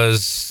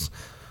was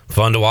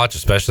fun to watch,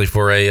 especially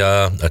for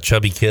a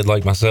chubby kid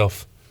like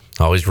myself.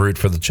 I always root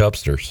for the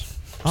chubsters.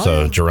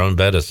 So Jerome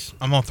Bettis.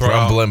 I'm gonna throw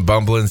Rumbling,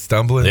 bumbling,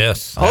 stumbling.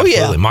 Yes. Oh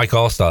absolutely. yeah. Mike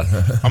Allstott.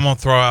 I'm gonna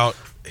throw out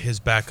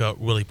his backup,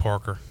 Willie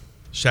Parker.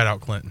 Shout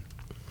out Clinton.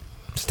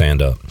 Stand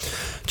up.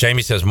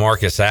 Jamie says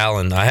Marcus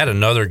Allen. I had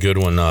another good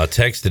one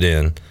texted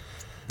in.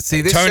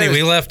 See, this Tony, shows,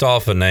 we left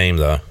off a name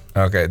though.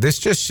 Okay, this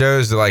just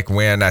shows like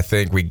when I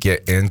think we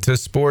get into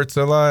sports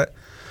a lot.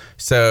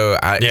 So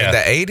in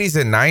the 80s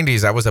and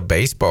 90s, I was a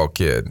baseball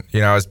kid.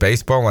 I was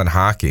baseball and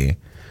hockey.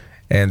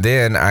 And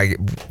then I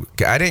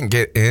didn't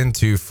get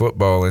into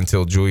football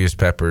until Julius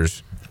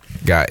Peppers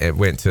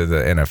went to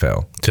the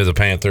NFL. To the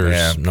Panthers.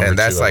 Yeah. And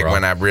that's like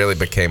when I really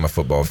became a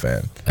football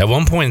fan. At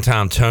one point in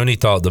time, Tony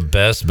thought the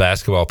best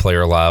basketball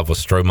player alive was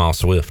Stromae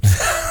Swift.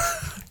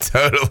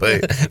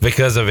 Totally.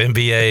 Because of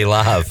NBA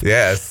Live.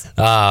 Yes.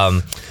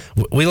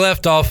 We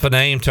left off a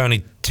name,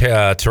 Tony,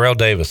 Terrell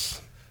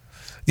Davis.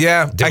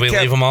 Yeah. Did we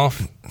leave him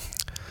off?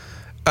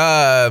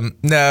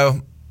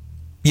 No.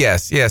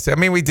 Yes. I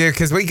mean, we did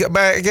because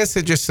I guess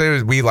it just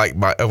shows we like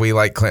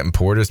Clinton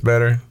Portis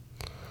better.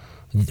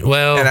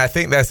 Well, and I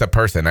think that's a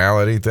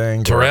personality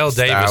thing. Terrell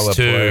Davis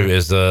too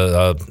is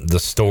the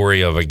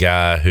story of a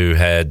guy who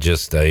had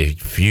just a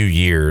few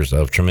years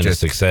of tremendous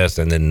success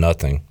and then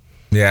nothing.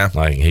 Yeah,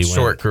 like he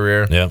short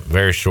career. Yeah,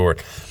 very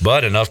short,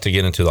 but enough to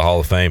get into the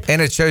Hall of Fame.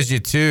 And it shows you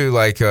too,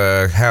 like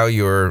how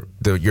your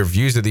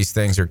views of these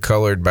things are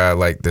colored by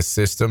like the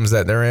systems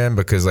that they're in.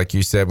 Because, like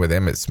you said, with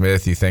Emmitt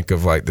Smith, you think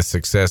of like the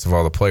success of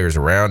all the players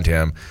around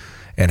him,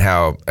 and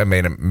how it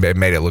made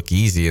it look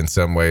easy in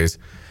some ways.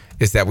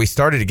 Is that we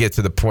started to get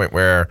to the point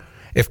where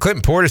if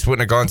Clinton Portis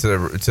wouldn't have gone to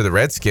the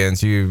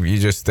Redskins, you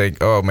just think,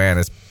 oh man,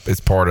 it's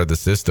part of the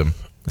system.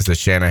 It's the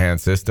Shanahan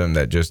system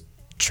that just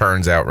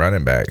churns out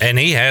running backs. And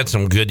he had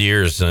some good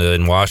years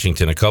in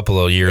Washington, a couple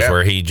of years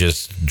where he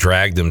just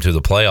dragged them to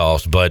the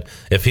playoffs. But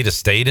if he'd have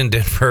stayed in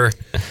Denver,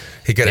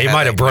 he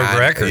might have broke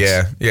records.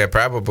 Yeah,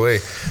 probably.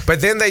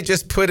 But then they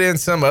just put in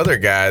some other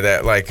guy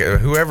that like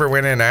whoever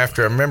went in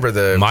after. I remember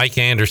the Mike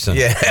Anderson,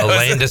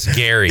 Alandis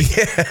Gary.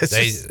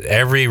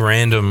 Every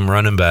random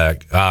running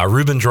back,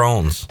 Reuben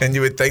Drones. And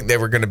you would think they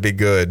were going to be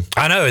good.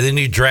 I know. And then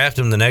you draft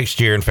them the next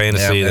year in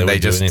fantasy, and they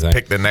just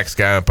pick the next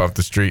guy up off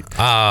the street.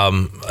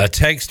 A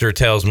texter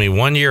tells me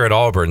 1 year at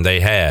Auburn they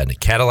had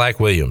Cadillac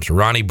Williams,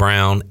 Ronnie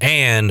Brown,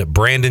 and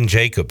Brandon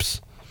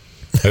Jacobs,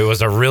 who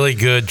was a really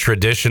good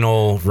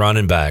traditional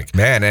running back.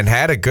 Man, and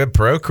had a good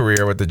pro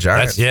career with the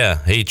Giants.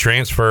 He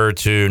transferred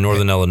to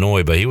Northern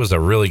Illinois, but he was a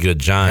really good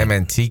Giant. Him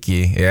and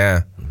Tiki,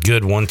 yeah.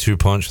 Good 1-2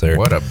 punch there.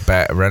 What a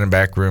running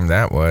back room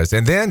that was.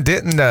 And then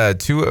didn't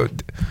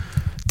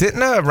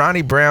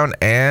Ronnie Brown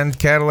and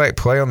Cadillac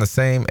play on the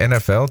same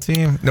NFL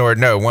team?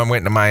 No, one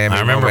went to Miami, I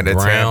remember one went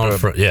to Brown.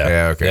 Tampa.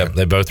 Okay. Yep,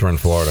 they both were in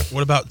Florida.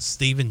 What about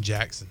Steven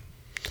Jackson?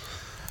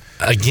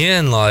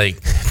 Again, like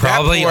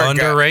probably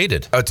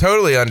underrated.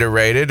 Totally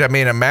underrated. I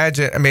mean,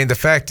 the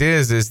fact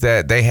is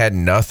that they had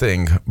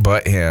nothing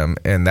but him,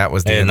 and that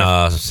was in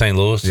St.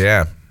 Louis.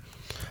 Yeah,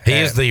 he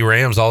is the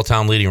Rams'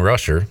 all-time leading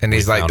rusher, and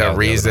he's like the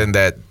reason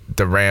that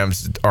the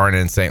Rams aren't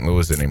in St.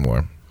 Louis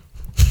anymore.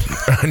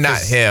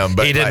 Not him,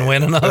 but he didn't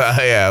win enough.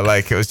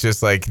 Like it was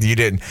just like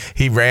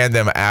he ran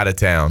them out of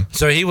town.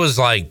 So he was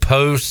like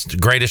post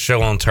Greatest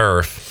Show on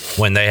Turf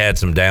when they had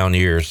some down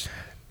years.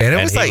 And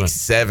it was like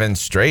 7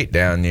 straight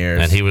down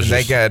years. And he was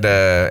they got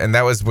and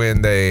that was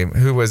when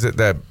who was it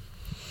that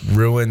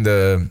ruined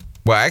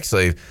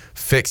actually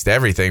fixed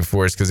everything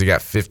for us because he got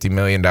 $50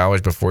 million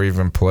before he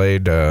even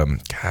played.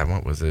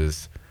 What was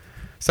his?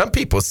 Some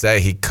people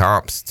say he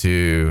comps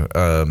to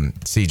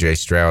C.J.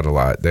 Stroud a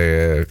lot.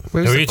 Who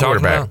are you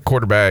talking about?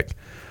 Quarterback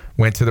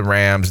went to the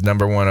Rams,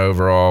 number 1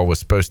 overall, was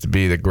supposed to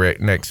be the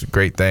next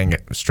great thing,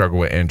 struggled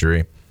with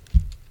injury.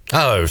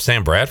 Oh,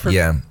 Sam Bradford?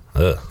 Yeah.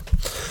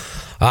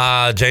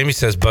 Jamie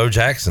says Bo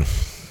Jackson.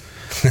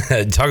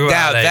 Talk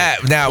about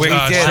that. Now we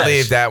did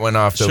leave that one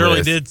off the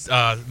Shirley list.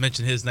 did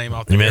mention his name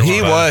off the list.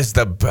 He was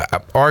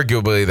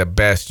arguably the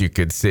best you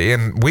could see,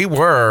 and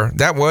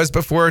that was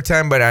before our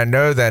time. But I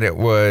know that it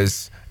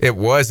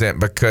wasn't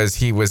because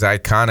he was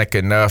iconic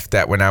enough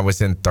that when I was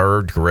in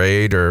 3rd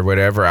grade or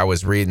whatever, I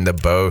was reading the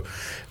Bo.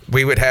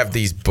 We would have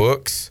these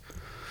books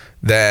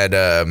that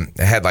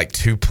had like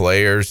 2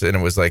 players, and it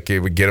was like it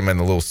would get them in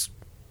the little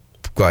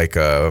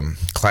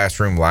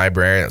classroom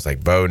library. And it was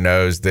like Bo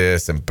knows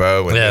this and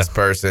Bo and this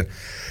person.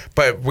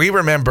 But we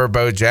remember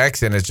Bo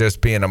Jackson as just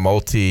being a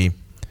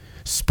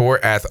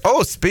multi-sport athlete.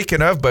 Oh,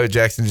 speaking of Bo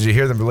Jackson, did you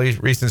hear the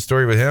recent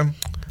story with him?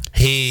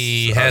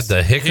 He had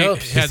the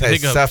hiccups.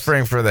 He's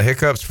suffering for the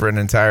hiccups for an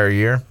entire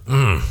year.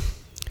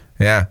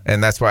 Yeah,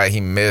 and that's why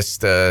he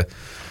missed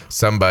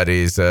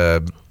somebody's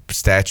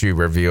statue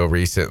reveal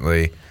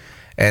recently.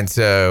 And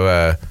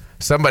so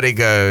somebody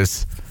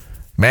goes,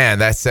 Man,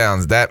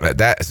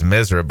 that's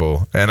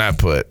miserable. And I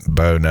put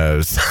Bo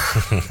knows.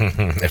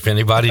 If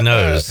anybody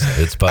knows,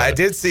 it's Bo. I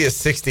did see a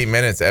 60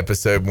 Minutes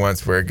episode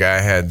once where a guy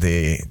had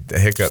the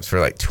hiccups for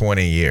like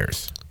 20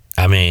 years.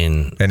 I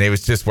mean, and he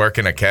was just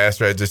working a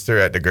cash register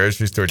at the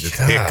grocery store, just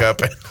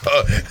hiccuping.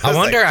 I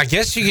wonder. I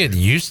guess you get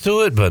used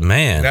to it, but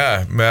man,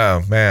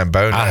 no, man,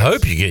 Bo knows. I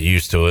hope you get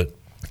used to it.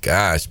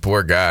 Gosh,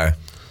 poor guy.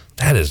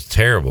 That is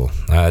terrible.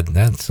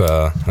 That's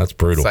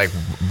brutal. It's like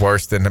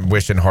worse than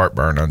wishing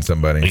heartburn on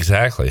somebody.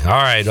 Exactly. All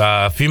right,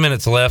 a few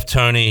minutes left,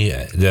 Tony.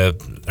 The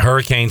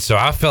Hurricanes. So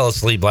I fell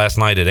asleep last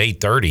night at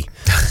 8:30,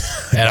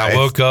 and I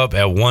woke up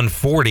at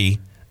 1:40,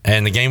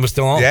 and the game was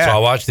still on. Yeah. So I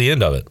watched the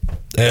end of it,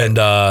 and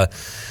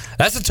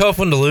that's a tough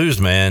one to lose,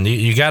 man.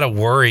 You got to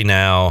worry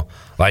now.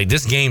 Like,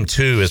 this game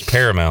 2 is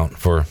paramount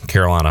for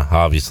Carolina,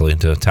 obviously,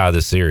 to tie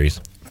this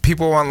series.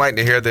 People won't like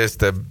to hear this.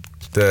 The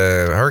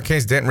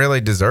Hurricanes didn't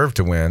really deserve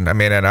to win. I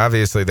mean, and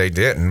obviously they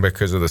didn't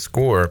because of the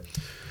score.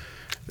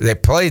 They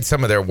played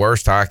some of their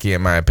worst hockey,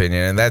 in my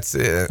opinion, and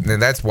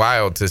that's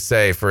wild to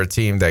say for a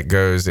team that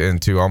goes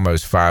into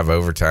almost 5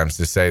 overtimes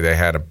to say they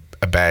had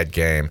a bad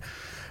game.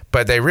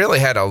 But they really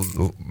had a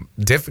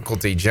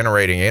difficulty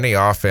generating any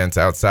offense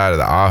outside of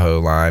the Aho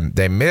line.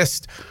 They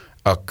missed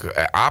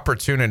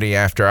opportunity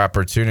after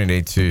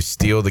opportunity to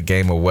steal the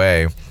game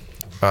away.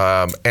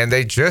 And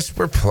they just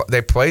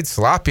they played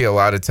sloppy a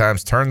lot of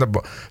times, turned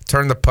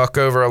the puck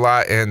over a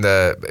lot in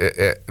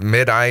the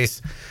mid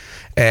ice,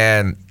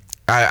 and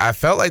I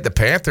felt like the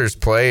Panthers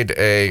played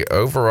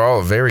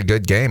overall a very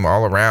good game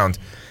all around.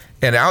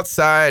 And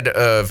outside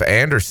of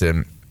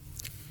Anderson,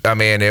 I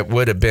mean, it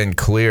would have been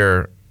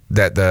clear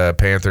that the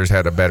Panthers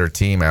had a better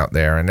team out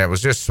there, and it was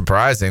just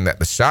surprising that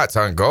the shots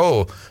on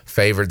goal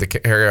favored the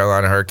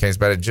Carolina Hurricanes,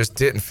 but it just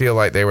didn't feel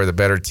like they were the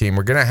better team.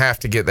 We're going to have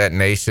to get that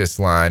Nashis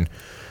line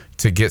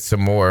to get some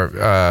more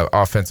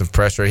offensive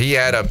pressure. He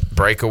had a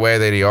breakaway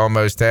that he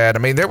almost had. I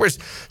mean, there was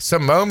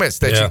some moments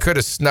that you could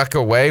have snuck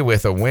away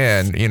with a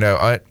win,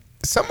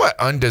 somewhat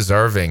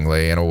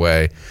undeservingly in a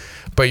way.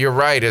 But you're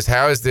right,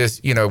 how is this,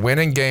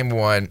 winning game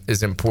 1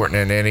 is important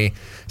in any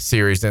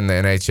series in the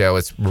NHL.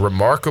 It's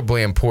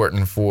remarkably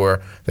important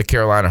for the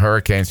Carolina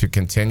Hurricanes, who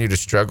continue to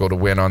struggle to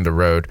win on the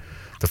road.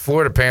 The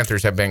Florida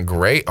Panthers have been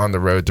great on the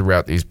road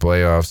throughout these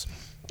playoffs.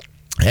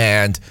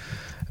 And,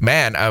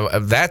 man,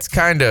 that's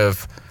kind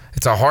of...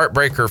 It's a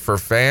heartbreaker for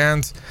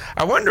fans.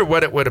 I wonder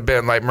what it would have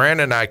been. Like,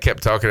 Miranda and I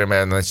kept talking to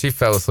Miranda, and then she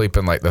fell asleep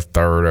in, like, the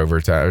 3rd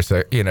overtime.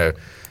 So,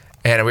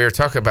 and we were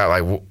talking about,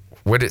 like,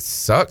 would it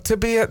suck to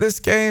be at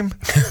this game?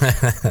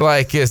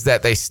 Like, is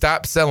that they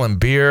stopped selling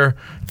beer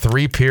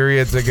 3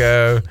 periods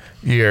ago?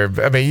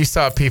 You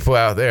saw people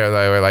out there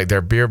that were like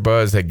their beer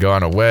buzz had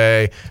gone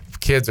away.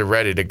 Kids are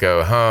ready to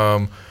go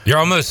home. You're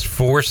almost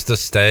forced to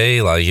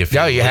stay. Like, if you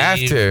have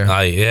to.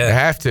 You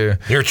have to.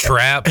 You're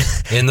trapped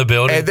in the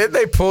building. And then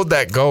they pulled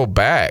that goal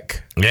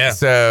back. Yeah.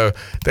 So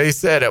they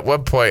said at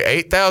one point,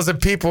 8,000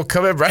 people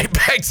coming right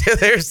back to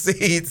their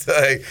seats.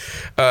 Like,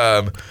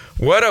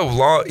 what a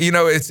long.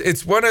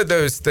 It's one of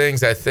those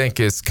things. I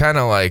think is kind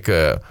of like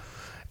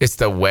it's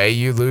the way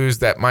you lose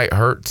that might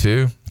hurt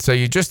too. So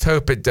you just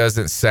hope it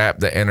doesn't sap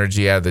the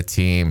energy out of the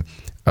team.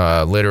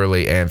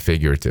 Literally and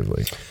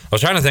figuratively. I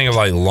was trying to think of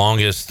like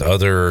longest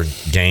other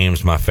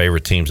games my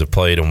favorite teams have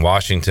played, and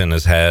Washington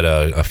has had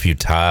a few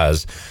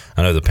ties.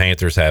 I know the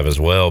Panthers have as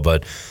well.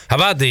 But how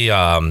about the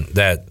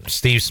that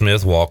Steve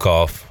Smith walk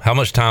off? How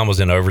much time was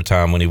in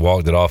overtime when he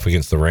walked it off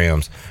against the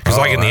Rams? Because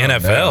like in the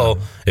NFL,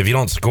 if you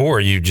don't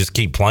score, you just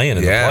keep playing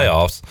in the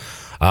playoffs.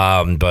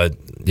 But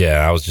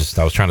yeah, I was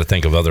trying to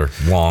think of other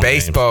long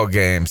baseball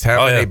games.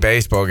 How many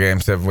baseball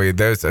games have we?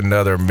 There's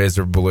another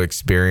miserable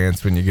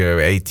experience when you go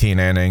 18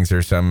 innings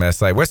or some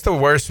mess. Like, what's the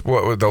worst?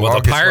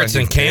 The Pirates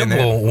and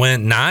Campbell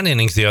went 9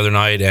 innings the other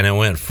night, and it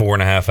went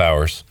 4.5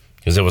 hours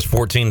because it was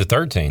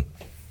 14-13.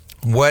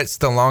 What's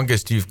the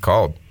longest you've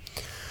called?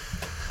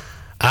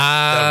 The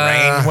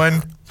rain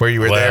one, where you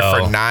were there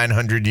for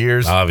 900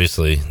 years.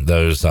 Obviously,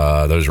 those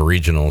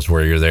regionals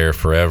where you're there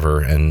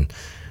forever. And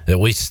that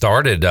we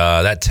started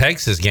that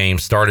Texas game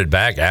started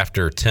back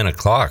after 10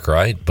 o'clock,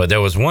 right? But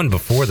there was one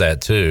before that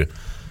too,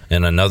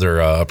 in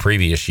another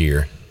previous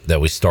year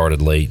that we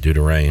started late due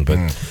to rain. But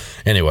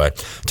anyway,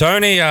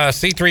 Tony,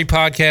 C3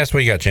 podcast,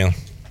 what you got, Chandler?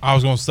 I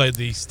was going to say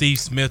the Steve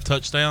Smith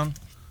touchdown,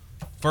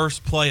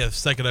 first play of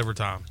second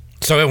overtime.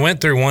 So it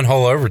went through one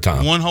whole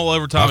overtime. One whole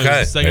overtime. Okay, it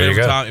was the second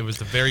overtime. It was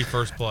the very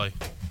first play.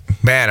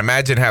 Man,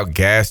 imagine how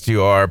gassed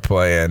you are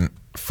playing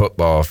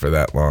football for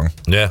that long.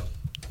 Yeah.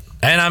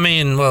 And I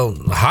mean, well,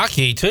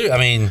 hockey too. I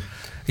mean,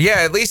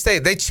 yeah, at least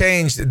they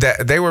changed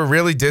that. They were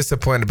really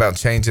disciplined about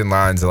changing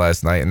lines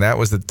last night, and that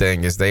was the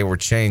thing, is they were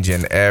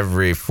changing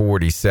every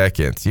 40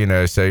 seconds,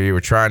 so you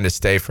were trying to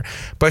stay for,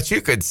 but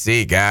you could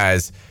see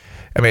guys,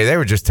 I mean, they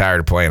were just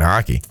tired of playing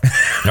hockey.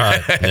 All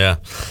right. Yeah.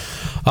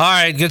 All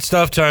right, good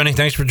stuff, Tony.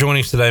 Thanks for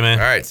joining us today, man.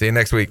 All right, see you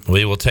next week.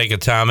 We will take a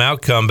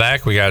timeout, come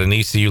back. We got an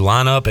ECU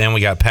lineup, and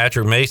we got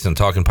Patrick Mason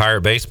talking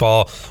Pirate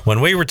baseball.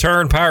 When we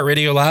return, Pirate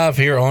Radio Live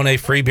here on a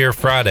Free Beer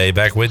Friday.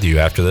 Back with you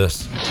after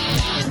this.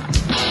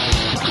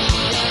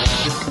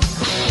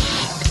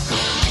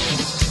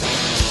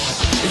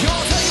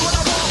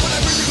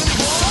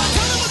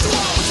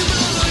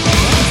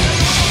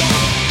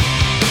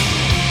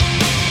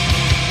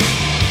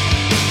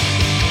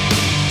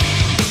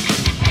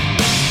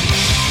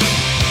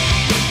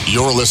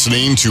 You're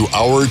listening to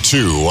Hour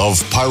 2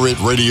 of Pirate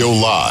Radio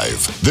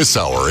Live. This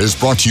hour is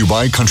brought to you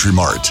by Country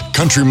Mart.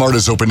 Country Mart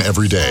is open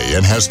every day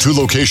and has 2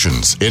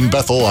 locations, in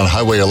Bethel on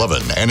Highway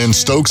 11 and in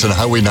Stokes on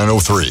Highway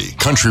 903.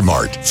 Country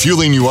Mart,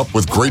 fueling you up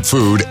with great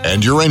food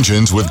and your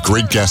engines with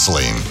great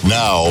gasoline.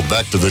 Now,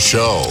 back to the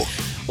show.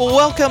 Well,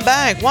 welcome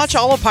back. Watch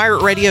all of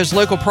Pirate Radio's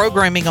local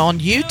programming on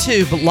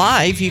YouTube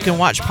Live. You can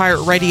watch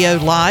Pirate Radio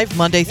Live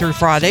Monday through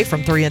Friday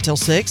from 3 until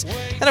 6.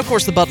 And, of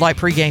course, the Bud Light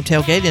pregame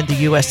tailgate in the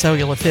U.S.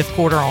 Cellular 5th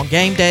quarter on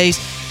game days.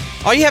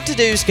 All you have to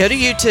do is go to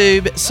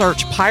YouTube,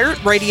 search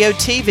Pirate Radio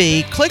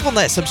TV, click on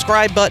that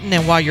subscribe button,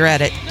 and while you're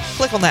at it,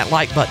 click on that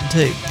like button,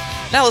 too.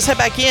 Now let's head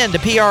back in to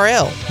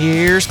PRL.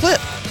 Here's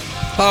Clip.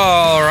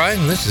 All right,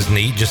 and this is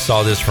neat. Just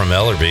saw this from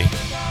Ellerby.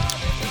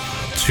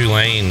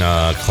 Tulane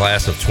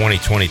class of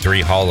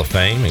 2023 Hall of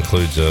Fame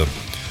includes a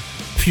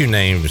few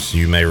names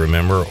you may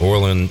remember.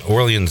 Orleans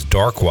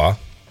Darkwa,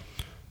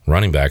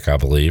 running back, I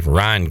believe.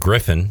 Ryan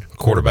Griffin,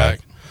 quarterback.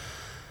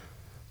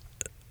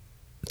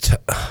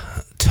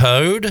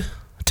 Todd.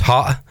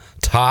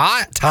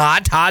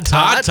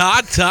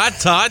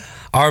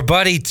 Our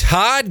buddy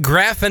Todd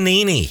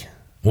Graffanini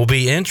will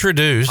be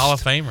introduced Hall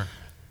of Famer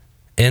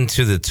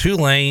into the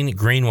Tulane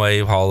Green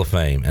Wave Hall of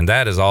Fame, and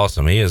that is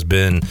awesome. He has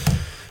been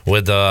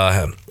with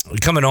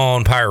coming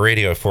on Pirate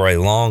Radio for a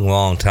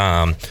long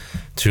time.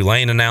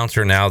 Tulane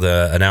announcer, now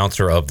the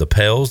announcer of the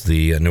Pels,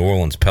 the New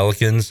Orleans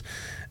Pelicans,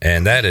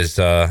 and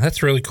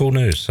that's really cool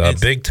news.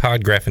 Big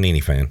Todd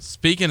Graffanini fan.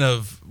 Speaking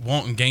of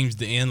wanting games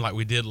to end like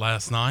we did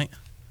last night,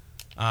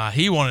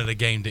 he wanted a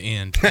game to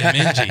end.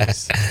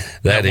 MNG's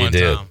that he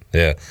did. Time.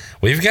 Yeah,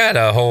 we've got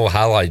a whole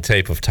highlight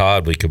tape of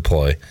Todd we could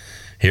play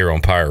here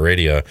on Pirate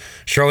Radio.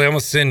 Shirley, I'm gonna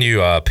send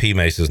you P.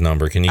 Mace's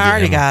number. Can you? I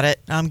already got it.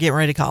 I'm getting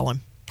ready to call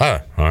him. Oh,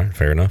 all right,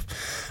 fair enough.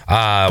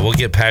 We'll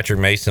get Patrick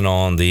Mason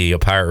on the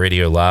Pirate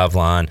Radio Live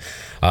line.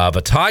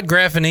 But Todd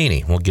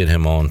Graffanini, we'll get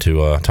him on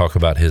to talk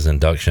about his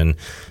induction,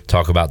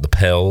 talk about the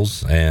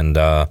Pels. And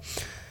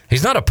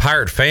he's not a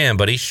Pirate fan,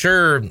 but he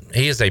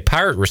is a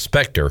Pirate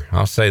respecter.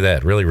 I'll say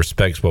that. Really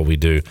respects what we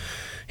do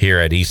here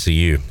at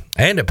ECU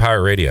and at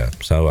Pirate Radio.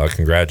 So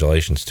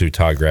congratulations to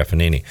Todd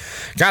Graffanini.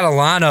 Got a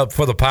lineup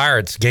for the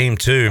Pirates, Game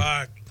 2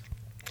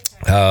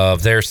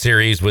 of their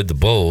series with the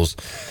Bulls.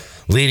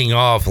 Leading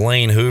off,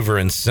 Lane Hoover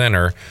in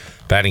center.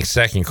 Batting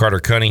second, Carter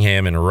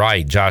Cunningham in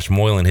right. Josh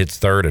Moylan hits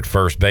third at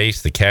first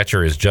base. The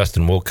catcher is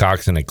Justin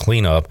Wilcoxon at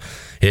cleanup.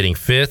 Hitting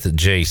fifth,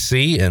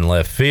 JC in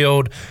left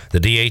field.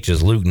 The DH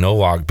is Luke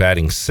Nowak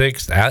batting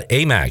sixth. Alec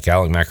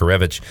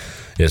Makarevich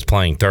is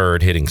playing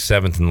third, hitting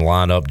seventh in the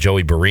lineup.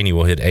 Joey Barini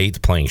will hit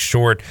eighth, playing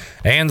short.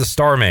 And the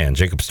star man,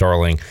 Jacob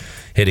Starling,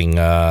 hitting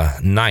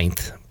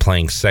ninth,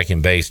 playing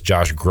second base.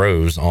 Josh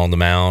Groves on the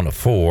mound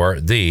for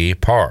the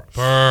Park.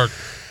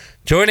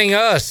 Joining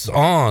us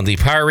on the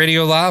Pirate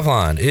Radio Live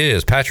line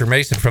is Patrick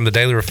Mason from the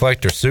Daily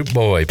Reflector, Soup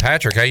Boy.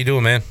 Patrick, how you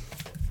doing, man?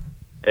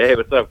 Hey,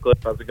 what's up, Cliff?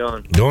 How's it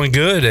going? Doing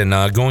good,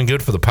 and going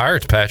good for the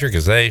Pirates, Patrick,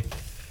 as they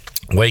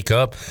wake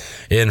up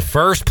in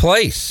first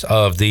place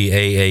of the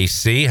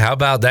AAC. How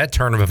about that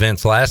turn of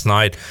events last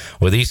night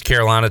with East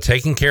Carolina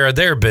taking care of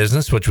their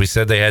business, which we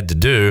said they had to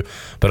do,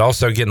 but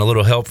also getting a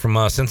little help from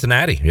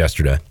Cincinnati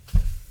yesterday?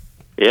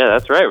 Yeah,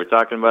 that's right. We're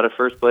talking about a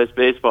first-place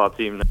baseball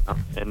team now.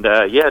 And,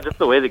 just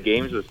the way the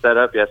games was set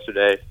up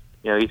yesterday,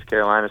 East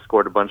Carolina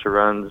scored a bunch of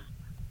runs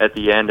at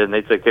the end, and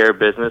they took care of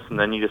business, and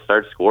then you just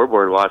start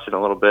scoreboard watching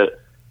a little bit.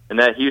 And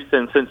that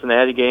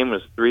Houston-Cincinnati game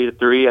was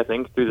 3-3, I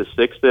think, through the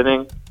sixth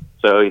inning.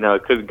 So,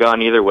 it could have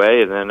gone either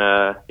way. And then,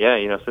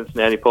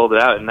 Cincinnati pulled it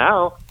out. And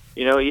now,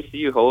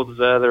 ECU holds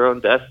their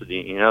own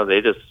destiny. They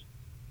just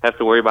have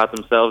to worry about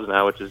themselves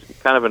now, which is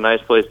kind of a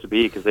nice place to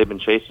be because they've been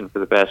chasing for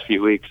the past few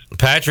weeks.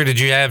 Patrick, did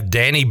you have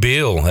Danny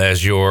Beal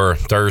as your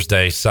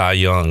Thursday Cy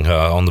Young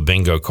on the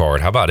bingo card?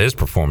 How about his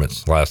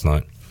performance last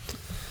night?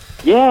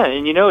 Yeah,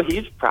 and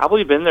he's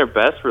probably been their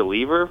best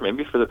reliever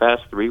maybe for the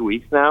past 3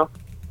 weeks now.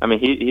 I mean,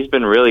 he's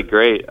been really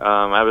great.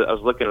 I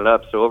was looking it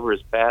up. So over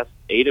his past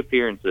 8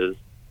 appearances,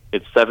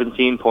 it's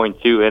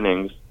 17.2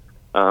 innings.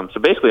 So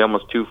basically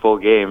almost 2 full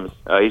games.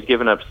 He's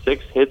given up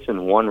 6 hits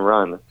and 1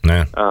 run.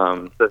 Yeah.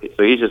 So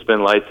he's just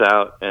been lights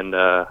out. And,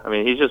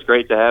 he's just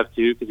great to have,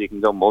 too, because he can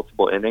go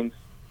multiple innings.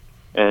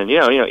 And,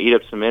 eat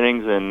up some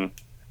innings. And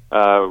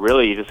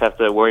really you just have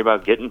to worry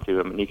about getting to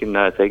him, and he can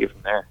take it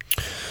from there.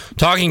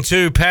 Talking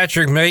to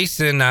Patrick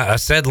Mason, I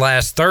said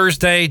last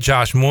Thursday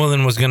Josh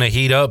Moylan was going to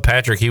heat up.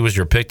 Patrick, he was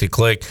your pick to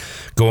click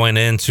going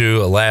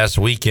into last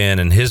weekend,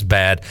 and his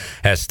bat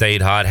has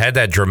stayed hot. Had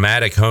that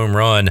dramatic home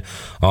run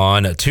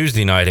on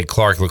Tuesday night at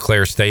Clark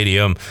LeClaire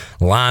Stadium.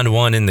 Lined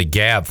one in the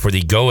gap for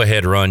the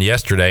go-ahead run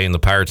yesterday, and the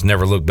Pirates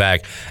never looked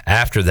back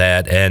after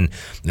that. And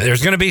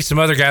there's going to be some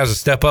other guys that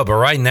step up, but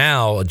right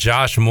now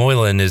Josh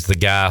Moylan is the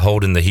guy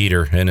holding the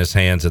heater in his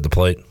hands at the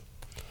plate.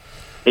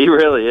 He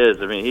really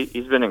is. I mean,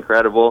 he's been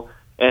incredible.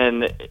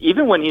 And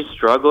even when he's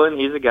struggling,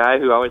 he's a guy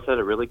who always had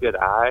a really good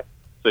eye.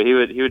 So he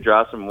would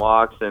draw some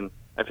walks, and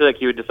I feel like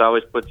he would just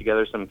always put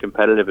together some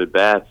competitive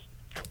at-bats.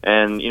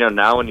 And,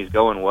 now when he's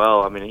going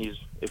well, I mean,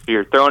 if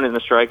you're throwing in the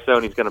strike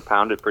zone, he's going to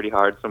pound it pretty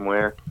hard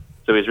somewhere.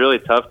 So he's really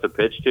tough to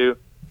pitch to.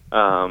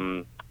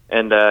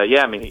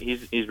 I mean,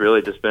 he's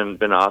really just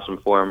been awesome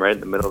for him right in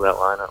the middle of that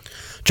lineup.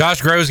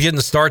 Josh Groves getting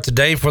the start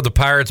today for the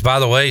Pirates. By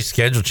the way,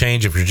 schedule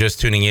change if you're just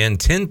tuning in,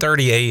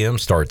 10:30 a.m.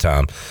 start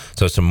time.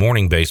 So some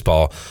morning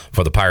baseball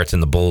for the Pirates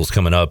and the Bulls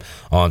coming up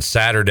on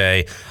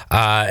Saturday.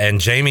 And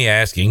Jamie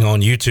asking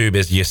on YouTube,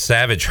 is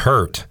Savage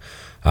hurt?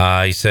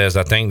 He says,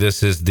 I think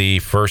this is the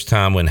first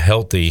time when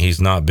healthy he's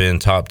not been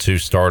top 2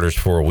 starters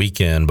for a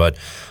weekend. But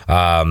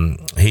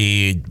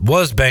he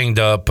was banged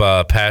up,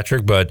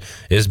 Patrick, but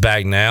is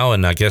back now,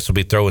 and I guess will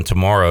be throwing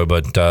tomorrow.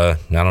 But I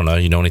don't know.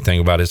 You know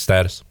anything about his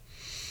status?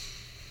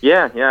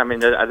 Yeah. I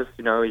mean, I just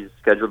he's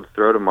scheduled to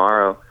throw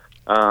tomorrow.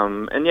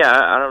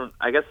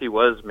 I guess he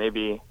was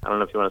maybe, I don't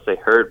know if you want to say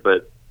hurt,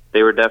 but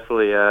they were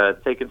definitely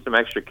taking some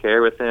extra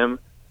care with him.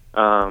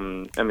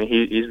 I mean,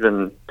 he's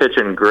been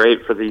pitching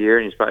great for the year,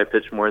 and he's probably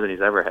pitched more than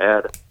he's ever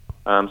had.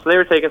 So they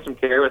were taking some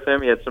care with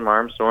him. He had some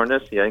arm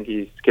soreness. I think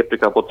he skipped a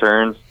couple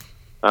turns,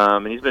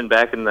 and he's been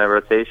back in the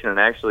rotation. And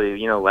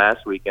actually,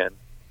 last weekend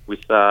we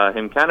saw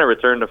him kind of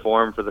return to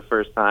form for the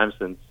first time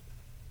since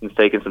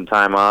taking some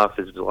time off.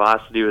 His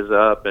velocity was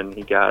up, and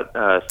he got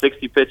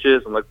 60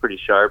 pitches and looked pretty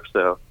sharp.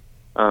 So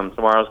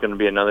tomorrow's going to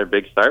be another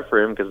big start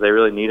for him because they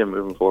really need him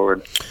moving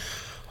forward.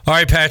 All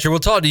right, Patrick, we'll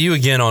talk to you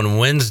again on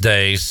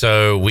Wednesday.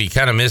 So we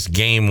kind of missed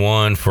game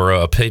 1 for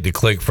a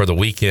pick-to-click for the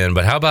weekend.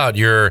 But how about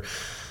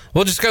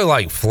we'll just go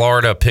like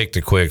Florida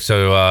pick-to-click.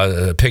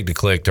 So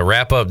pick-to-click to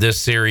wrap up this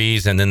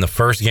series, and then the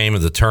first game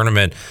of the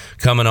tournament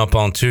coming up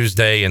on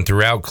Tuesday and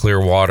throughout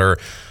Clearwater.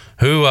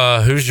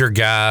 Who's your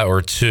guy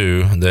or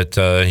two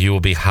that you will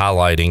be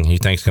highlighting you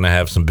think's going to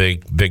have some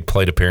big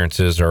plate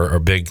appearances or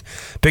big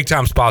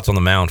time spots on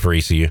the mound for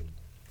ECU?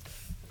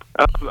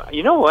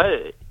 You know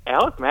what?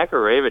 Alec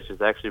Makaravich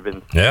has actually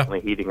been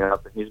definitely heating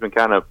up. He's been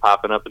kind of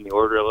popping up in the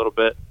order a little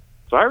bit.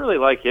 So I really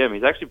like him.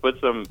 He's actually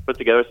put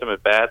together some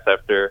at-bats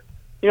after,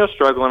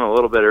 struggling a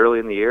little bit early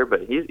in the year,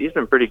 but he's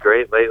been pretty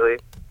great lately.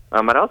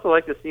 I'd also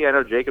like to see, I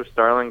know Jacob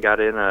Starling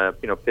got in a,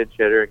 pinch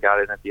hitter and got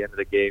in at the end of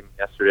the game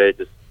yesterday.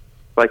 Just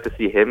like to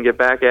see him get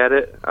back at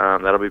it.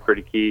 That'll be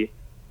pretty key.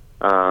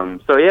 I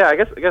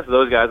guess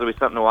those guys will be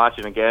something to watch.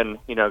 And again,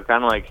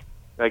 kind of like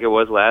it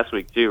was last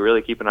week too.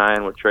 Really keep an eye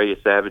on what Trey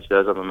Savage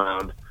does on the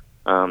mound,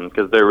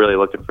 because they're really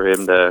looking for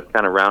him to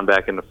kind of round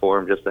back into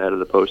form just ahead of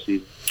the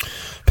postseason.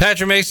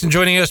 Patrick Mason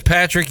joining us.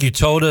 Patrick, you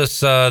told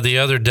us the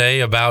other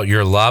day about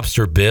your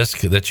lobster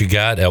bisque that you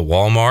got at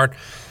Walmart.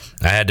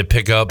 I had to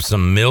pick up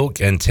some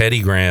milk and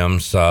Teddy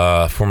Grahams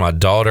for my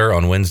daughter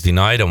on Wednesday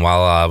night, and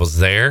while I was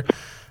there,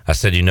 I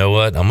said, you know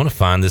what? I'm going to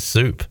find this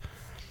soup.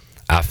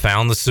 I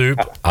found the soup.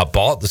 I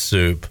bought the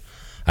soup.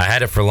 I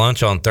had it for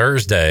lunch on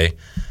Thursday,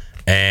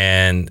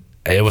 and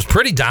it was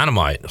pretty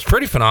dynamite. It was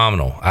pretty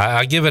phenomenal.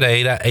 I give it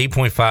an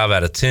 8.5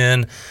 out of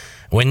 10.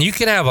 When you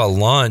can have a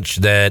lunch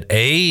that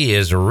A,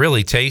 is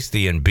really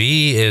tasty, and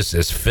B,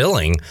 is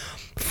filling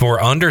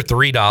for under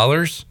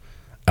 $3,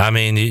 I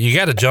mean, you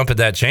got to jump at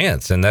that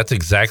chance, and that's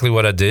exactly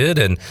what I did.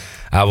 And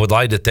I would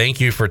like to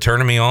thank you for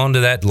turning me on to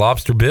that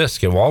lobster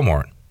bisque at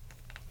Walmart.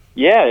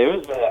 Yeah, it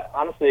was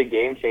honestly a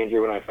game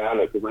changer when I found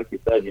it, because like you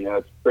said,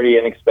 it's pretty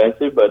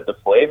inexpensive, but the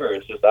flavor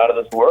is just out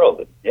of this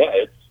world. Yeah,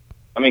 it's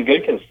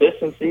good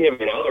consistency.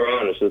 All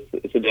around,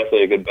 it's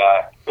definitely a good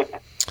buy.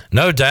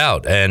 No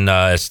doubt. And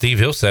as Steve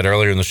Hill said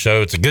earlier in the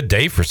show, it's a good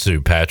day for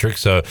soup, Patrick.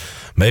 So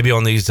maybe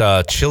on these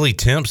chilly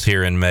temps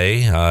here in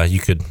May, you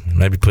could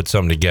maybe put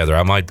something together.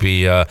 I might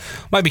be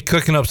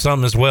cooking up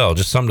something as well,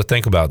 just something to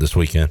think about this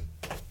weekend.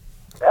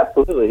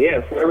 Absolutely,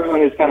 yeah. For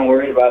everyone who's kind of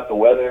worried about the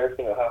weather,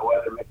 hot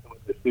weather mixing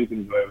with the soup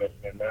enjoyment,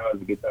 now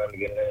is a good time to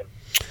get it in.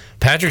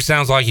 Patrick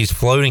sounds like he's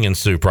floating in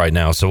soup right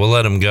now, so we'll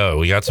let him go.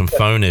 We got some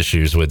phone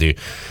issues with you.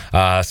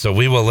 So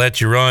we will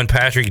let you run.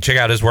 Patrick, check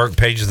out his work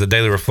pages, The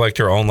Daily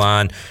Reflector,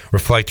 online,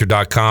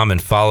 reflector.com,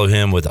 and follow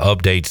him with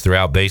updates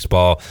throughout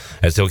baseball,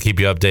 as he'll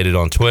keep you updated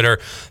on Twitter.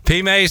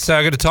 P. Mace,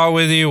 good to talk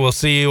with you. We'll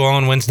see you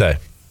on Wednesday.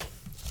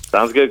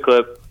 Sounds good,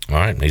 Cliff. All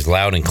right, he's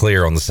loud and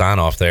clear on the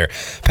sign-off there.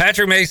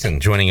 Patrick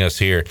Mason joining us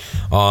here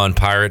on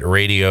Pirate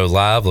Radio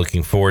Live.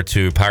 Looking forward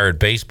to Pirate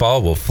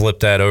Baseball. We'll flip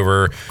that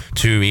over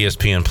to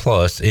ESPN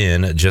Plus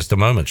in just a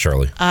moment,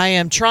 Shirley. I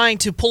am trying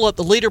to pull up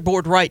the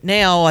leaderboard right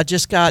now. I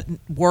just got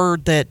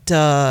word that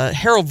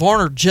Harold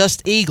Varner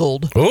just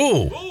eagled.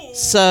 Ooh.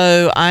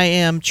 So I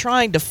am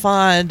trying to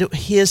find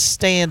his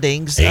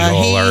standings. He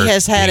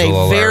has had Eagle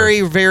a alert.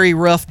 very, very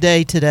rough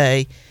day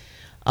today.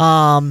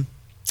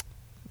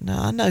 No,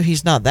 I know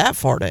he's not that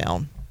far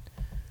down.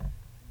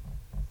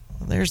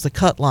 There's the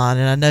cut line,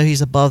 and I know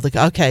he's above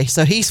the. Okay,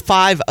 so he's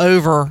 5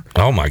 over.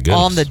 Oh my goodness!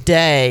 On the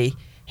day,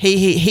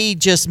 he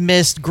just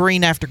missed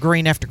green after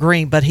green after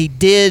green, but he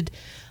did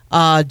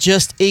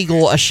just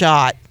eagle a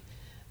shot.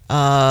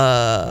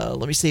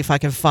 Let me see if I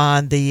can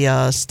find the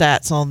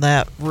stats on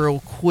that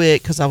real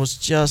quick, because I was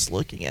just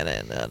looking at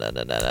it.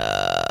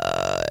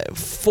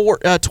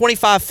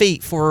 25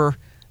 feet for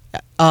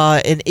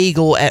an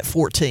eagle at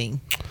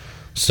 14.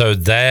 So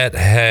that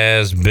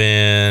has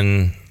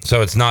been.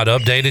 So it's not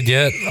updated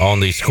yet on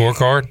the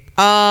scorecard?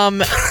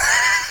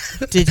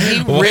 Did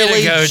he Way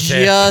really to go,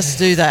 just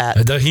do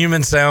that? The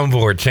human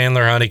soundboard,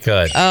 Chandler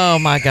Honeycutt. Oh,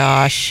 my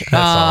gosh. That's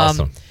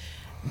awesome.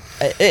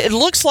 It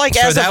looks like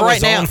So as of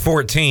right now. That was on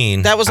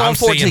 14. That was on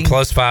 14. I'm seeing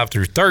 +5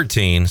 through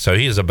 13, so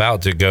he is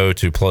about to go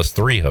to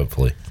 +3,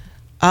 hopefully,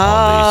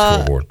 on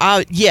the scoreboard.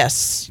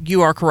 Yes,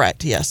 you are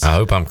correct. Yes. I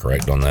hope I'm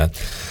correct on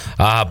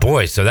that.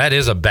 Boy, so that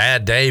is a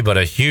bad day, but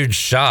a huge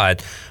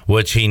shot,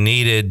 which he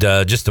needed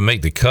just to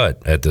make the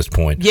cut at this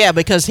point. Yeah,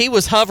 because he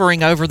was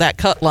hovering over that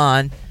cut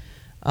line.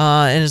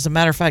 And as a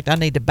matter of fact, I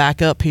need to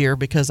back up here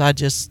because I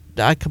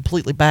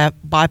completely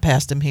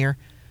bypassed him here.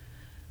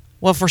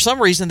 Well, for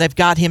some reason, they've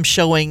got him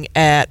showing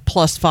at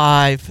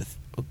 +5.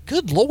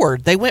 Good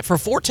Lord. They went from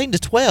 14 to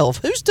 12.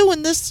 Who's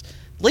doing this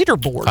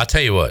leaderboard? I'll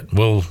tell you what.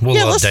 We'll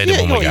update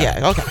it when we got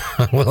it.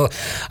 Okay. Well,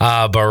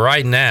 but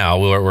right now,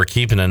 we're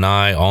keeping an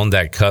eye on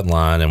that cut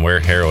line and where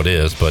Harold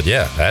is. But,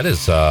 yeah, that's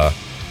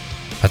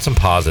some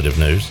positive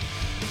news,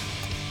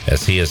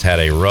 as he has had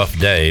a rough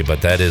day.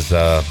 But that is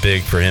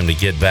big for him to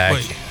get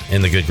back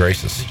in the good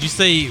graces. Did you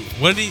say,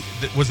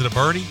 was it a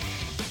birdie?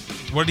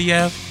 What did he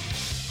have?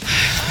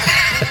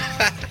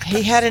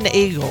 He had an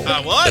eagle.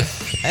 What?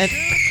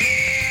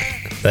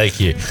 Thank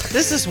you.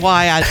 This is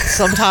why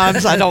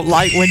sometimes I don't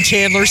like when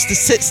Chandler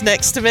sits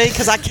next to me,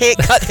 because I can't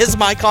cut his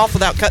mic off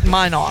without cutting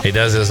mine off. He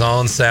does his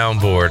own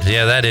soundboard.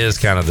 Yeah, that is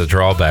kind of the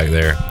drawback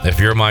there. If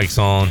your mic's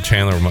on,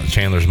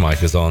 Chandler's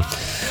mic is on.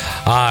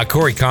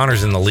 Corey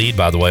Connor's in the lead,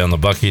 by the way, on the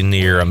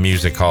Buccaneer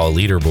Music Hall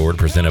leaderboard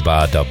presented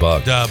by Da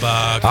Buck. Da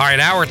Buck. All right,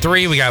 hour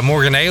 3, we got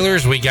Morgan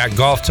Ahlers. We got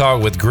Golf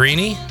Talk with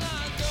Greenie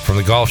from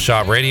the Golf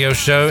Shop Radio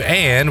Show,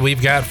 and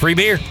we've got free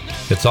beer.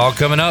 It's all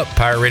coming up.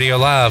 Pirate Radio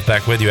Live,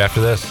 back with you after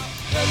this.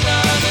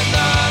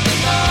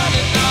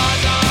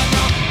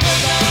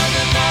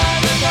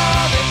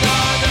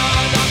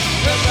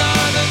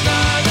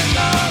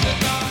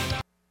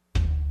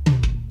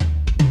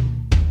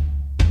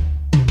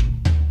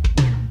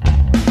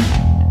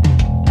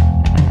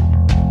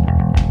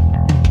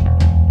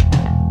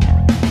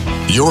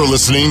 You're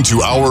listening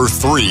to Hour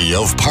 3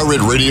 of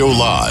Pirate Radio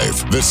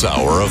Live. This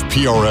hour of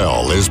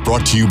PRL is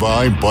brought to you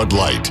by Bud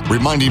Light,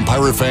 reminding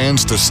Pirate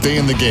fans to stay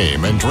in the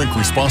game and drink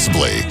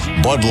responsibly.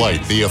 Bud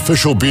Light, the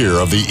official beer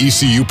of the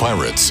ECU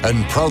Pirates,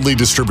 and proudly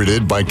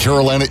distributed by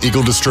Carolina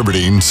Eagle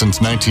Distributing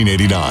since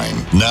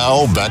 1989.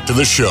 Now, back to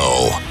the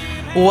show.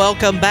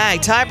 Welcome back.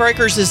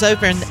 Tiebreakers is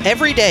open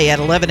every day at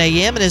 11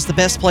 a.m. and is the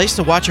best place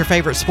to watch your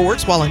favorite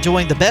sports while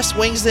enjoying the best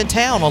wings in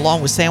town,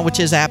 along with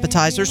sandwiches,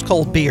 appetizers,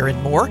 cold beer, and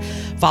more.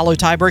 Follow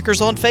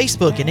Tiebreakers on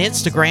Facebook and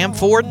Instagram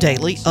for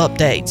daily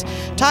updates.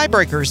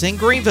 Tiebreakers in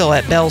Greenville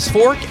at Bells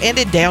Fork and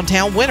in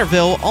downtown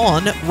Winterville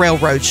on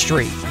Railroad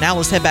Street. Now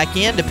let's head back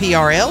into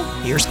PRL.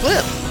 Here's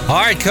Clip.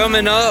 All right,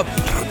 coming up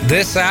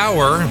this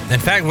hour, in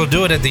fact, we'll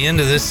do it at the end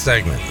of this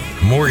segment.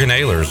 Morgan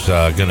Ahlers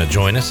going to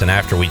join us, and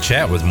after we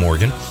chat with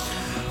Morgan,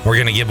 we're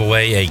going to give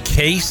away a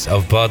case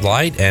of Bud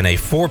Light and a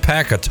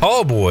 4-pack of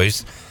Tall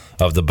Boys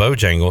of the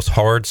Bojangles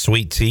Hard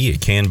Sweet Tea.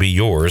 It can be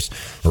yours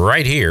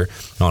right here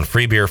on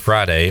Free Beer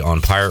Friday on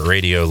Pirate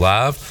Radio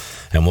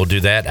Live. And we'll do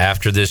that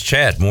after this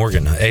chat.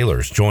 Morgan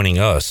Ahlers joining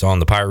us on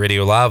the Pirate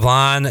Radio Live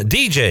line.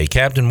 DJ,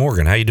 Captain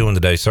Morgan, how you doing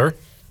today, sir?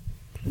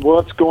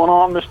 What's going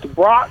on, Mr.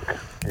 Brock?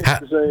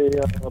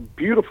 It's a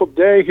beautiful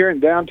day here in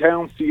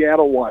downtown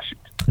Seattle, Washington.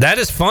 That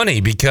is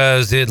funny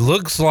because it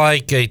looks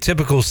like a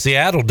typical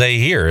Seattle day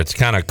here. It's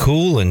kind of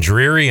cool and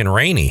dreary and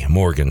rainy,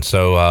 Morgan.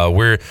 So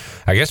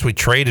I guess we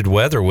traded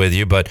weather with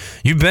you, but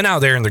you've been out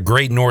there in the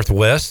great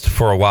Northwest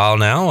for a while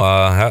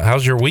now.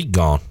 How's your week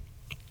gone?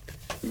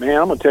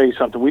 Man, I'm going to tell you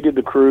something. We did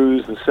the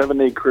cruise, the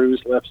 7-day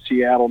cruise, left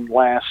Seattle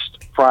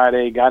last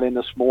Friday, got in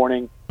this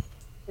morning,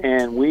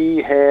 and we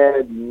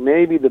had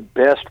maybe the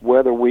best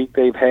weather week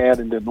they've had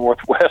in the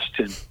Northwest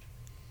in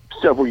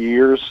several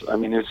years. I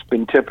mean, it's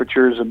been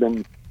temperatures have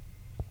been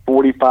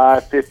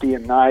 45, 50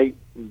 at night,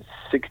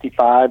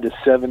 65 to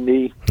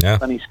 70,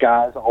 sunny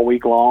skies all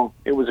week long.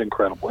 It was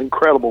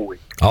incredible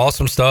week.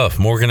 Awesome stuff.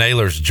 Morgan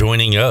Ahlers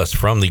joining us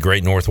from the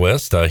Great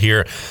Northwest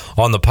here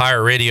on the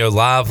Pirate Radio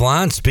Live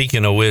line.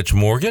 Speaking of which,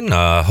 Morgan,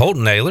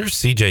 Holton Ahlers,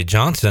 CJ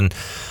Johnson,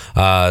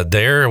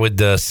 there with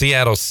the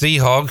Seattle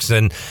Seahawks,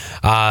 and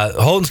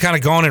Holton's kind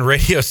of gone in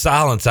radio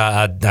silence.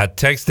 I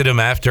texted him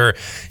after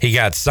he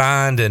got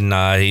signed, and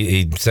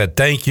he said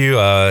thank you.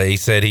 He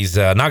said he's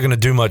not going to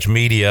do much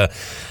media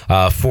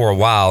for a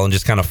while and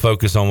just kind of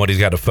focus on what he's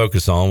got to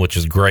focus on, which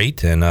is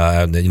great, and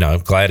I'm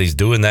glad he's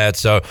doing that.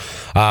 So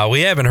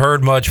we haven't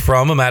heard much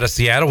from him out of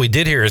Seattle. We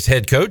did hear his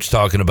head coach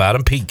talking about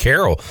him, Pete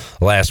Carroll,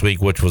 last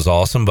week, which was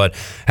awesome. But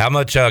how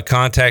much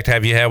contact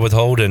have you had with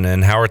Holton,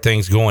 and how are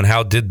things going?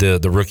 How did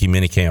the rookie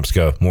minicamps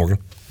go, Morgan?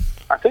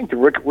 I think the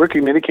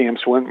rookie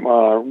minicamps went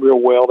real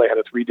well. They had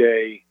a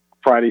 3-day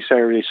Friday,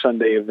 Saturday,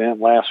 Sunday event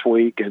last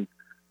week, and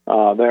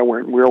that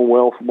went real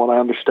well from what I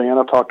understand.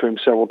 I talked to him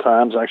several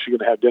times. I'm actually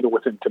going to have dinner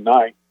with him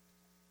tonight.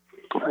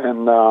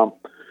 And,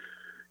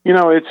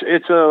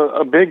 it's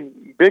a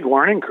big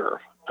learning curve.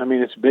 I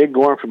mean, it's big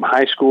going from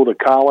high school to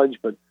college,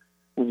 but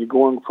when you're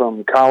going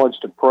from college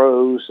to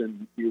pros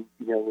and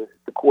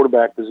the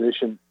quarterback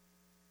position,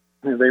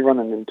 they run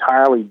an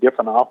entirely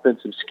different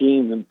offensive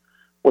scheme than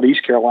what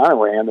East Carolina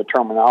ran. The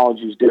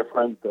terminology is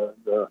different.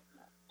 The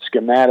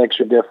schematics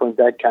are different,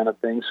 that kind of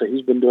thing. So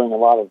he's been doing a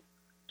lot of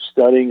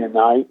studying at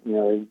night.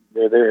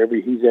 They're there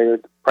he's there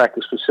at the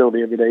practice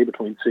facility every day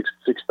between 6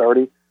 and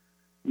 6:30.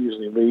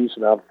 Usually leaves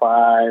about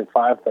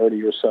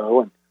 5:30 or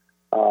so,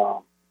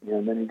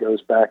 and then he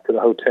goes back to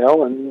the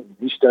hotel and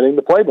he's studying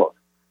the playbook.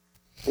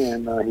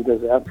 And he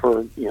does that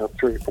for 3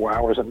 or 4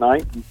 hours at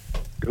night, and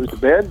goes to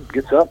bed,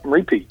 gets up, and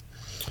repeat.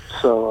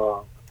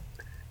 So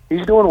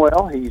he's doing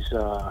well. He's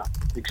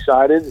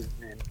excited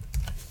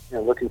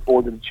and looking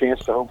forward to the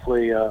chance to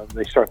hopefully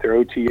they start their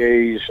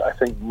OTAs, I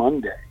think,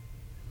 Monday.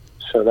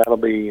 So that'll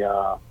be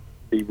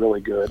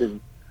really good,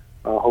 and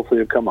hopefully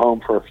they'll come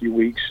home for a few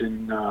weeks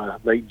in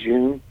late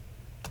June,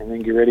 and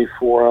then get ready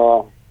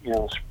for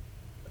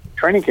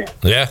training camp.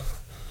 Yeah.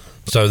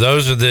 So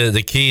those are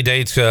the key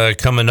dates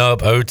coming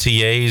up: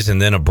 OTAs,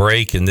 and then a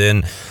break, and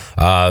then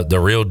the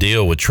real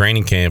deal with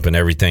training camp and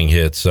everything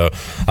hits. So,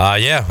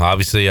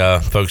 obviously,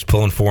 folks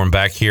pulling for him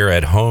back here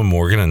at home,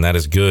 Morgan, and that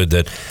is good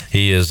that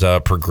he is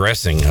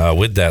progressing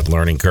with that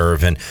learning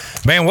curve. And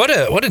man, what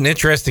an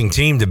interesting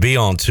team to be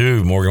on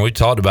too, Morgan. We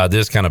talked about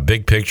this kind of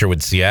big picture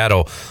with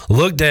Seattle.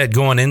 Looked at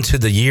going into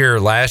the year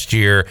last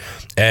year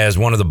as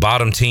one of the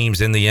bottom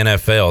teams in the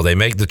NFL. They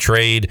make the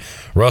trade,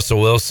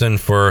 Russell Wilson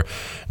for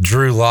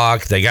Drew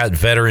Lock. They got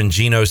veteran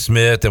Geno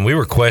Smith, and we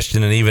were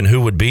questioning even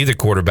who would be the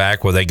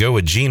quarterback. Well, they go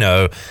with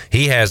Geno.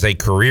 He has a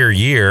career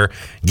year,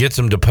 gets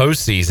them to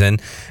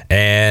postseason,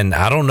 and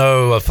I don't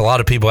know if a lot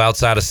of people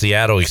outside of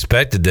Seattle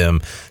expected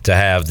them to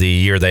have the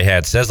year they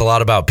had. Says a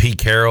lot about Pete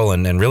Carroll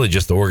and really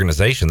just the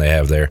organization they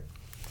have there.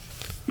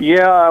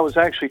 Yeah, I was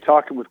actually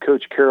talking with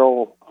Coach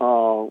Carroll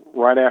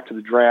right after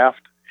the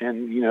draft,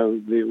 and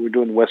we're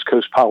doing West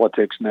Coast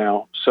politics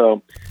now.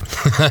 So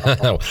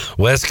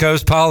West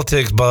Coast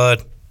politics,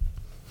 bud.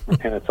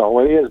 And it's all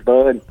it is,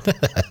 bud.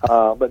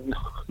 But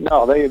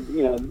no,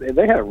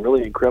 they had a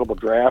really incredible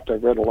draft. I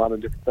read a lot of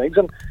different things,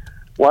 and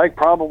like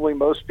probably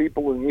most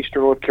people in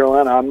Eastern North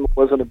Carolina, I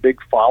wasn't a big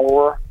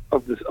follower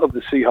of the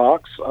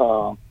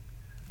Seahawks.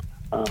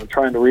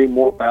 Trying to read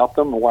more about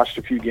them. I watched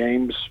a few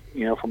games,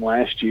 from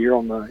last year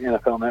on the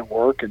NFL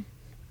Network, and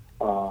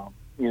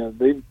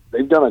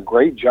they've done a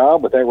great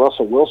job with that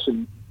Russell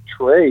Wilson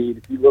trade.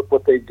 If you look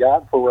what they've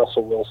got for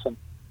Russell Wilson,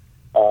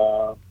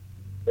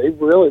 they've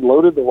really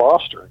loaded the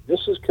roster.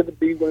 This is going to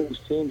be one of these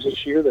teams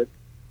this year that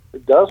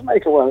does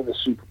make a run at the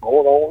Super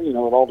Bowl. It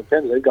all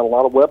depends. They've got a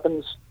lot of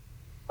weapons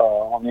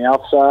on the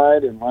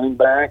outside and running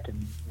back,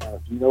 and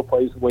Geno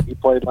plays the way he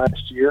played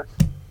last year.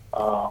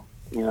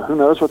 Who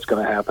knows what's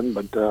going to happen,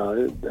 but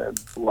a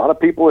lot of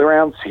people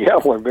around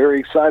Seattle are very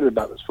excited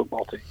about this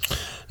football team.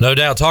 No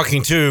doubt.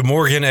 Talking to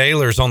Morgan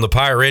Ahlers on the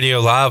Pirate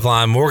Radio Live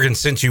Line. Morgan,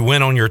 since you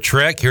went on your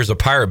trek, here's a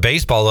Pirate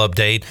baseball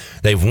update.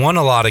 They've won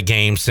a lot of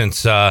games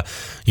since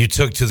you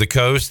took to the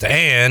coast,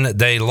 and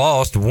they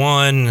lost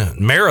one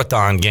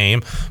marathon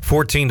game,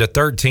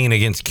 14-13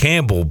 against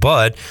Campbell.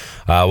 But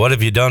what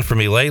have you done for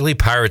me lately?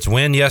 Pirates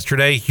win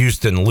yesterday.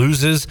 Houston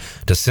loses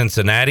to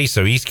Cincinnati.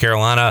 So East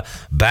Carolina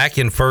back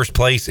in first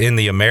place in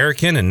the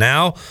American, and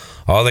now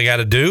all they got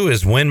to do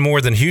is win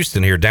more than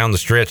Houston here down the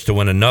stretch to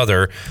win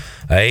another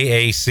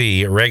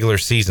AAC regular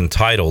season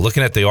title.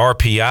 Looking at the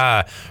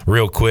RPI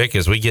real quick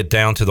as we get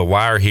down to the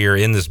wire here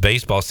in this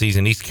baseball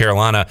season, East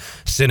Carolina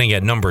sitting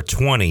at number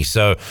 20.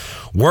 So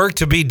work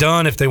to be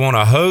done if they want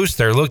to host.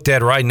 They're looked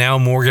at right now,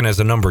 Morgan, as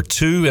a number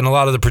 2 in a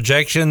lot of the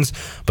projections,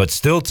 but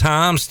still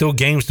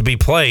games to be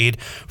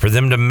played for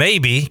them to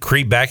maybe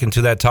creep back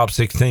into that top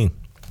 16.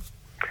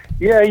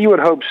 Yeah, you would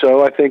hope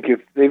so. I think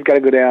if they've got to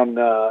go down,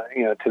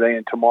 today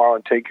and tomorrow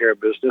and take care of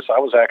business. I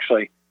was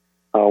actually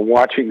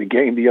watching the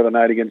game the other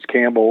night against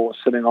Campbell,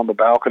 sitting on the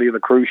balcony of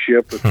the cruise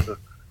ship with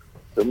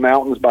the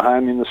mountains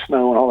behind me and the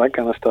snow and all that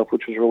kind of stuff,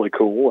 which was really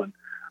cool.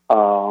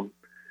 And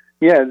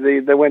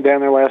they went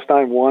down there last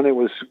night and won. It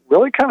was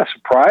really kind of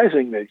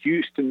surprising that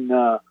Houston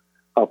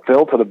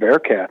fell to the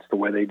Bearcats the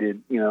way they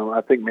did.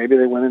 I think maybe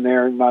they went in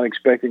there not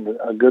expecting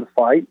a good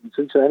fight, and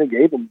Cincinnati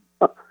gave them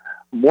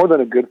more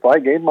than a good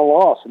fight, gave them a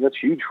loss, and that's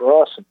huge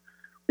for us. And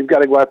we've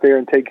got to go out there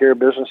and take care of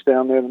business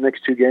down there the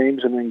next 2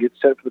 games, and then get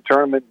set for the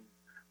tournament and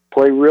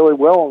play really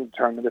well in the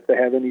tournament if they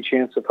have any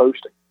chance of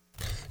hosting.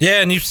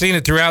 Yeah, and you've seen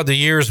it throughout the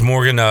years,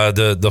 Morgan,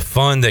 the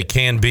fun that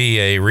can be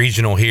a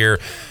regional here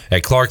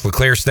at Clark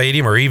LeClaire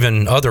Stadium or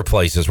even other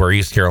places where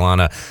East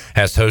Carolina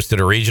has hosted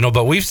a regional.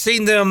 But we've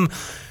seen them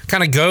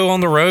kind of go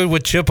on the road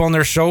with chip on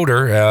their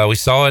shoulder. We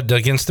saw it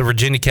against the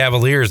Virginia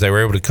Cavaliers. They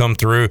were able to come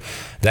through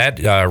that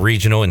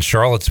regional in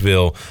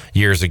Charlottesville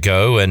years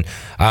ago. And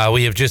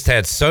we have just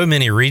had so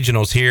many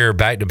regionals here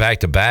back to back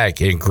to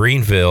back in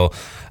Greenville.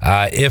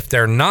 If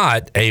they're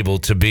not able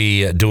to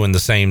be doing the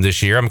same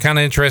this year, I'm kind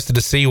of interested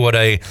to see what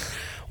a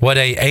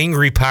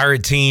angry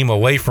Pirate team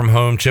away from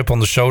home, chip on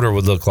the shoulder,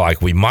 would look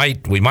like. We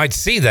might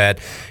see that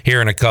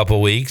here in a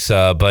couple weeks,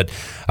 but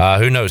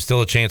who knows?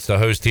 Still a chance to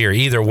host here.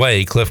 Either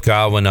way, Cliff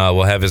Godwin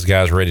will have his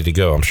guys ready to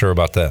go. I'm sure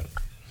about that.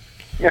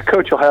 Yeah,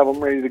 Coach will have them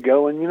ready to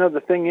go. And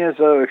the thing is,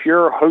 if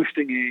you're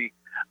hosting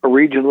a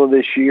regional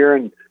this year,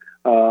 and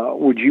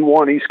Would you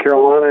want East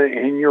Carolina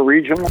in your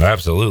region?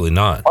 Absolutely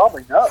not.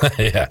 Probably not.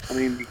 Yeah. I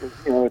mean, because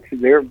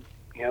they're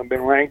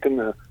been ranked in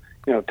the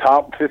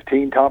top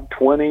 15, top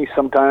 20,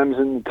 sometimes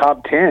in the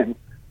top 10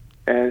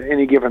 at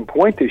any given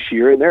point this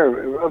year, and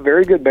they're a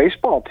very good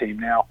baseball team.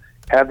 Now,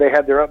 have they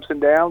had their ups and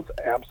downs?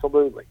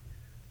 Absolutely.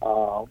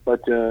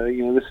 But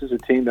this is a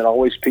team that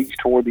always peaks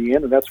toward the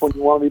end, and that's when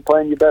you want to be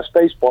playing your best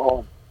baseball.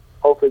 And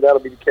hopefully that'll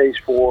be the case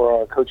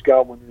for Coach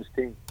Godwin and his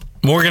team.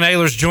 Morgan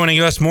Ahlers joining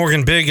us.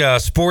 Morgan, big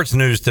sports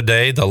news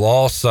today, the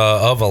loss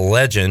of a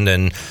legend,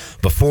 and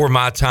before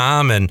my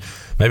time and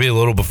maybe a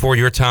little before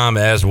your time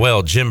as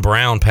well, Jim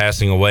Brown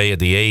passing away at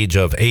the age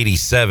of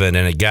 87,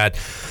 and it got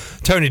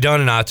Tony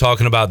Dunn and I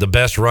talking about the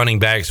best running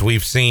backs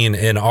we've seen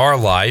in our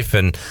life,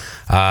 and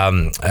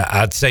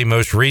I'd say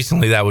most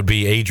recently that would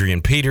be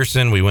Adrian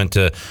Peterson. We went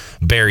to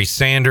Barry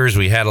Sanders.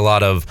 We had a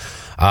lot of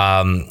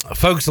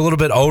folks a little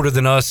bit older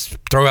than us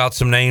throw out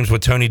some names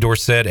with Tony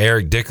Dorsett,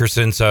 Eric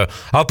Dickerson. So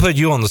I'll put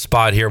you on the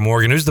spot here,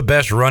 Morgan. Who's the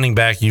best running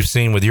back you've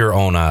seen with your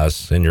own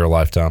eyes in your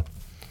lifetime?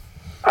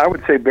 I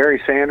would say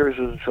Barry Sanders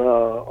is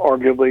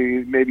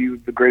arguably maybe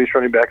the greatest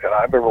running back that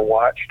I've ever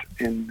watched.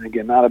 And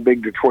again, not a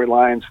big Detroit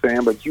Lions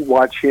fan, but you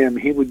watch him,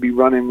 he would be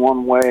running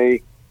one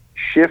way,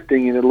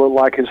 shifting, and it looked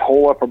like his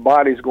whole upper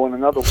body's going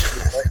another way.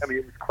 I mean,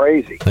 it was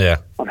crazy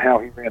on how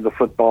he ran the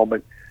football.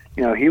 But,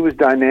 he was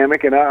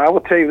dynamic. And I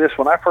will tell you this,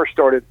 when I first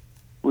started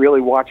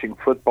really watching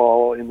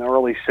football in the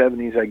early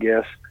 70s, I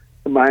guess,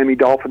 the Miami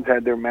Dolphins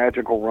had their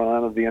magical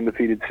run of the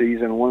undefeated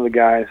season. One of the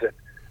guys that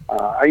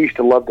I used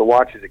to love to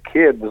watch as a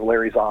kid was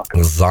Larry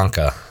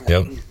Zonka.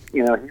 Yep.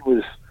 He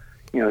was,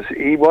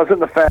 he wasn't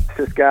the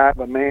fastest guy,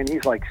 but man,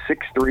 he's like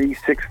 6'3",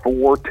 6'4",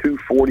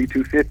 240,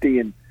 250,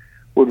 and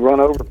would run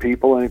over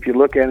people. And if you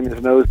look at him,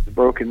 his nose is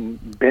broken,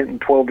 bent in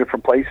 12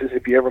 different places.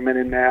 If you ever met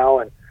him now,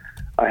 and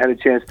I had a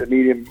chance to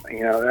meet him,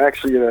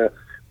 actually at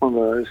one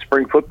of the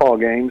spring football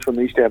games when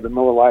they used to have the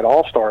Miller Lite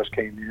All-Stars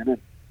came in,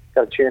 and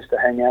got a chance to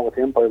hang out with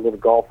him, play a little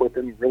golf with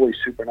him. Really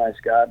super nice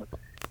guy. But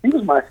he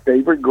was my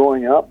favorite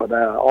growing up, but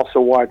I also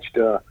watched,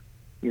 in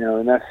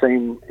that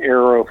same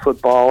era of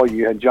football,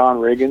 you had John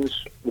Riggins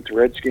with the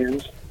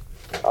Redskins,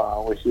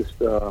 was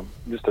just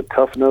a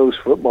tough-nosed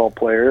football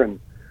player. And,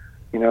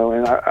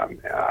 and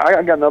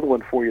I got another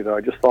one for you, though.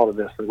 I just thought of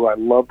this, who I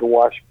love to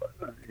watch.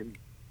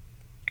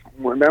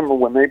 Remember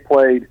when they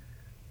played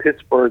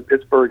Pittsburgh?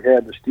 Pittsburgh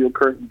had the steel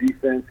curtain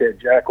defense. They had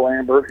Jack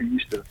Lambert, who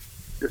used to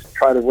just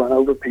try to run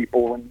over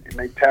people and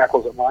make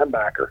tackles at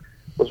linebacker.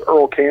 It was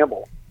Earl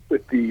Campbell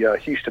with the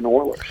Houston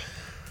Oilers.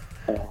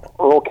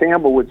 Earl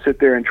Campbell would sit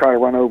there and try to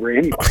run over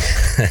anybody.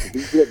 He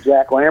hit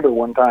Jack Lambert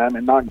one time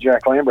and knocked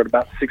Jack Lambert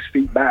about 6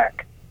 feet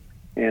back.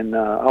 And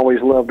I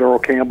always loved Earl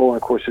Campbell, and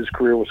of course his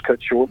career was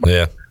cut short.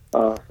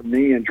 Some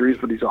knee injuries,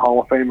 but he's a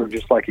Hall of Famer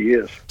just like he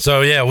is.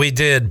 So, we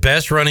did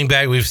best running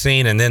back we've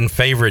seen and then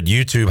favorite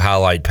YouTube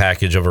highlight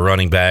package of a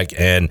running back.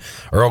 And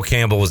Earl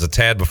Campbell was a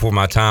tad before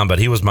my time, but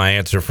he was my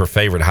answer for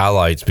favorite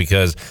highlights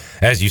because,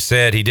 as you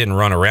said, he didn't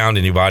run around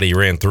anybody. He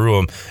ran through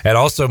them. And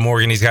also,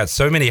 Morgan, he's got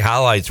so many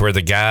highlights where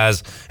the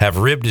guys have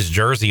ripped his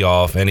jersey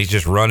off and he's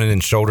just running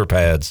in shoulder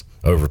pads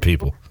over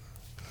people.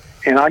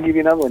 And I'll give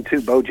you another one,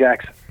 too, Bo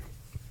Jackson.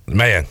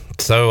 Man,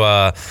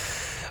 so...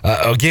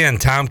 again,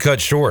 time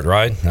cut short,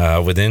 right?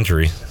 With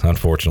injury,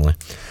 unfortunately.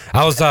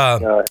 I was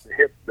the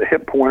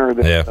hip pointer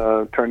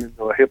that turned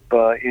into a hip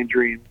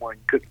injury when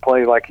he couldn't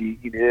play like he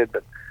did.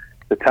 But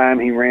the time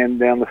he ran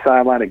down the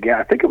sideline again,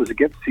 I think it was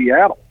against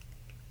Seattle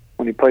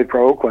when he played for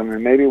Oakland,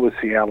 and maybe it was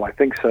Seattle. I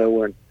think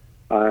so.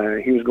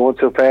 And he was going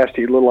so fast,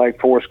 he looked like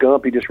Forrest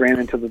Gump. He just ran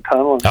into the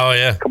tunnel and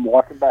come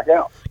walking back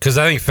out. Because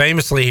I think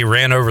famously he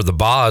ran over the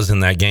Boz in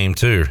that game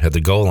too at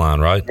the goal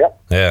line, right?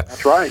 Yep. Yeah,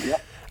 that's right. Yep.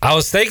 I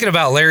was thinking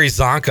about Larry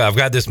Zonka. I've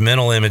got this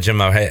mental image in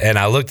my head, and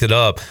I looked it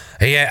up.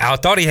 I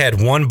thought he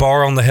had one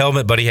bar on the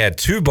helmet, but he had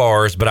 2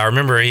 bars. But I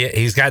remember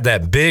he's got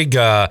that big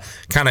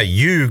kind of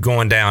U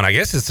going down. I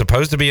guess it's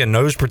supposed to be a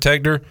nose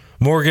protector,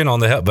 Morgan, on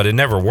the helmet, but it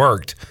never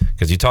worked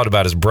because you talked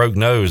about his broke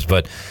nose.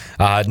 But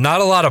not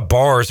a lot of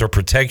bars or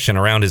protection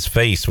around his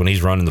face when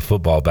he's running the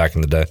football back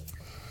in the day.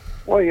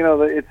 Well,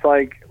 it's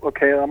like,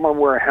 okay, I'm going to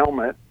wear a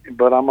helmet,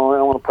 but I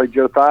want to play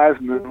Joe Thighs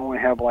and then only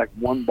have like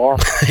 1 bar.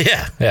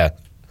 Yeah.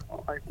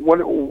 Like, what?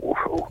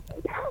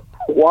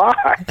 Why?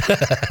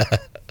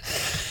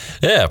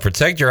 Yeah,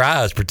 protect your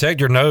eyes, protect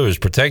your nose,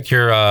 protect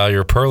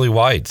your pearly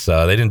whites.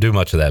 They didn't do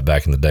much of that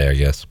back in the day, I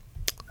guess.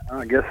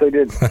 I guess they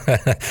did.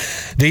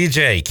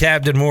 DJ,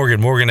 Captain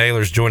Morgan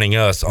Ahlers joining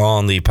us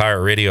on the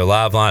Pirate Radio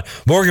Live line.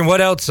 Morgan,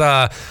 what else?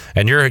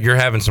 And you're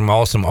having some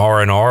awesome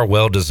R&R,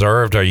 well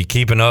deserved. Are you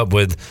keeping up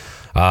with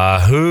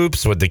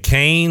hoops, with the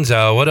Canes?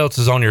 What else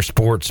is on your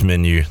sports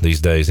menu these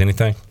days?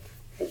 Anything?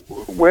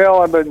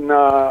 Well,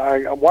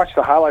 I watched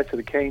the highlights of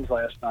the Canes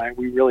last night.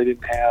 We really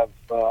didn't have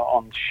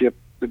on the ship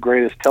the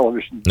greatest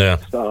television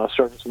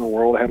service in the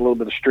world. I had a little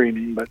bit of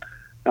streaming, but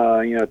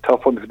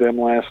tough one for them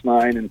last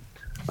night. And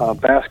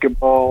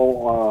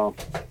basketball,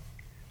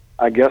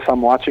 I guess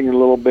I'm watching a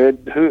little bit.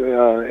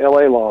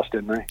 L.A. lost,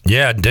 didn't they?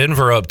 Yeah,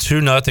 Denver up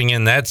 2-0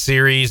 in that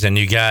series, and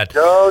you got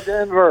Go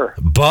Denver.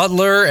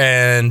 Butler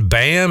and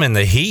Bam and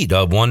the Heat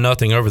up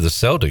 1-0 over the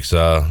Celtics.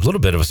 A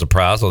little bit of a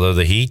surprise, although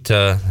the Heat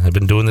have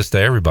been doing this to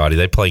everybody.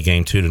 They play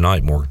game 2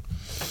 tonight, Morgan.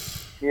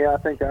 Yeah, I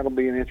think that'll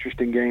be an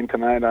interesting game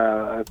tonight.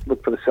 I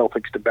look for the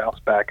Celtics to bounce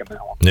back in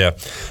that one. Yeah.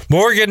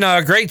 Morgan,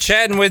 great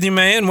chatting with you,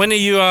 man. When are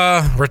you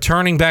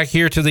returning back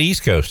here to the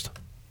East Coast?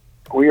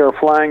 We are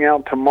flying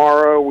out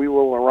tomorrow. We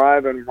will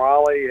arrive in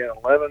Raleigh at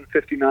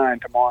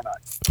 11:59 tomorrow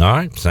night. All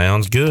right,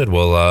 sounds good.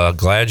 Well,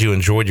 glad you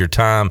enjoyed your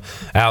time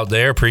out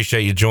there.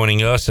 Appreciate you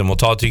joining us, and we'll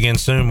talk to you again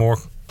soon,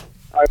 Morgan.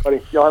 All right,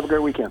 buddy. Y'all have a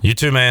great weekend. You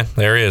too, man.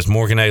 There he is,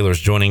 Morgan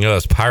Ahlers joining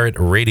us, Pirate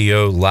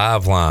Radio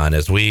Live Line,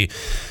 as we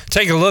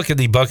take a look at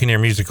the Buccaneer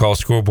Music Hall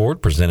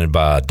scoreboard presented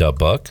by Dub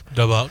Buck.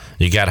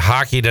 You got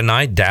hockey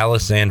tonight,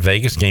 Dallas and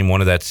Vegas. Game 1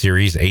 of that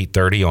series,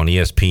 8:30 on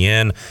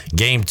ESPN.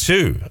 Game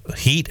 2,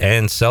 Heat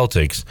and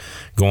Celtics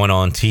going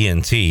on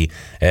TNT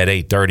at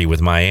 8:30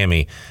 with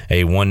Miami,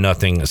 a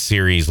 1-0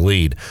 series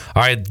lead.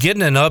 All right,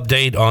 getting an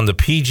update on the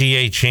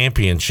PGA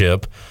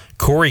Championship.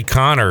 Corey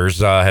Connors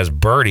has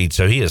birdied,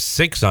 so he is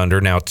 6 under,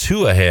 now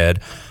 2 ahead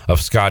of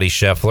Scotty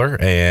Scheffler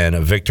and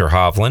Victor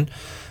Hovland.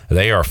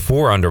 They are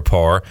 4 under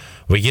par.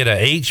 We get a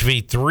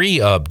HV3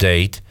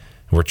 update.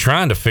 We're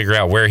trying to figure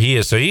out where he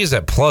is. So he's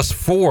at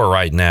 +4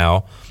 right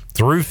now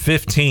through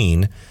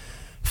 15,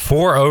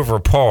 4 over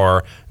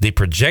par. The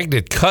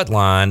projected cut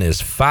line is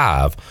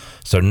 5,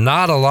 so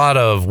not a lot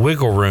of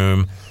wiggle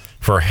room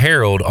for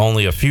Harold.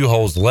 Only a few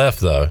holes left,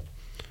 though.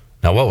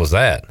 Now, what was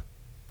that?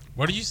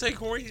 What did you say,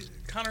 Corey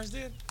Connors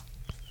did?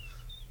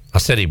 I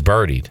said he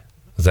birdied.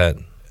 Is that?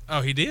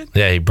 Oh, he did?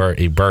 Yeah, he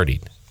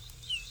birdied.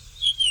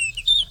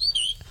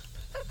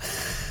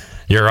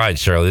 You're right,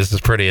 Shirley. This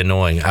is pretty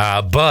annoying.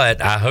 But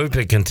I hope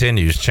it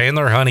continues.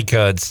 Chandler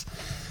Honeycutt's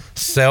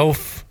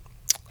soundboard.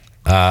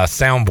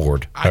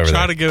 I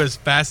try to go as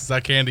fast as I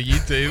can to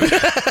YouTube.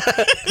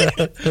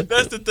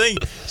 That's the thing.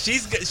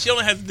 She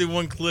only has to do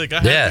one click.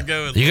 I have to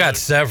go. You got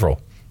several.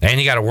 And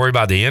you got to worry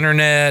about the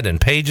internet and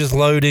pages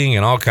loading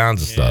and all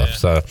kinds of stuff.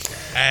 So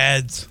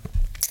ads.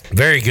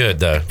 Very good,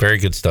 though. Very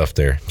good stuff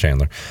there,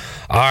 Chandler.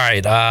 All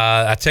right.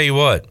 I tell you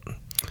what.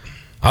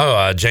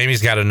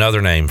 Jamie's got another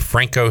name,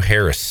 Franco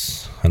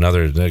Harris.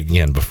 Another,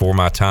 again, before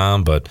my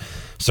time, but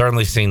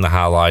certainly seen the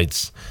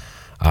highlights,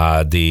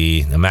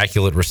 the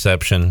immaculate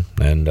reception,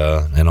 and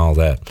all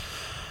that.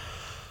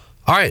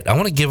 All right. I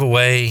want to give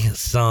away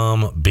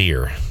some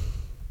beer.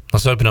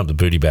 Let's open up the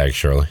booty bag,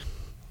 Shirley.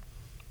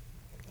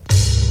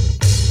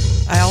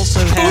 I also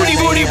have booty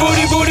everywhere.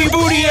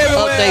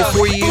 Update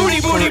for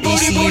you for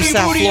ECU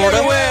South Florida.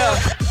 Everywhere.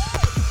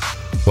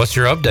 What's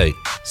your update?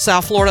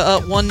 South Florida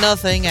up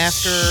 1-0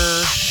 after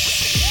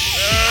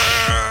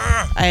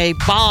a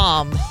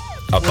bomb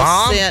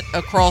was sent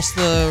across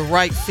the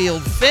right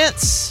field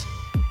fence.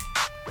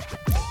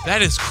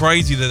 That is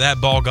crazy that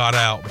ball got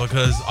out,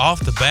 because off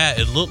the bat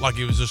it looked like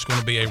it was just going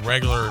to be a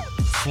regular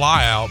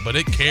fly out, but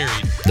it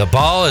carried. The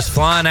ball is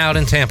flying out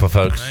in Tampa,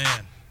 folks. Man.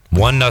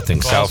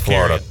 1-0 South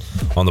Florida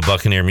on the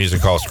Buccaneer Music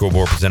Hall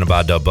scoreboard presented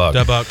by Dub Buck.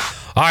 Dub Buck.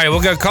 All right,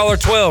 we'll go caller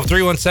 12,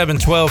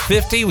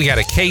 317-1250. We got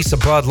a case of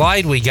Bud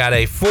Light. We got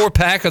a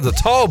 4-pack of the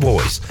Tall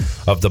Boys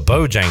of the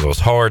Bojangles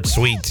Hard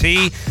Sweet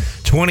Tea.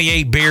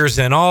 28 beers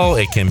in all.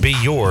 It can be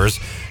yours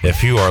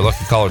if you are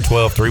lucky. Caller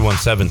 12,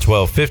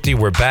 317-1250.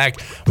 We're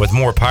back with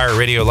more Pirate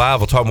Radio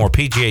Live. We'll talk more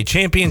PGA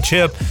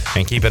Championship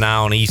and keep an eye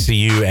on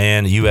ECU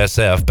and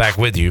USF. Back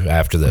with you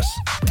after this.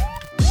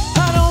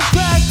 I don't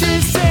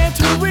practice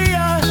Santeria.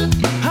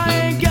 I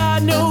ain't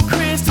got no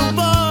crystal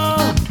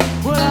ball.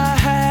 Well, I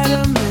had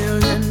 $1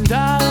 million,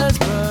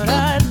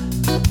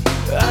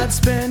 but I'd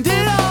spend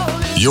it all.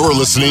 You're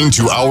listening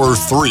to Hour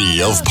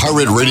 3 of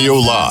Pirate Radio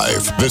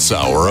Live. This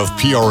hour of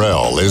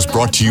PRL is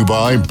brought to you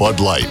by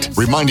Bud Light,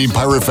 reminding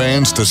Pirate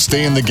fans to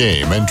stay in the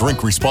game and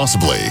drink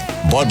responsibly.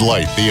 Bud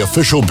Light, the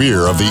official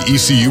beer of the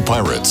ECU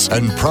Pirates,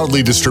 and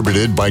proudly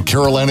distributed by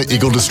Carolina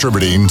Eagle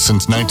Distributing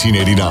since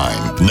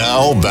 1989.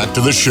 Now, back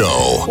to the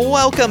show.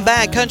 Welcome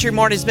back. Country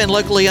Mart has been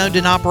locally owned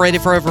and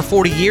operated for over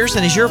 40 years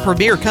and is your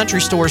premier country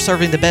store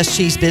serving the best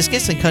cheese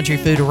biscuits and country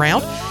food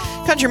around.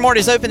 Country Mart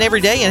is open every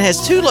day and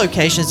has 2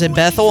 locations in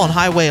Bethel on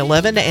Highway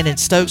 11 and in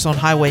Stokes on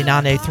Highway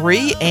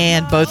 903,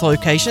 and both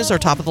locations are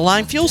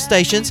top-of-the-line fuel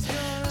stations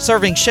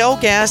serving Shell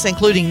gas,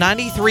 including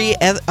 93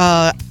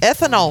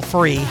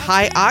 ethanol-free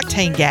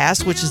high-octane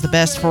gas, which is the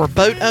best for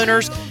boat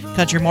owners.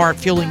 Country Mart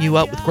fueling you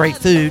up with great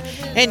food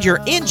and your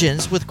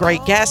engines with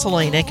great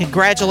gasoline. And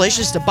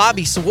congratulations to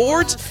Bobby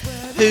Swartz,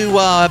 who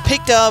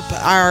picked up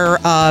our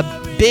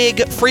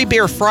big Free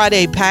Beer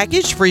Friday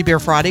package. Free Beer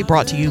Friday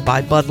brought to you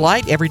by Bud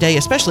Light. Every day,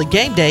 especially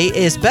game day,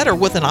 is better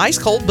with an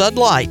ice-cold Bud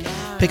Light.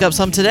 Pick up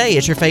some today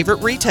at your favorite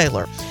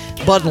retailer.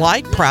 Bud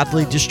Light,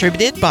 proudly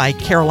distributed by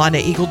Carolina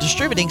Eagle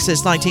Distributing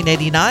since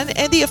 1989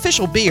 and the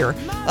official beer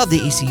of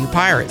the ECU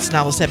Pirates.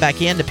 Now let's head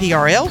back into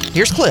PRL.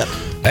 Here's Clip.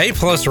 A+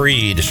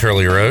 read,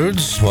 Shirley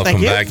Rhodes.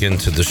 Welcome back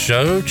into the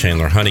show.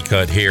 Chandler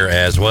Honeycutt here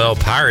as well.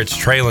 Pirates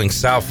trailing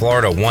South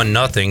Florida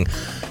 1-0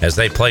 as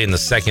they play in the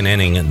second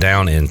inning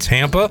down in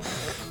Tampa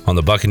on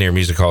the Buccaneer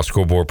Music Hall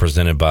scoreboard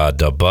presented by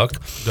The Buck.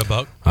 The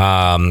Buck.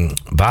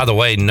 By the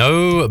way,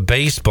 no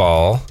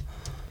baseball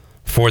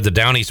for the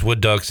Down East Wood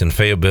Ducks and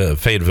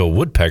Fayetteville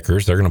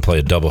Woodpeckers. They're going to play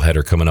a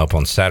doubleheader coming up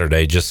on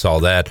Saturday. Just saw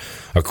that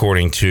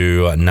according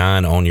to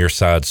 9 On Your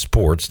Side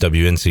Sports,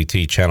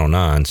 WNCT Channel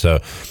 9. So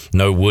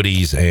no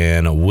Woodies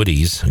and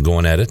Woodies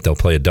going at it. They'll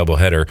play a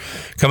doubleheader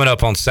coming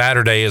up on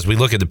Saturday. As we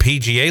look at the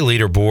PGA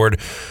leaderboard,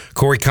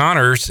 Corey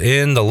Connors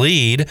in the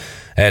lead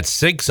at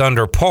 6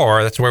 under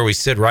par. That's where we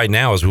sit right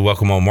now as we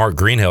welcome on Mark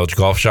Greenhalgh,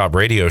 Golf Shop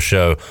Radio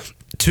Show,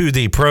 to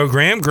the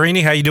program.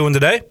 Greenie, how you doing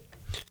today?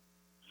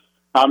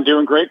 I'm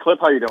doing great. Clip,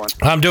 how you doing?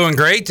 I'm doing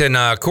great, and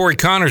Corey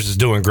Connors is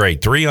doing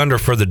great. 3 under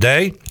for the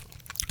day,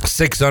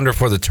 6 under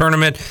for the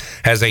tournament,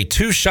 has a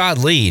 2-shot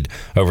lead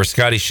over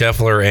Scotty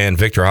Scheffler and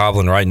Victor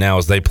Hovland right now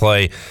as they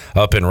play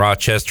up in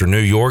Rochester, New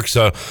York.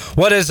 So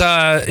what is,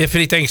 if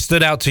anything,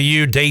 stood out to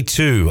you day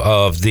 2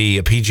 of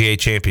the PGA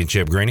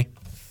Championship, Greenie?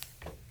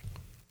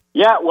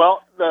 Yeah,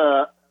 well,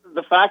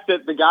 the fact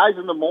that the guys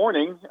in the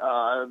morning,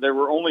 there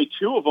were only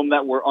 2 of them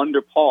that were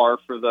under par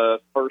for the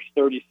first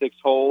 36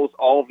 holes.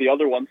 All of the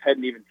other ones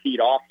hadn't even teed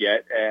off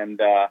yet.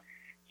 And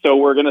so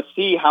we're going to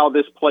see how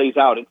this plays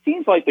out. It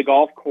seems like the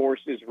golf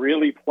course is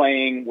really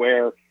playing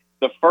where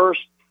the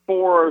first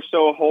 4 or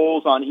so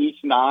holes on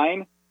each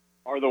 9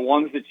 are the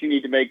ones that you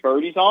need to make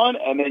birdies on,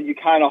 and then you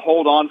kind of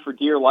hold on for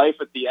dear life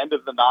at the end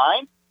of the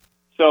 9.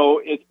 So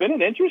it's been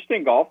an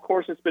interesting golf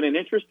course. It's been an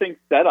interesting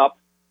setup.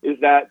 Is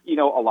that, you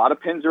know, a lot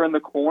of pins are in the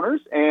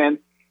corners, and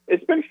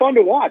it's been fun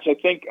to watch. I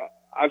think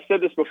I've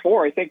said this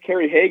before. I think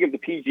Kerry Haig of the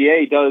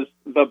PGA does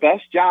the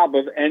best job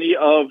of any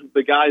of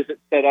the guys that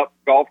set up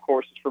golf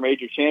courses for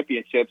major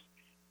championships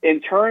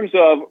in terms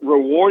of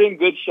rewarding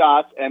good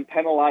shots and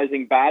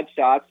penalizing bad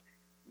shots,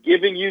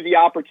 giving you the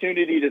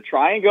opportunity to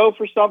try and go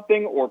for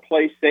something or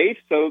play safe.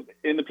 So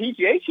in the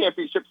PGA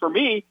Championship, for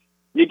me,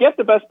 you get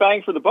the best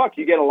bang for the buck.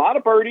 You get a lot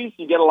of birdies,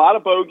 you get a lot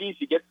of bogeys,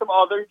 you get some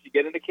others, you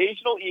get an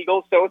occasional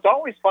eagle. So it's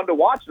always fun to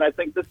watch, and I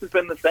think this has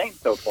been the same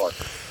so far.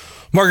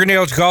 Mark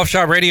Greenhalgh's Golf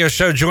Shop Radio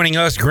Show joining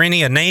us.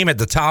 Greenie, a name at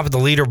the top of the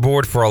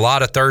leaderboard for a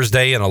lot of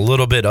Thursday and a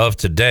little bit of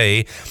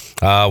today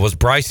was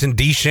Bryson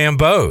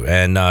DeChambeau,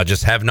 and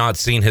just have not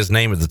seen his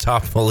name at the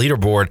top of the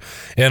leaderboard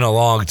in a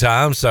long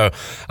time. So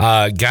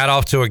got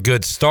off to a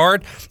good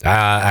start.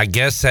 I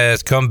guess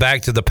has come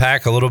back to the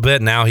pack a little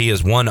bit. Now he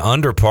is 1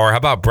 under par. How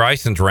about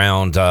Bryson's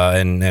round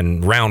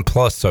and round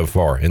plus so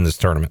far in this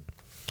tournament?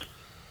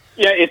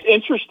 Yeah, it's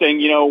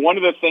interesting. You know, one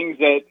of the things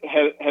that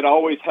had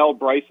always held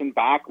Bryson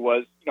back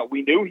was, you know,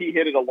 we knew he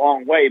hit it a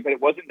long way, but it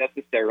wasn't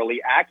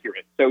necessarily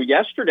accurate. So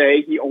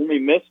yesterday he only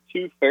missed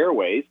 2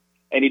 fairways,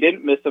 and he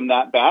didn't miss them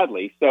that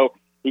badly. So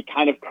he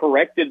kind of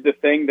corrected the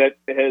thing that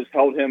has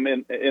held him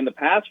in the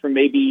past from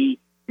maybe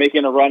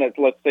making a run at,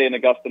 let's say, an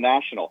Augusta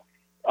National.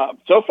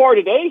 So far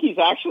today, he's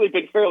actually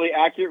been fairly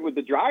accurate with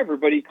the driver,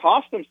 but he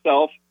cost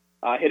himself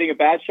hitting a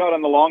bad shot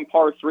on the long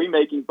par 3,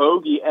 making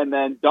bogey, and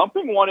then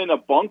dumping one in a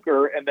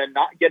bunker, and then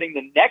not getting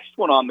the next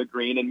one on the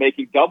green and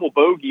making double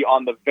bogey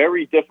on the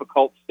very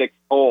difficult 6th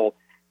hole.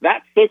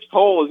 That 6th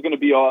hole is going to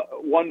be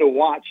one to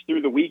watch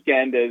through the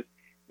weekend, as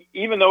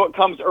even though it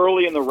comes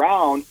early in the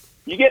round,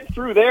 you get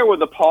through there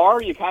with a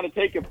par, you kind of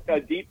take a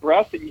deep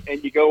breath,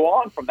 and you go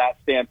on from that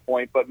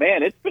standpoint. But,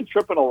 man, it's been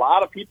tripping a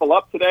lot of people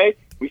up today.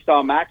 We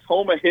saw Max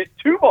Homa hit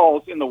 2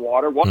 balls in the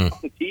water, one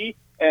off the tee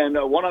and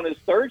one on his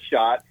 3rd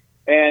shot.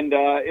 And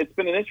it's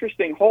been an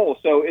interesting hole.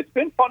 So it's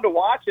been fun to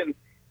watch. And,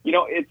 you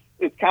know,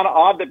 it's kind of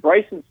odd that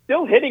Bryson's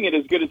still hitting it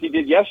as good as he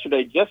did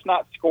yesterday, just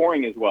not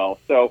scoring as well.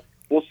 So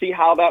we'll see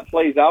how that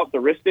plays out. The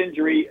wrist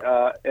injury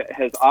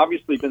has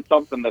obviously been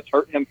something that's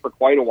hurt him for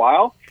quite a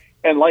while.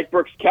 And like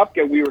Brooks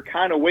Koepka, we were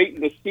kind of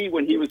waiting to see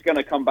when he was going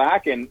to come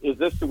back. And is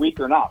this the week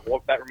or not?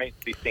 Well, that remains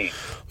to be seen.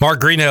 Mark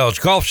Greenhalgh,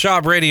 Golf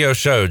Shop Radio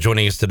Show,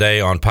 joining us today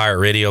on Pirate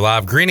Radio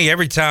Live. Greenie,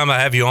 every time I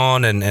have you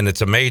on and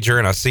it's a major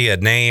and I see a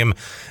name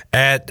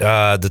at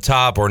the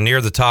top or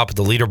near the top of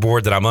the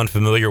leaderboard that I'm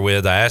unfamiliar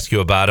with, I ask you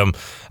about him.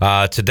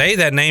 Today,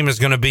 that name is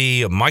going to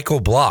be Michael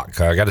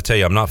Block. I got to tell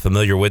you, I'm not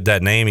familiar with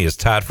that name. He is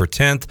tied for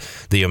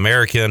 10th, the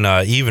American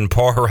even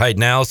par right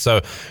now.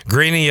 So,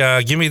 Greenie,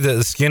 give me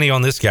the skinny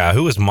on this guy.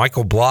 Who is Michael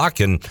Block,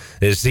 and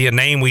is he a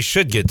name we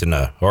should get to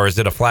know, or is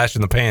it a flash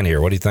in the pan here?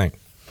 What do you think?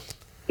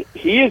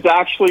 He is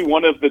actually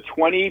one of the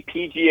 20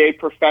 PGA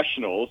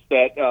professionals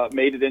that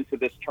made it into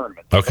this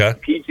tournament. Okay.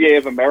 PGA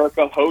of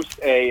America hosts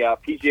a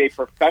PGA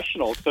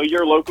professional. So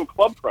your local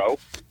club pro,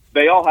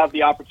 they all have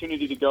the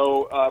opportunity to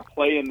go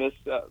play in this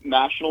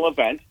national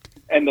event.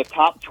 And the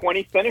top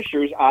 20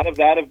 finishers out of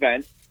that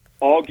event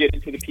all get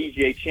into the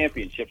PGA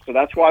Championship. So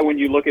that's why when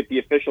you look at the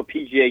official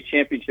PGA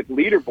Championship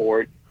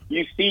leaderboard,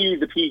 you see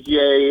the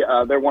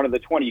PGA, they're one of the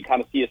 20. You kind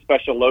of see a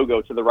special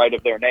logo to the right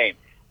of their name.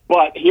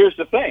 But here's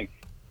the thing.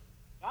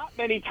 Not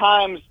many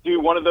times do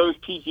one of those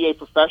PGA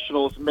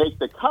professionals make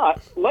the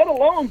cut, let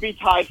alone be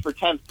tied for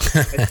 10th.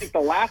 I think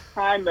the last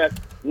time that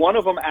one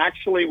of them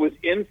actually was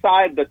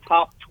inside the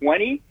top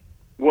 20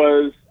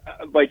 was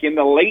like in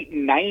the late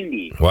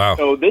 90s. Wow.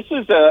 So this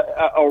is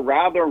a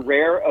rather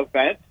rare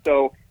event.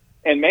 So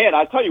And, man,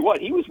 I tell you what,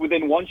 he was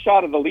within one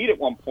shot of the lead at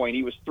one point.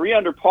 He was 3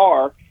 under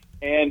par,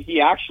 and he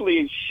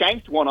actually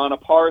shanked one on a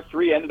par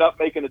 3, ended up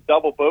making a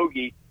double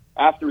bogey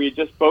after he had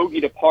just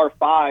bogeyed a par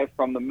 5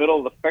 from the middle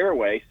of the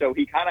fairway. So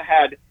he kind of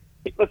had,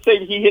 let's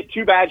say he hit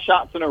 2 bad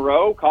shots in a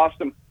row, cost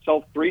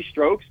himself 3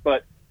 strokes,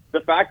 but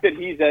the fact that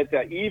he's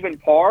at even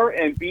par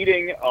and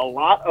beating a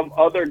lot of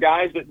other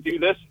guys that do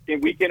this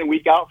week in and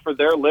week out for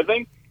their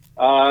living,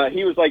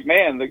 he was like,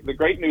 man, the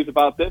great news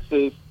about this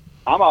is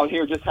I'm out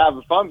here just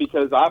having fun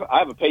because I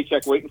have a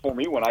paycheck waiting for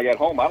me when I get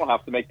home. I don't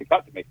have to make the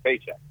cut to make a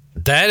paycheck.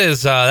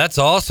 That's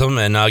awesome,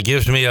 and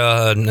gives me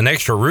an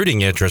extra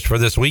rooting interest for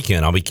this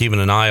weekend. I'll be keeping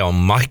an eye on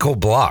Michael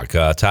Block,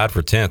 tied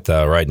for 10th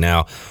right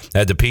now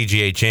at the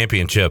PGA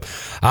Championship.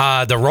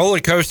 The roller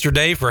coaster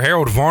day for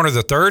Harold Varner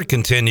III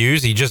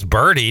continues. He just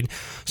birdied,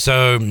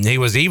 so he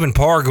was even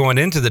par going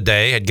into the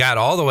day, had got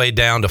all the way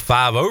down to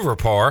 5 over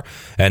par,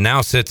 and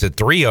now sits at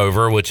 3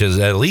 over, which is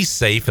at least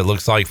safe, it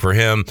looks like, for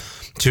him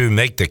to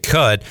make the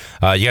cut.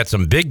 You got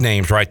some big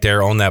names right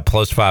there on that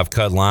 +5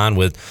 cut line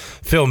with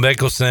Phil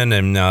Mickelson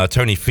and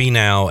Tony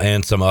Finau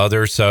and some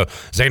others. So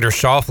Xander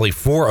Schauffele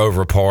 4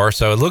 over par.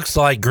 So it looks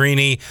like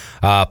Greeny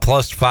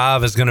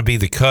 +5 is going to be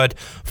the cut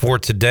for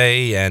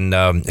today, and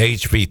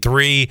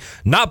HV3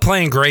 not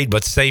playing great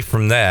but safe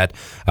from that.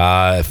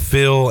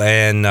 Phil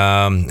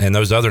and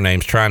those other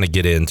names trying to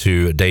get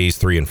into days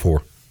 3 and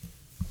 4.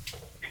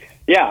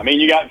 Yeah, I mean,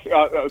 you got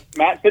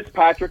Matt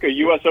Fitzpatrick, a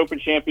U.S. Open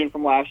champion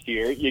from last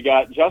year. You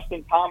got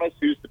Justin Thomas,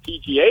 who's the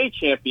PGA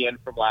champion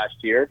from last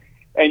year.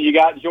 And you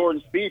got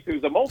Jordan Spieth,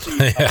 who's a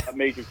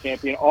multi-major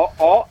champion,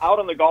 all out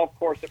on the golf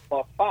course at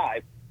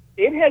 +5.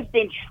 It has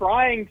been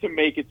trying to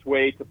make its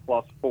way to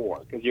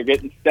 +4 because you're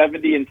getting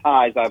 70 in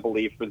ties, I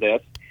believe, for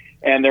this.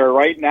 And there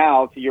right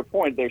now, to your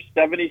point, there's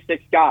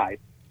 76 guys.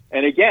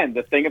 And again,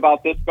 the thing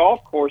about this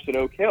golf course at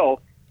Oak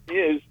Hill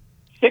is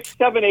 6,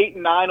 7, 8,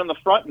 and 9 on the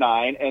front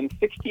 9, and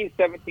 16,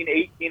 17,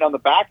 18 on the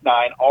back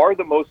 9 are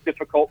the most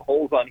difficult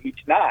holes on each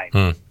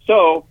 9.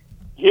 So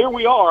here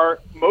we are.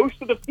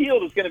 Most of the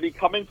field is going to be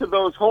coming to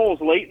those holes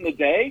late in the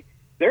day.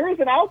 There is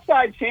an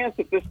outside chance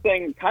that this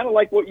thing, kind of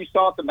like what you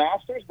saw at the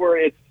Masters, where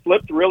it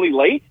slipped really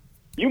late,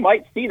 you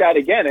might see that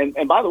again.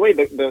 And by the way,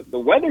 the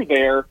weather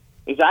there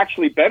is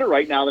actually better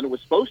right now than it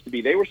was supposed to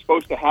be. They were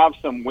supposed to have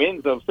some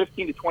winds of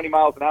 15 to 20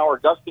 miles an hour,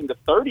 gusting to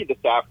 30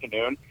 this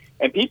afternoon.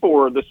 And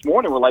people this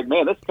morning were like,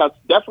 man, this cut's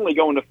definitely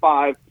going to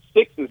 5.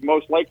 6 is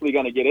most likely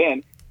going to get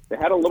in. They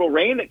had a little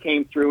rain that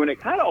came through, and it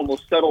kind of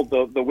almost settled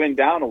the wind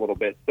down a little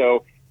bit.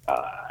 So,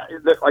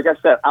 like I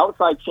said,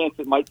 outside chance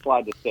it might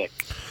slide to 6.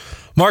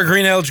 Mark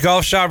Greenhalgh,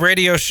 Golf Shop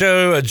Radio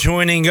Show,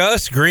 joining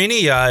us.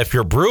 Greeny, if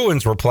your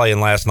Bruins were playing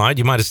last night,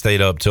 you might have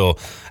stayed up till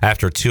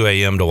after 2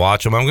 a.m. to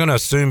watch them. I'm going to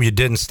assume you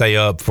didn't stay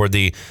up for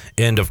the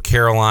end of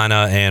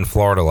Carolina and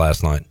Florida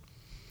last night.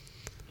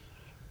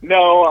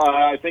 No,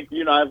 I think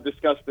you and I have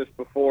discussed this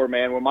before,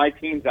 man. When my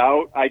team's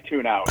out, I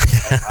tune out.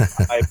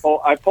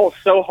 I pull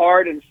so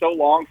hard and so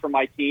long for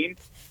my team.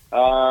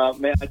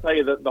 Man, I tell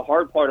you, the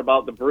hard part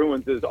about the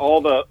Bruins is all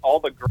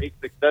the great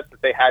success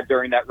that they had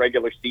during that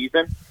regular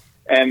season,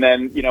 and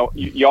then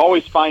you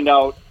always find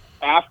out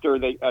after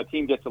a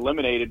team gets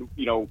eliminated,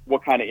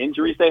 what kind of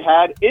injuries they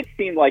had. It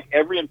seemed like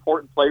every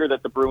important player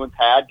that the Bruins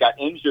had got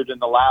injured in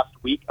the last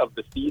week of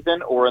the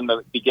season or in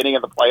the beginning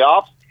of the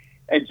playoffs.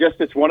 And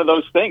it's one of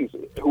those things.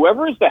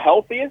 Whoever is the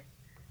healthiest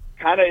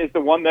kind of is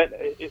the one that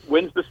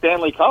wins the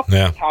Stanley Cup.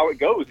 Yeah. That's how it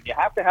goes. And you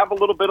have to have a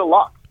little bit of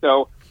luck.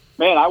 So,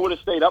 man, I would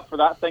have stayed up for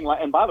that thing.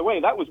 And by the way,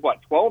 that was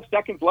 12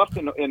 seconds left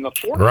in the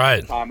fourth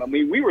right. time. I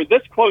mean, we were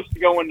this close to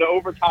going to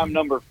overtime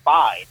number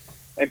 5.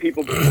 And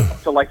people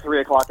till like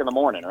 3 o'clock in the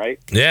morning, right?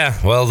 Yeah,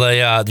 well, the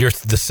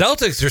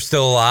Celtics are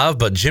still alive,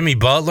 but Jimmy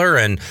Butler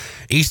and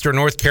Eastern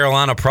North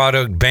Carolina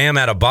product Bam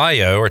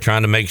Adebayo are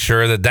trying to make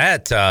sure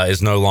that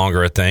is no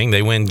longer a thing.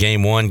 They win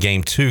Game 1,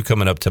 Game 2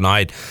 coming up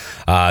tonight.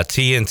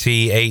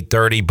 TNT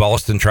 8:30,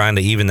 Boston trying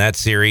to even that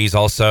series.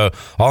 Also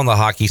on the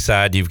hockey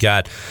side, you've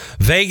got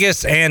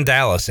Vegas and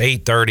Dallas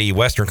 8:30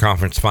 Western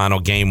Conference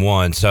Final Game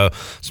 1. So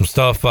some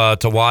stuff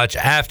to watch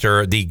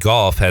after the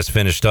golf has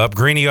finished up.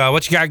 Greeny,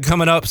 what you got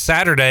coming up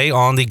Saturday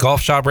on the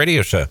Golf Shop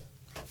Radio Show?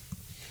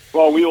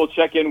 Well, we will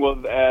check in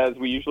with, as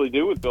we usually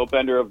do, with Bill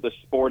Bender of the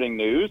Sporting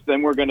News.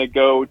 Then we're going to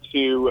go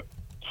to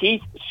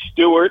Keith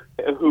Stewart,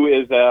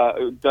 who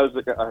does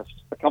a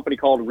company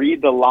called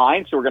Read the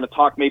Line. So we're going to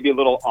talk maybe a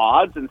little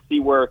odds and see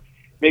where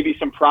maybe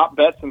some prop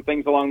bets and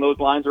things along those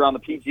lines around the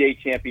PGA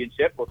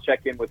Championship. We'll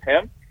check in with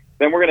him.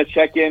 Then we're going to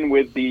check in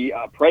with the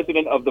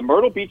president of the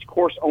Myrtle Beach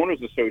Course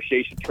Owners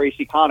Association,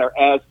 Tracy Connor,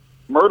 as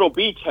Myrtle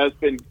Beach has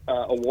been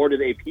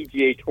awarded a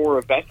PGA Tour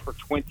event for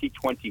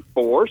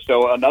 2024.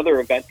 So another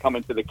event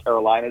coming to the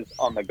Carolinas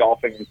on the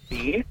golfing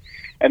scene.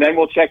 And then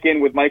we'll check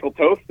in with Michael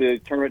Toth, the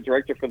tournament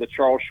director for the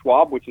Charles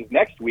Schwab, which is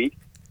next week.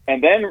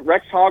 And then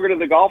Rex Hoggart of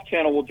the Golf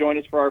Channel will join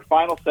us for our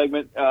final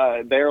segment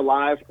there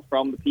live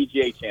from the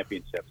PGA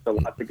Championship. So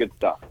lots of good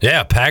stuff.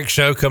 Yeah, packed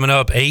show coming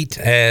up 8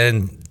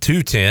 and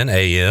 2:10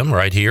 a.m.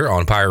 right here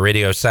on Pirate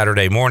Radio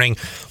Saturday morning.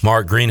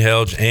 Mark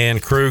Greenhalgh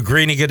and crew.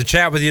 Greeny, good to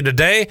chat with you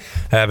today.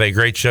 Have a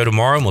great show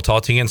tomorrow, and we'll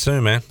talk to you again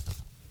soon, man.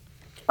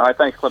 All right,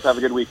 thanks, Cliff. Have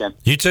a good weekend.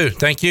 You too.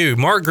 Thank you.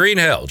 Mark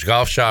Greenhalgh,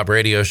 Golf Shop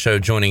Radio Show,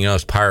 joining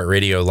us, Pirate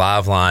Radio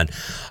Live Line.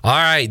 All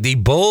right, the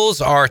Bulls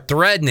are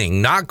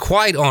threatening, not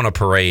quite on a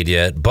parade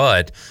yet,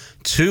 but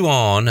 2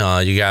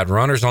 on. You got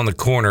runners on the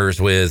corners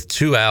with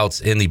 2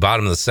 outs in the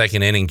bottom of the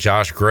second inning.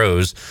 Josh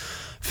Groves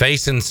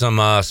facing some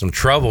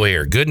trouble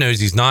here. Good news,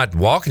 he's not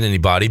walking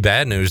anybody.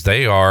 Bad news,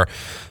 they are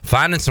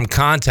finding some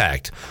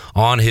contact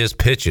on his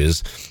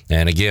pitches.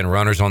 And again,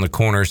 runners on the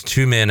corners,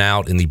 2 men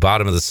out in the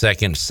bottom of the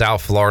second.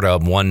 South Florida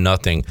up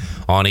 1-0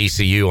 on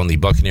ECU on the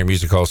Buccaneer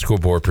Music Hall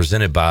scoreboard,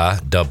 presented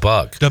by Da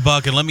Buck. Da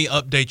Buck, and let me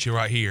update you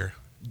right here.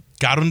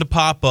 Got him to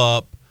pop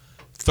up.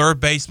 Third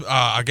base,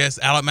 I guess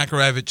Alec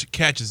Makarovich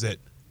catches it.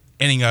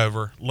 Inning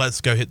over. Let's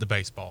go hit the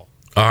baseball.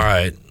 All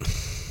right.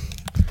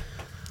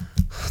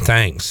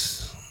 Thanks.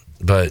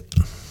 But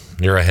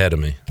you're ahead of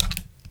me.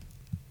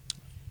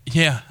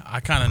 Yeah, I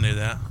kind of knew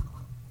that.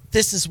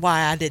 This is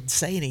why I didn't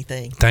say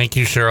anything. Thank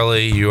you,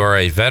 Shirley. You are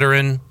a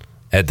veteran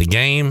at the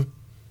game,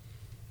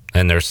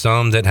 and there's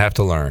some that have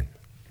to learn.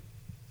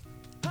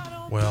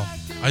 Well,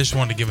 I just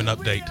wanted to give an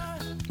update.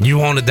 You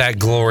wanted that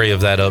glory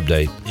of that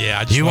update.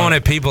 Yeah, you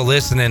wanted people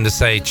listening to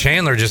say,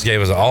 Chandler just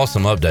gave us an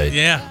awesome update.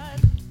 Yeah,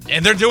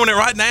 and they're doing it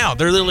right now.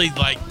 They're literally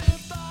like,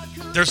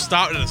 they're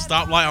stopped at a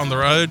stoplight on the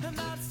road.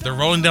 They're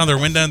rolling down their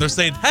window and they're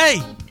saying,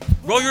 hey,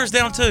 roll yours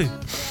down too.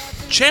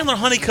 Chandler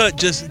Honeycutt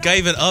just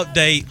gave an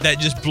update that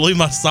just blew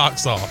my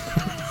socks off.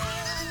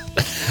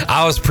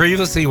 I was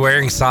previously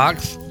wearing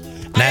socks.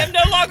 I am no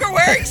longer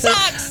wearing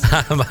socks.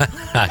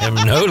 I am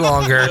no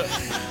longer.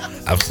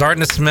 I'm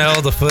starting to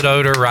smell the foot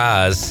odor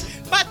rise.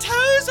 My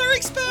toes are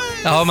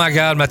exposed. Oh my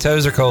God, my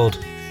toes are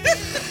cold.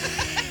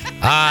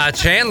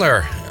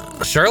 Chandler,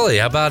 Shirley,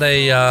 how about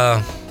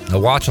a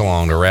watch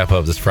along to wrap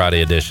up this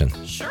Friday edition?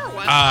 Sure.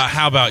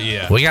 How about you?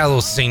 We got a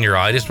little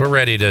senioritis. We're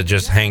ready to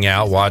just hang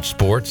out, watch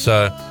sports.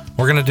 We're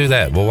going to do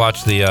that. We'll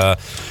watch the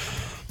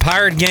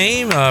Pirate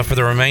game for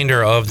the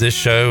remainder of this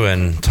show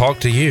and talk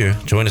to you.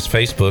 Join us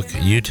Facebook,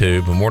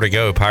 YouTube, and more to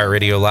go. Pirate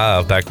Radio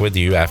Live back with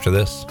you after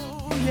this.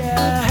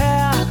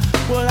 Yeah,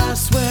 well, I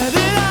swear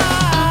that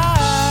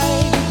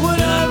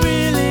what I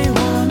really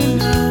want to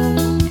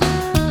know,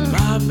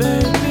 my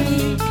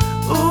baby,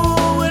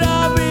 ooh, what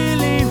I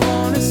really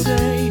want to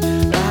say,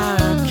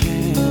 I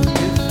can't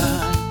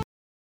define.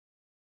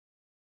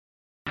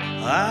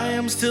 I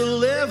am still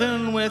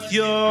living with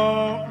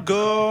your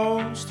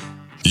ghost.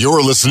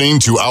 You're listening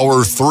to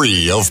Hour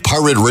 3 of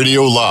Pirate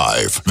Radio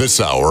Live. This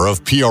hour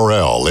of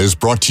PRL is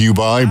brought to you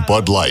by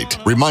Bud Light,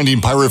 reminding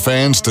Pirate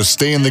fans to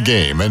stay in the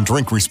game and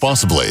drink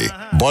responsibly.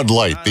 Bud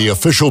Light, the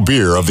official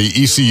beer of the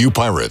ECU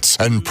Pirates,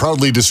 and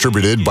proudly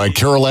distributed by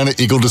Carolina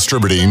Eagle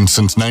Distributing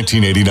since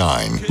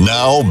 1989.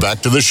 Now,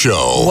 back to the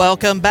show.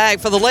 Welcome back.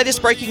 For the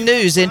latest breaking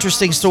news,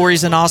 interesting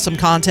stories, and awesome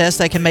contests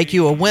that can make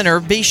you a winner,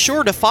 be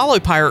sure to follow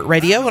Pirate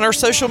Radio on our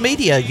social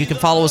media. You can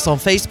follow us on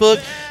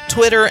Facebook,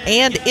 Twitter,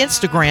 and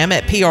Instagram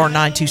at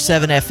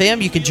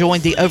PR927FM. You can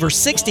join the over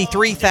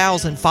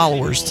 63,000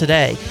 followers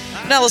today.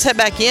 Now let's head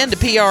back into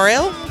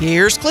PRL.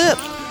 Here's Clip.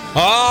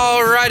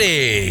 All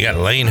righty. Got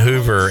Lane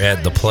Hoover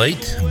at the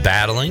plate,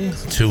 battling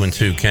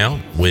 2-2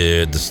 count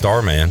with the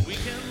Starman.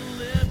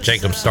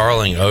 Jacob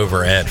Starling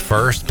over at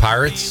first.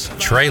 Pirates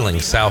trailing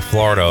South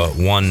Florida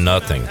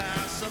 1-0.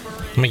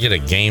 Let me get a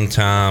game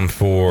time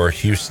for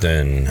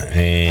Houston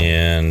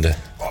and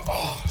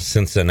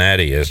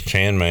Cincinnati as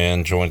Chan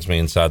Man joins me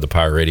inside the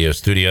Pirate Radio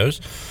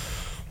studios.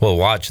 We'll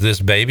watch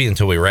this baby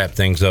until we wrap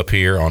things up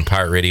here on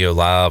Pirate Radio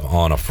Live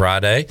on a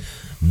Friday.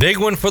 Big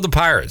one for the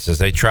Pirates as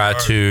they try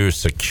to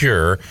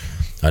secure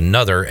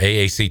another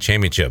AAC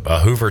championship. A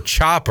Hoover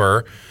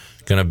chopper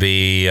going to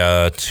be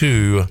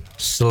too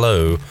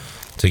slow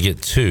to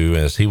get to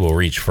as he will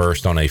reach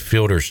first on a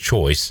fielder's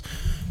choice.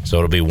 So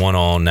it'll be 1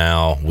 on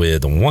now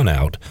with 1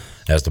 out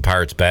as the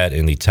Pirates bat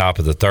in the top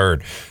of the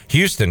third.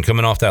 Houston,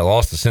 coming off that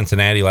loss to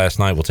Cincinnati last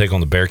night, will take on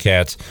the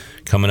Bearcats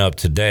coming up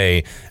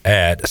today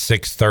at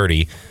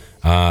 6:30.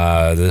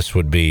 This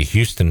would be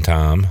Houston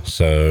time,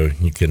 so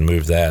you can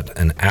move that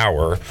an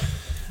hour,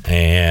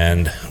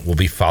 and we'll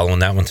be following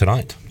that one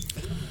tonight.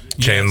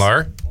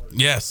 Chandler?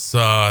 Yes,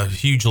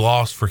 huge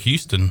loss for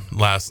Houston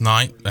last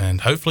night,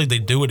 and hopefully they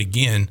do it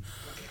again.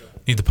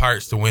 Need the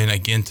Pirates to win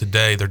again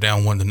today. They're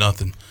down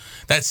 1-0.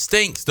 That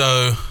stinks,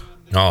 though.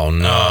 Oh,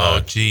 no. Oh,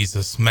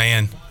 Jesus,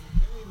 man.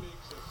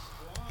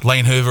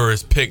 Lane Hoover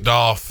is picked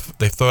off.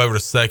 They throw over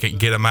to second,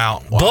 get him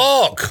out. Wow.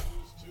 Balk!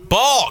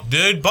 Balk,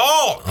 dude,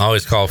 balk! I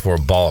always call for a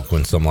balk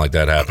when something like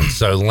that happens.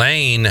 So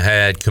Lane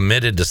had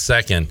committed to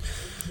second.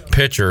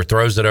 Pitcher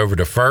throws it over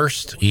to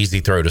first. Easy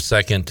throw to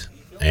second.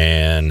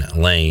 And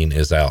Lane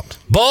is out.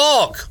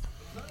 Balk!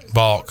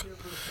 Balk.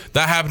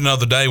 That happened the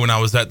other day when I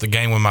was at the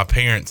game with my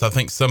parents. I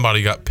think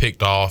somebody got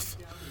picked off.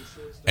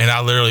 And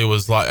I literally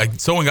was like,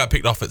 someone got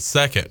picked off at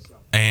second.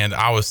 And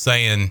I was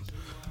saying,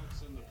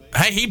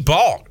 hey, he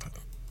balked.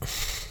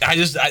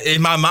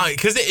 In my mind,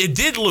 because it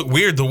did look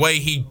weird the way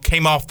he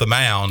came off the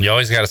mound. You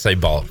always got to say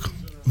balk.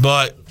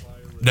 But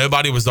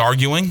nobody was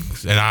arguing.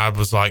 And I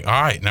was like,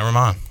 all right, never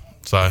mind.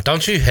 So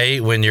don't you hate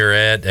when you're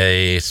at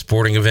a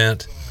sporting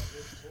event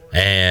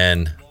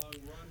and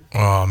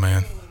Oh,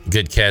 man.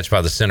 Good catch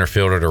by the center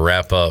fielder to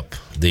wrap up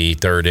the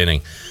third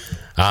inning.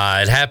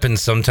 It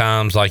happens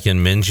sometimes, like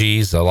in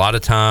Minji's. A lot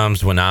of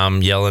times when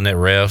I'm yelling at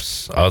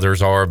refs,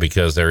 others are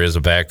because there is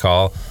a bad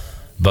call.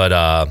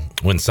 But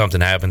when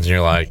something happens and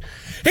you're like,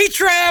 he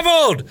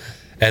traveled!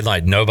 And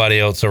like nobody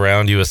else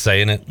around you is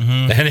saying it.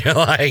 Mm-hmm. And you're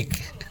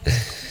like,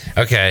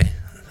 okay,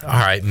 all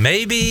right,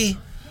 maybe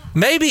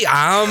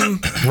I'm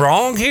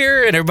wrong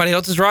here and everybody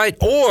else is right.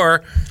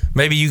 Or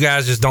maybe you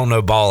guys just don't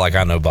know ball like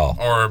I know ball.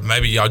 Or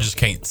maybe y'all just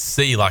can't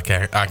see like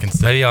I can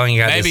see. Maybe y'all ain't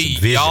got Maybe this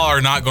vision. y'all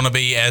are not going to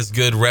be as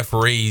good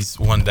referees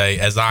one day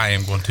as I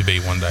am going to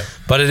be one day.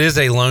 But it is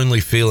a lonely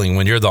feeling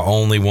when you're the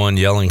only one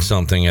yelling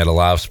something at a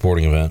live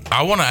sporting event.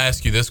 I want to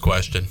ask you this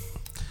question.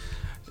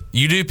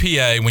 You do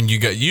PA when you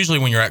go. Usually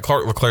when you're at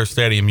Clark LeClaire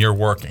Stadium, you're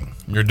working.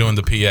 You're doing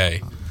the PA.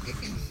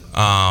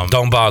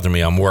 Don't bother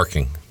me. I'm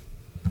working.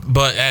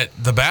 But at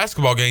the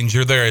basketball games,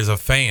 you're there as a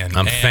fan.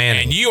 I'm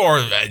fanning. And you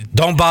are...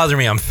 Don't bother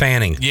me. I'm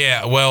fanning.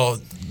 Yeah, well,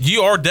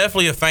 you are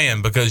definitely a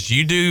fan because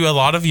you do a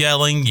lot of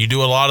yelling. You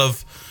do a lot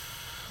of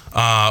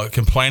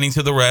complaining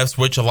to the refs,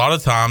 which a lot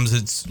of times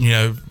it's,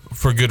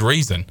 for good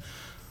reason.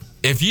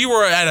 If you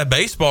were at a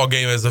baseball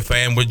game as a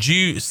fan, would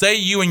you... Say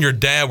you and your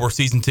dad were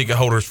season ticket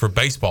holders for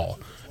baseball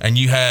and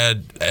you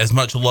had as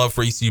much love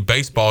for ECU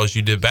baseball as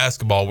you did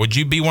basketball, would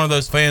you be one of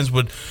those fans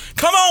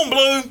come on,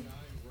 Blue?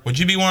 Would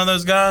you be one of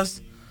those guys?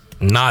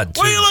 What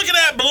are you looking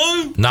at,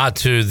 Blue? Not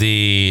to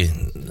the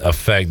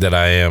effect that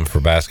I am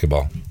for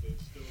basketball.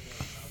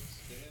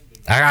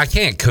 I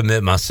can't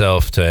commit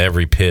myself to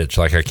every pitch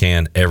like I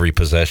can every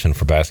possession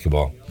for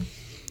basketball.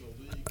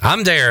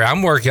 I'm there.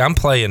 I'm working. I'm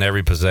playing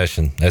every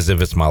possession as if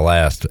it's my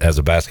last as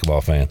a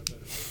basketball fan.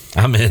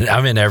 I'm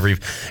in every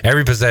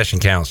possession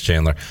counts,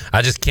 Chandler.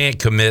 I just can't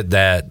commit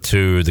that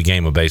to the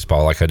game of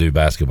baseball like I do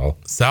basketball.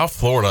 South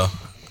Florida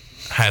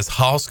has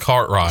Hoss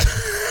Cartwright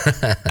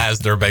as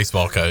their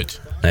baseball coach.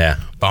 Yeah.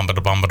 He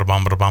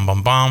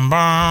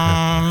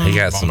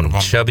got some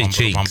chubby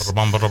cheeks.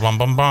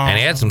 And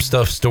he had some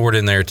stuff stored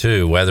in there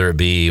too, whether it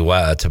be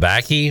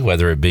tobacco,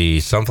 whether it be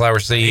sunflower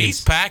seeds.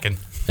 He's packing.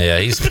 Yeah,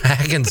 he's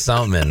packing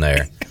something in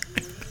there.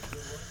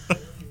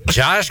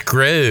 Josh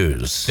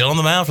Groves. Still on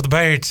the mound for the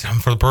Birds.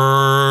 For the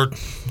Bird.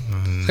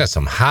 He's got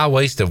some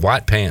high-waisted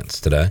white pants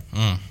today.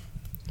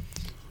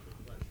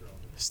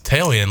 His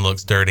tail end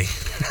looks dirty.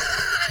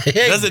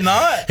 Does it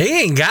not?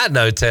 He ain't got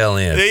no tail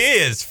end. He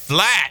is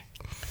flat.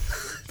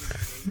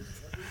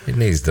 He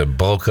needs to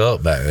bulk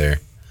up back there.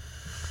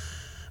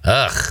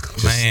 Ugh.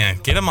 Man,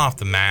 get him off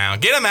the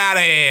mound. Get him out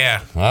of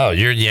here. Oh,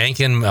 you're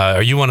yanking.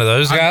 Are you one of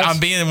those guys? I'm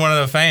being one of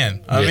the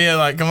fan. I'm being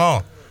like, come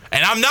on.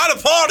 And I'm not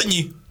applauding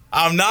you.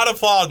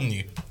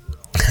 That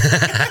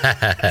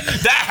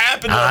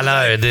happened. I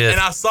know it did. And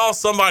I saw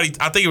somebody,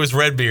 I think it was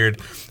Redbeard,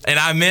 and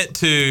I meant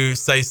to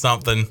say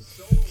something.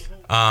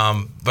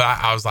 But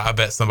I was like, I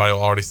bet somebody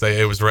will already say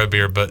it was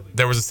Redbeard. But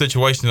there was a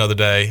situation the other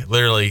day.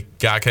 Literally,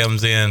 guy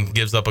comes in,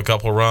 gives up a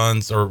couple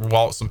runs or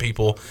walks some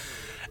people,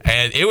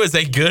 and it was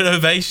a good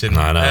ovation.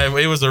 I know.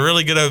 It was a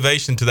really good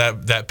ovation to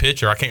that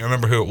pitcher. I can't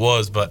remember who it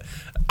was, but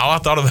all I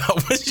thought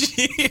about was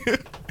you.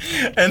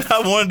 And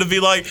I wanted to be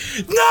like,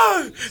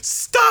 no,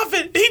 stop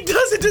it. He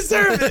doesn't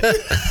deserve it.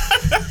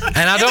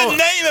 And I don't. In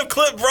the name of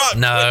Clip Brock,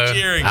 no,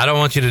 cheering. I don't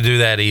want you to do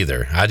that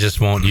either. I just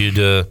want you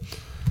to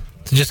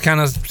just kind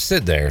of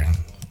sit there.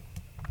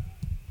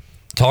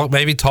 Talk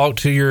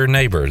to your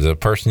neighbor, the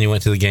person you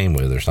went to the game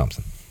with or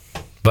something.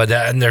 But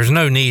there's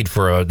no need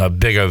for a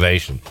big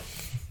ovation.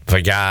 If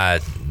a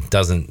guy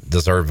doesn't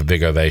deserve a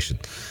big ovation.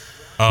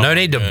 No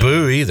need to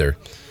boo either.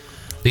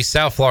 These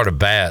South Florida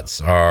bats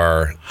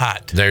are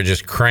hot. They're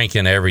just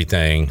cranking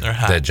everything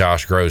that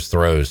Josh Groves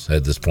throws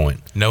at this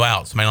point. No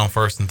outs, man on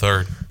first and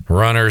third.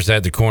 Runners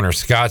at the corner.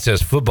 Scott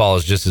says football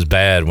is just as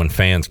bad when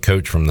fans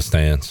coach from the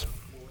stands.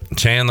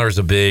 Chandler's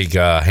a big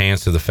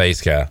hands to the face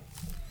guy.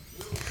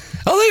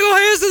 Illegal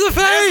hands to the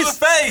face. Hands to the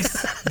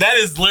face. That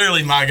is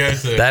literally my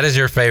go-to. That is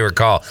your favorite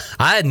call.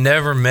 I had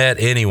never met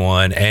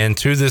anyone, and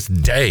to this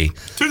day,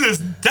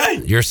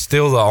 you're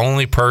still the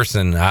only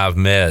person I've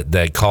met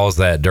that calls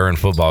that during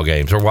football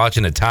games. We're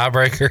watching the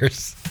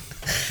tiebreakers.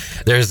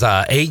 There's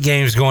 8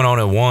 games going on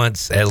at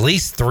once. At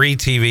least 3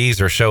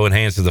 TVs are showing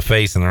hands to the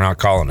face, and they're not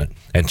calling it.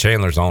 And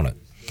Chandler's on it.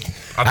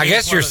 I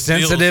guess you're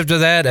sensitive to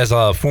that as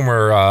a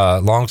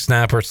former long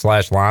snapper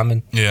 /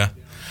 lineman. Yeah.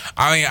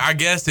 I mean, I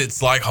guess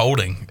it's like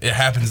holding. It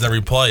happens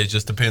every play. It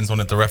just depends on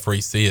if the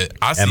referees see it.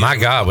 And my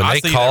God, when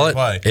they call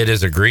it, it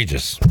is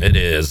egregious. It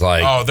is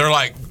like... Oh, they're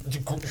like...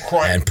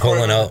 And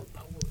pulling up.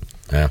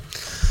 Yeah.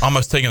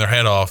 Almost taking their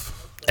head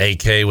off.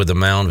 AK with the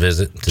mound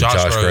visit to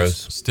Josh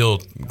Groves.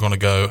 Still going to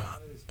go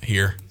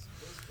here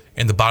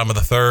in the bottom of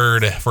the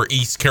third for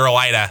East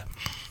Carolina.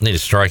 Need a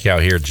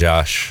strikeout here,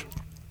 Josh.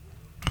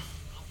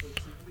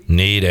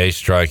 Need a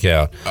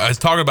strikeout. I was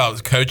talking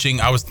about coaching.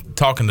 I was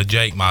talking to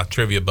Jake, my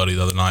trivia buddy,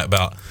 the other night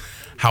about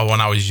how when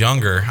I was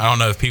younger, I don't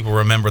know if people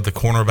remember the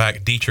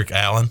cornerback Dietrich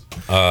Allen.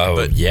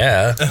 But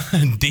yeah.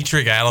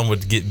 Dietrich Allen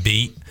would get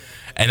beat,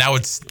 and I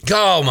would...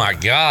 Oh, my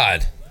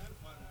God.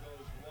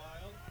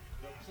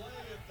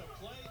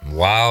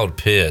 Wild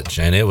pitch,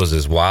 and it was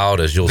as wild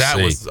as you'll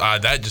see.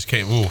 That just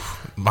came. Ooh,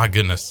 my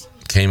goodness!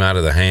 Came out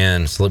of the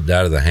hand, slipped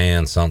out of the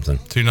hand, something.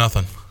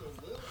 2-0.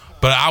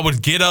 But I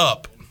would get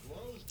up,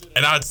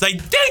 and I would say,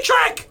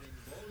 "Dietrich!"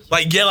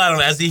 Like yell at him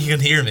as he can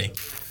hear me.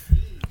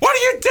 What are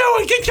you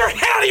doing? Get your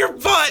head out of your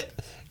butt!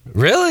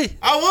 Really?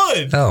 I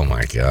would. Oh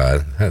my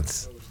God,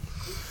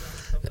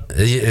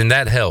 and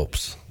that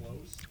helps.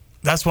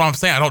 That's what I'm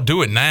saying. I don't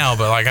do it now,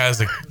 but like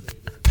as a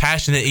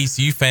passionate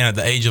ECU fan at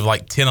the age of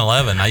like 10,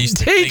 11, I used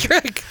to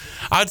Dietrich.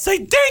 I'd say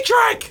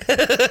Dietrich.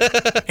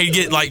 He'd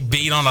get like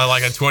beat on a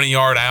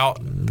 20-yard out,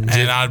 and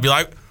I'd be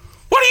like,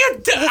 "What are you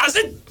doing?" I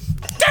said,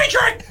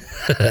 "Dietrich."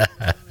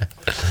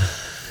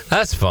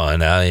 That's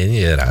fun. I mean,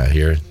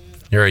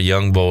 you're a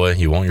young boy.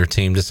 You want your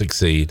team to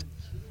succeed.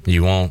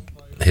 You want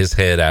his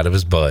head out of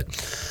his butt.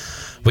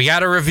 We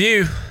got a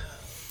review.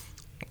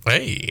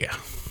 Hey,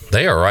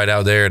 they are right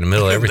out there in the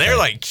middle of everything. They're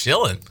like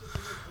chilling.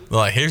 They're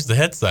like, here's the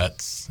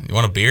headsets. You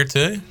want a beer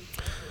too?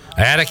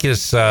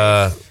 Atticus,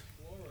 what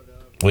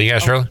you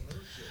got, Shirley?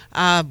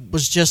 I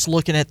was just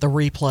looking at the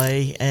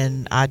replay,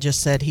 and I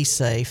just said he's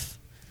safe.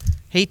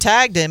 He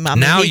tagged him. I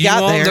mean, now he you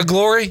got want there. the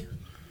glory?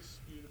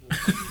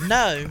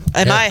 No.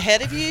 Am I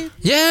ahead of you?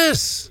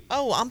 Yes.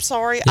 Oh, I'm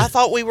sorry. I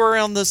thought we were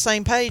on the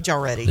same page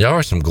already. Y'all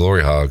are some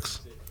glory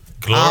hogs.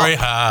 Glory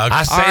hogs.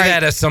 I say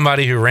that as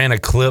somebody who ran a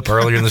clip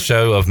earlier in the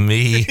show of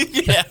me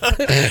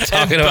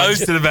talking about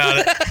boasted about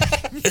it.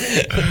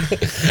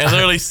 And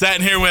literally sat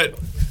in here and went,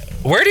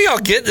 where do y'all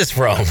get this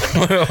from?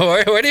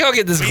 Where do y'all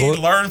get this? We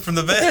learn from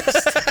the best.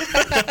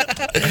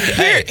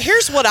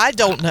 Here's what I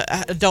don't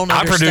understand.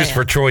 I produced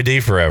for Troy D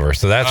forever,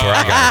 so that's where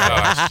I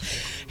got it.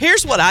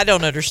 Here's what I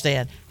don't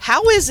understand.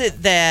 How is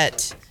it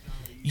that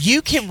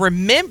you can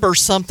remember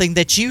something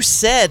that you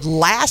said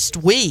last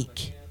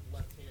week?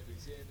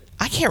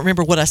 I can't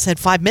remember what I said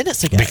 5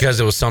 minutes ago.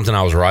 Because it was something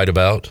I was right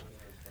about.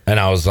 And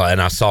I was like,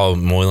 and I saw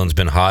Moylan's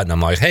been hot, and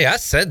I'm like, hey, I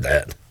said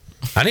that.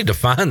 I need to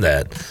find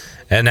that.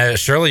 And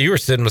Shirley, you were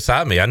sitting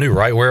beside me. I knew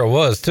right where it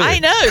was, too. I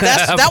know.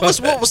 That was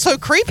what was so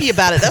creepy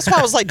about it. That's why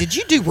I was like, did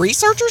you do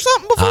research or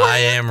something before? I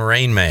am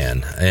Rain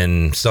Man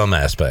in some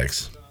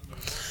aspects.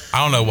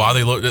 I don't know why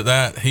they looked at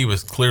that. He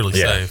was clearly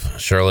safe.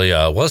 Shirley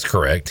was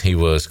correct. He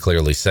was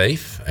clearly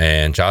safe.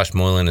 And Josh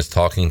Moylan is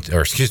talking,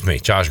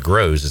 Josh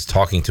Groves is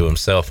talking to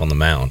himself on the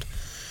mound.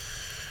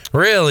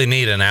 Really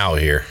need an out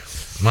here.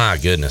 My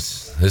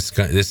goodness.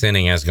 This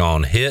inning has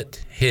gone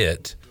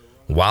hit,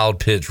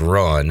 wild pitch,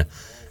 run.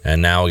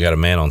 And now we got a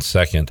man on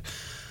second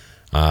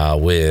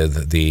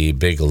with the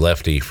big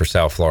lefty for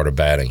South Florida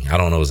batting. I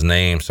don't know his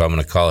name, so I'm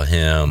going to call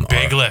him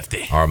Big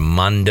Lefty.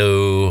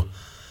 Armando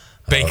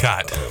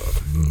Beacato.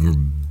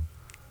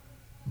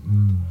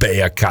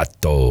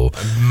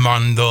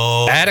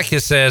 Mondo.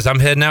 Atticus says, I'm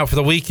heading out for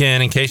the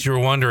weekend. In case you were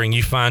wondering,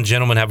 you fine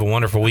gentlemen have a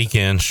wonderful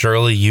weekend.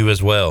 Shirley, you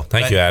as well.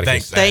 Thank you,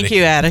 Atticus. Thank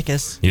you,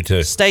 Atticus. You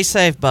too. Stay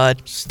safe,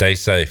 bud. Stay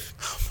safe.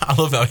 I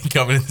love how he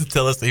coming in to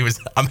tell us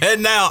I'm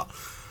heading out.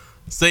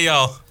 See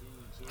y'all.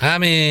 I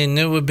mean,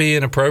 it would be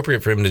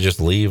inappropriate for him to just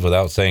leave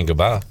without saying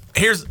goodbye.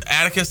 Here's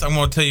Atticus. I'm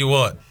going to tell you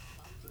what.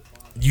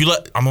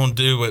 I'm going to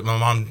do what my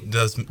mom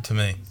does to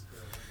me.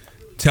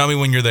 Tell me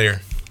when you're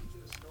there.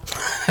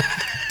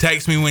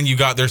 Text me when you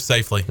got there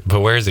safely.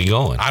 But where is he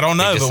going? I don't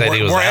know. But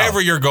wherever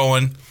you're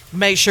going,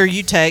 make sure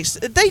you text.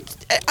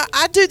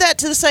 I do that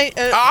to the same.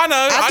 I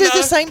know. I do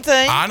the same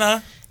thing. I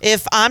know.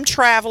 If I'm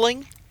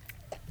traveling,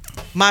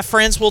 my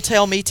friends will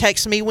tell me,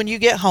 text me when you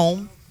get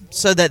home,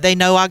 so that they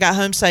know I got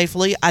home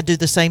safely. I do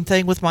the same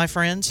thing with my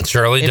friends.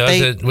 Shirley does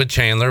it with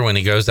Chandler when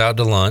he goes out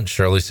to lunch.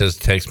 Shirley says,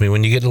 text me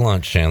when you get to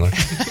lunch, Chandler.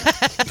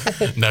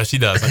 No, she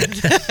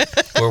doesn't.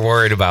 We're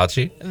worried about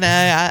you. No,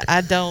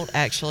 I don't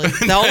actually.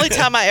 The only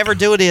time I ever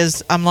do it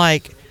is I'm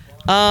like,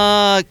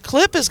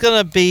 Clip is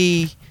going to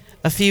be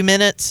a few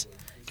minutes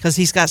because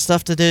he's got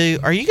stuff to do.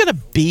 Are you going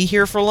to be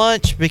here for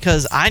lunch?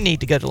 Because I need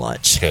to go to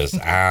lunch. Because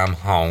I'm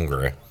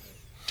hungry.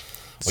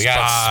 We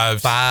got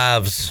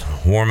fives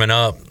warming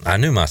up. I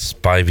knew my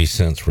spivey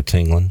sense were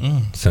tingling.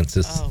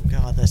 Senses. Oh,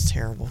 God, that's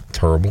terrible.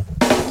 Terrible.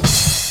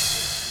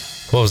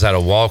 What was that, a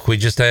walk we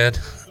just had?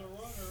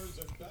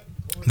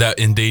 That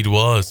indeed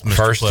was,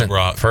 Mr. Flip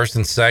Rock. First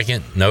and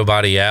second,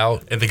 nobody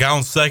out. And the guy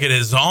on second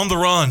is on the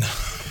run.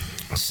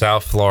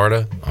 South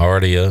Florida,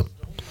 already up.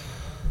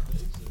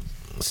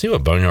 Let's see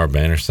what Boneyard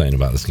Banner's saying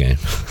about this game.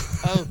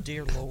 Oh,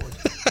 dear Lord.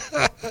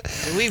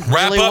 Do we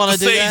Wrap really want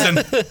to do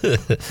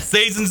that?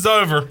 Season's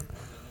over.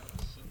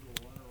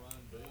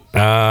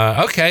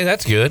 Okay,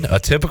 that's good. A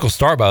typical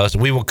start by us.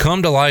 We will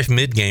come to life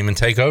mid-game and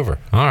take over.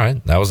 All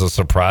right. That was a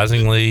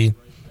surprisingly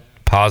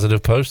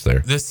positive post there.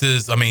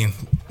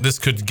 This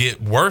could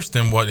get worse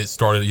than what it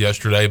started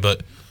yesterday,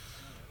 but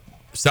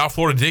South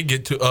Florida did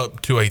get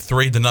up to a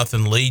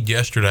 3-0 lead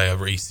yesterday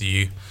over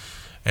ECU.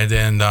 And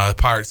then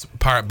Pirate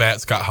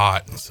Bats got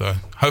hot. So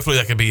hopefully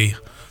that could be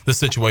the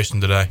situation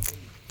today,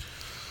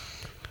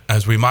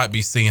 as we might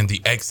be seeing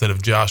the exit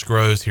of Josh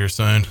Groves here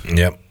soon.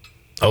 Yep.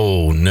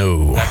 Oh,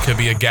 no. That could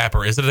be a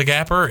gapper. Is it a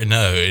gapper?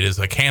 No, it is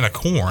a can of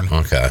corn.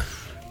 Okay.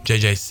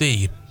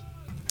 JJC.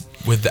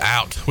 with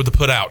the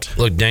put out.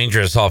 Looked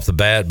dangerous off the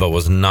bat, but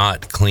was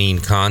not clean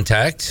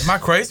contact. Am I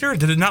crazy, or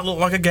did it not look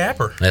like a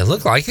gapper? It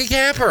looked like a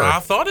gapper. I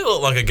thought it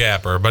looked like a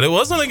gapper, but it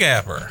wasn't a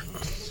gapper.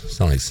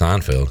 Sound like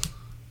Seinfeld.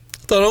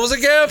 Thought it was a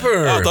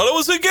gapper. I thought it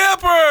was a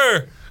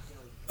gapper.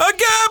 A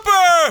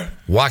gapper.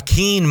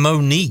 Joaquin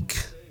Monique.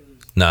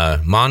 No,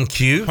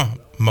 Monque.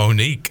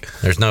 Monique.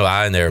 There's no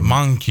I in there.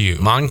 Monque.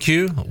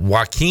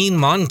 Joaquin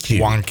Monque.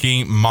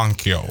 Joaquin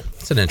Monque.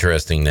 It's an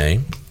interesting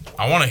name.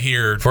 I want to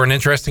hear for an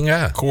interesting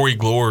guy. Corey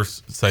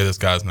Glores say this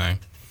guy's name.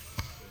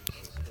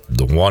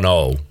 The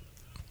 1-0.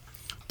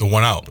 The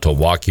 1-0 to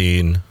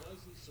Joaquin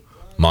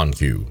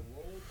Monque.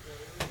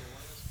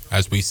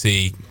 As we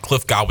see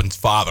Cliff Godwin's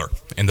father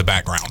in the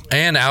background.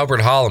 And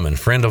Albert Holloman,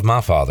 friend of my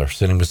father,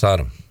 sitting beside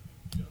him.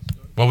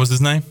 What was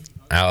his name?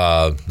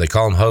 They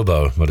call him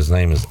Hobo, but his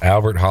name is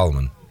Albert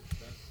Holloman.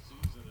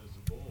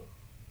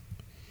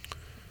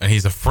 And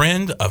he's a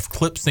friend of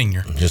Clip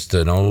Sr. Just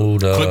an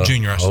old Clip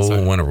Jr., I should say.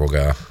 Winterville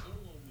guy.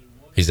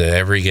 He's at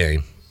every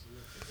game.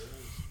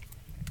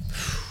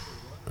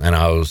 And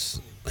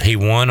he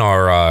won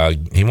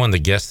the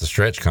Guess the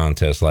Stretch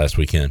contest last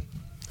weekend.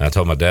 I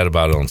told my dad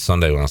about it on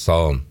Sunday when I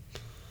saw him.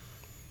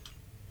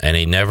 And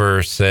he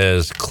never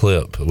says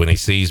Clip. When he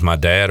sees my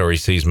dad or he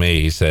sees me,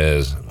 he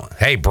says,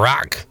 "Hey,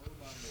 Brock.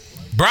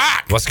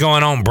 Brock. What's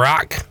going on,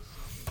 Brock?"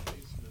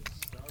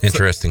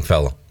 Interesting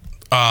fellow.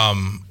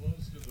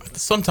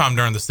 Sometime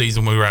during the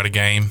season we were at a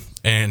game,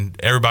 and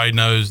everybody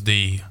knows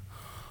the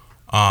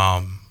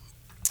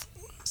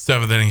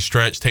 7th inning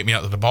stretch, Take Me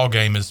Out to the Ball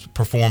Game, is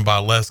performed by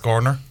Les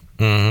Gardner.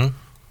 Mm-hmm.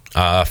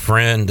 A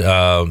friend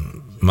of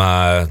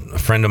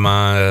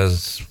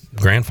mine's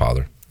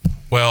grandfather.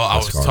 Well, I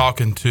was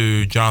talking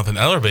to Jonathan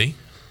Ellerby,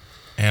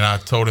 and I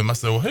told him, I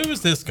said, "Well, who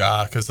is this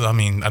guy?" Because I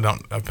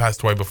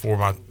passed away before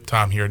my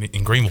time here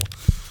in Greenhalgh.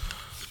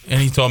 And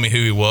he told me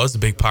who he was, a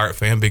big Pirate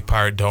fan, big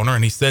Pirate donor,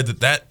 and he said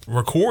that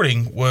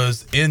recording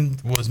was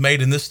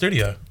made in this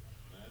studio.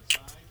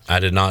 I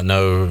did not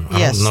know.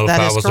 Yes, I don't know if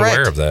that I is was correct.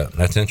 aware of that.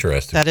 That's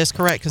interesting. That is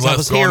correct, because I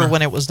was here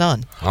when it was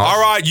done.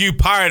 All right, you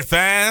Pirate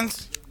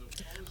fans.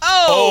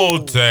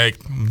 Oh,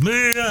 take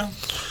me.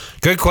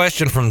 Good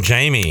question from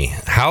Jamie.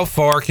 How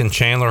far can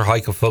Chandler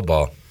hike a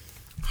football?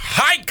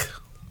 Hike!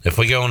 If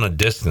we go on a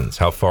distance,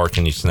 how far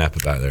can you snap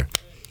it back there?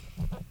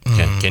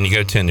 Can you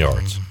go 10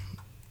 yards?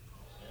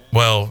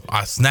 Well,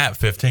 I snapped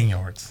 15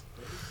 yards.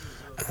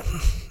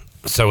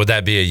 So would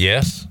that be a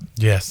yes?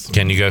 Yes.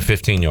 Can you go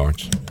 15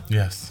 yards?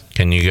 Yes.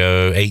 Can you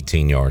go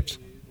 18 yards?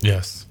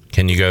 Yes.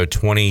 Can you go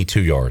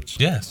 22 yards?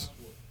 Yes.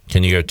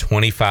 Can you go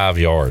 25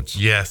 yards?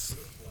 Yes.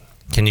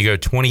 Can you go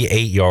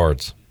 28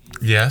 yards?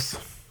 Yes.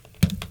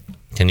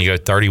 Can you go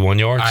 31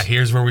 yards?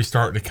 Here's where we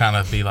start to kind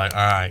of be like, all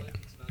right.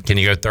 Can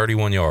you go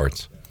 31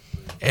 yards?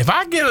 If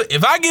I give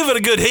it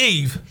a good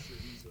heave,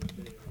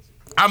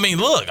 I mean,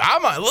 look,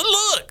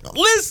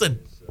 listen.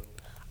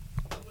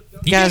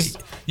 Guys,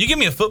 you give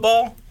me a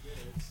football.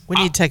 We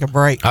need to take a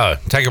break. Oh,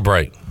 take a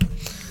break.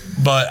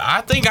 But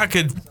I think I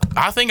could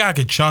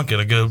chunk it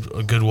a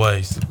good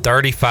ways.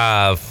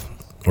 35.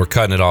 We're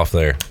cutting it off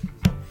there.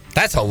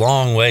 That's a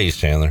long ways,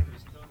 Chandler.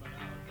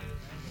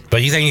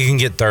 But you think you can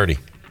get 30?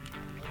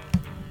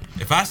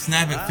 If I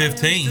snap at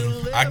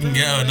 15, I can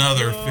get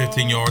another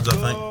 15 yards, I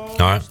think. All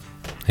right.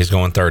 He's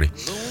going 30.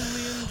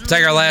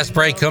 Take our last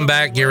break, come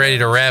back, get ready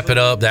to wrap it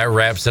up. That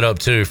wraps it up,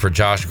 too, for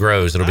Josh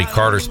Groves. It'll be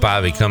Carter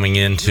Spivey coming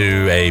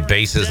into a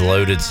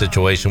bases-loaded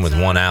situation with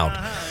one out.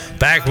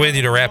 Back with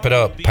you to wrap it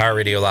up. Pirate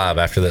Radio Live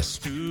after this.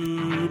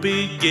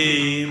 Big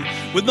game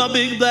with my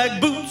big black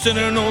boots and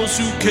an old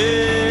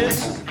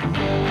suitcase.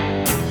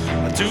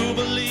 I do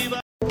believe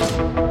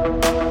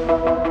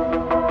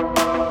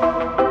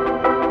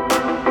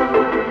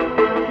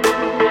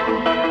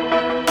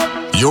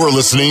You're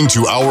listening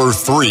to Hour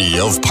 3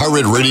 of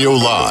Pirate Radio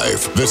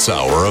Live. This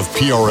hour of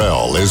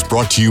PRL is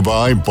brought to you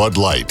by Bud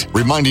Light,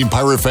 reminding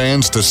Pirate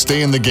fans to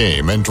stay in the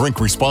game and drink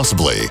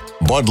responsibly.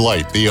 Bud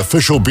Light, the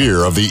official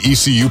beer of the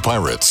ECU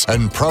Pirates,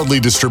 and proudly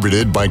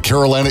distributed by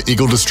Carolina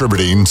Eagle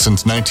Distributing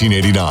since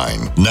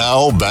 1989.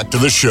 Now, back to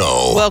the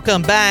show.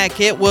 Welcome back.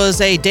 It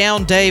was a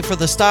down day for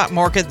the stock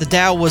market. The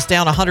Dow was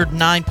down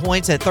 109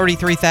 points at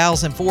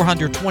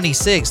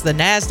 33,426. The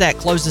NASDAQ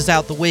closes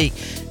out the week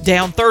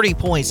down 30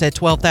 points at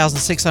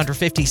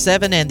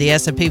 12,657, and the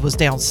S&P was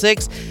down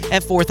 6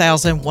 at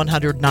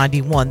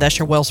 4,191. That's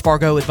your Wells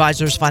Fargo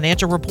Advisors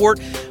financial report.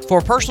 For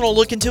a personal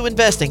look into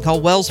investing,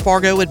 call Wells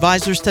Fargo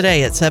Advisors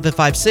today at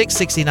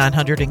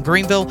 756-6900 in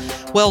Greenville.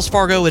 Wells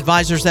Fargo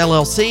Advisors,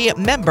 LLC,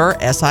 member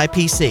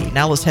SIPC.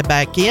 Now let's head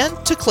back in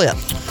to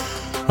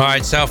Cliff. All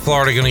right, South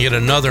Florida going to get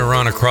another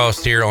run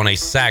across here on a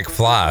sac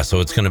fly, so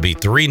it's going to be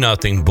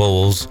 3-0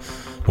 Bulls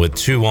with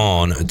 2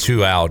 on,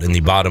 2 out in the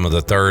bottom of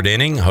the third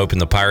inning, hoping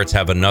the Pirates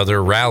have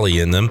another rally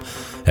in them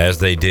as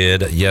they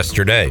did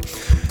yesterday.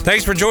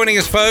 Thanks for joining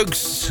us,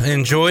 folks.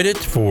 Enjoyed it.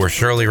 For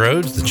Shirley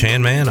Rhodes, the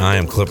Chan Man, I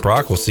am Clip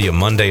Rock. We'll see you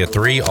Monday at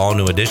 3, all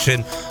new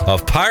edition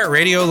of Pirate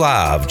Radio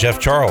Live.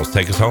 Jeff Charles,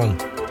 take us home.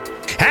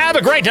 Have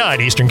a great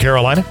night, Eastern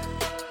Carolina.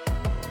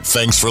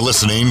 Thanks for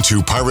listening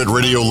to Pirate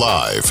Radio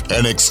Live,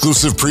 an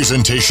exclusive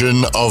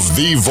presentation of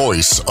the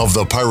voice of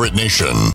the Pirate Nation.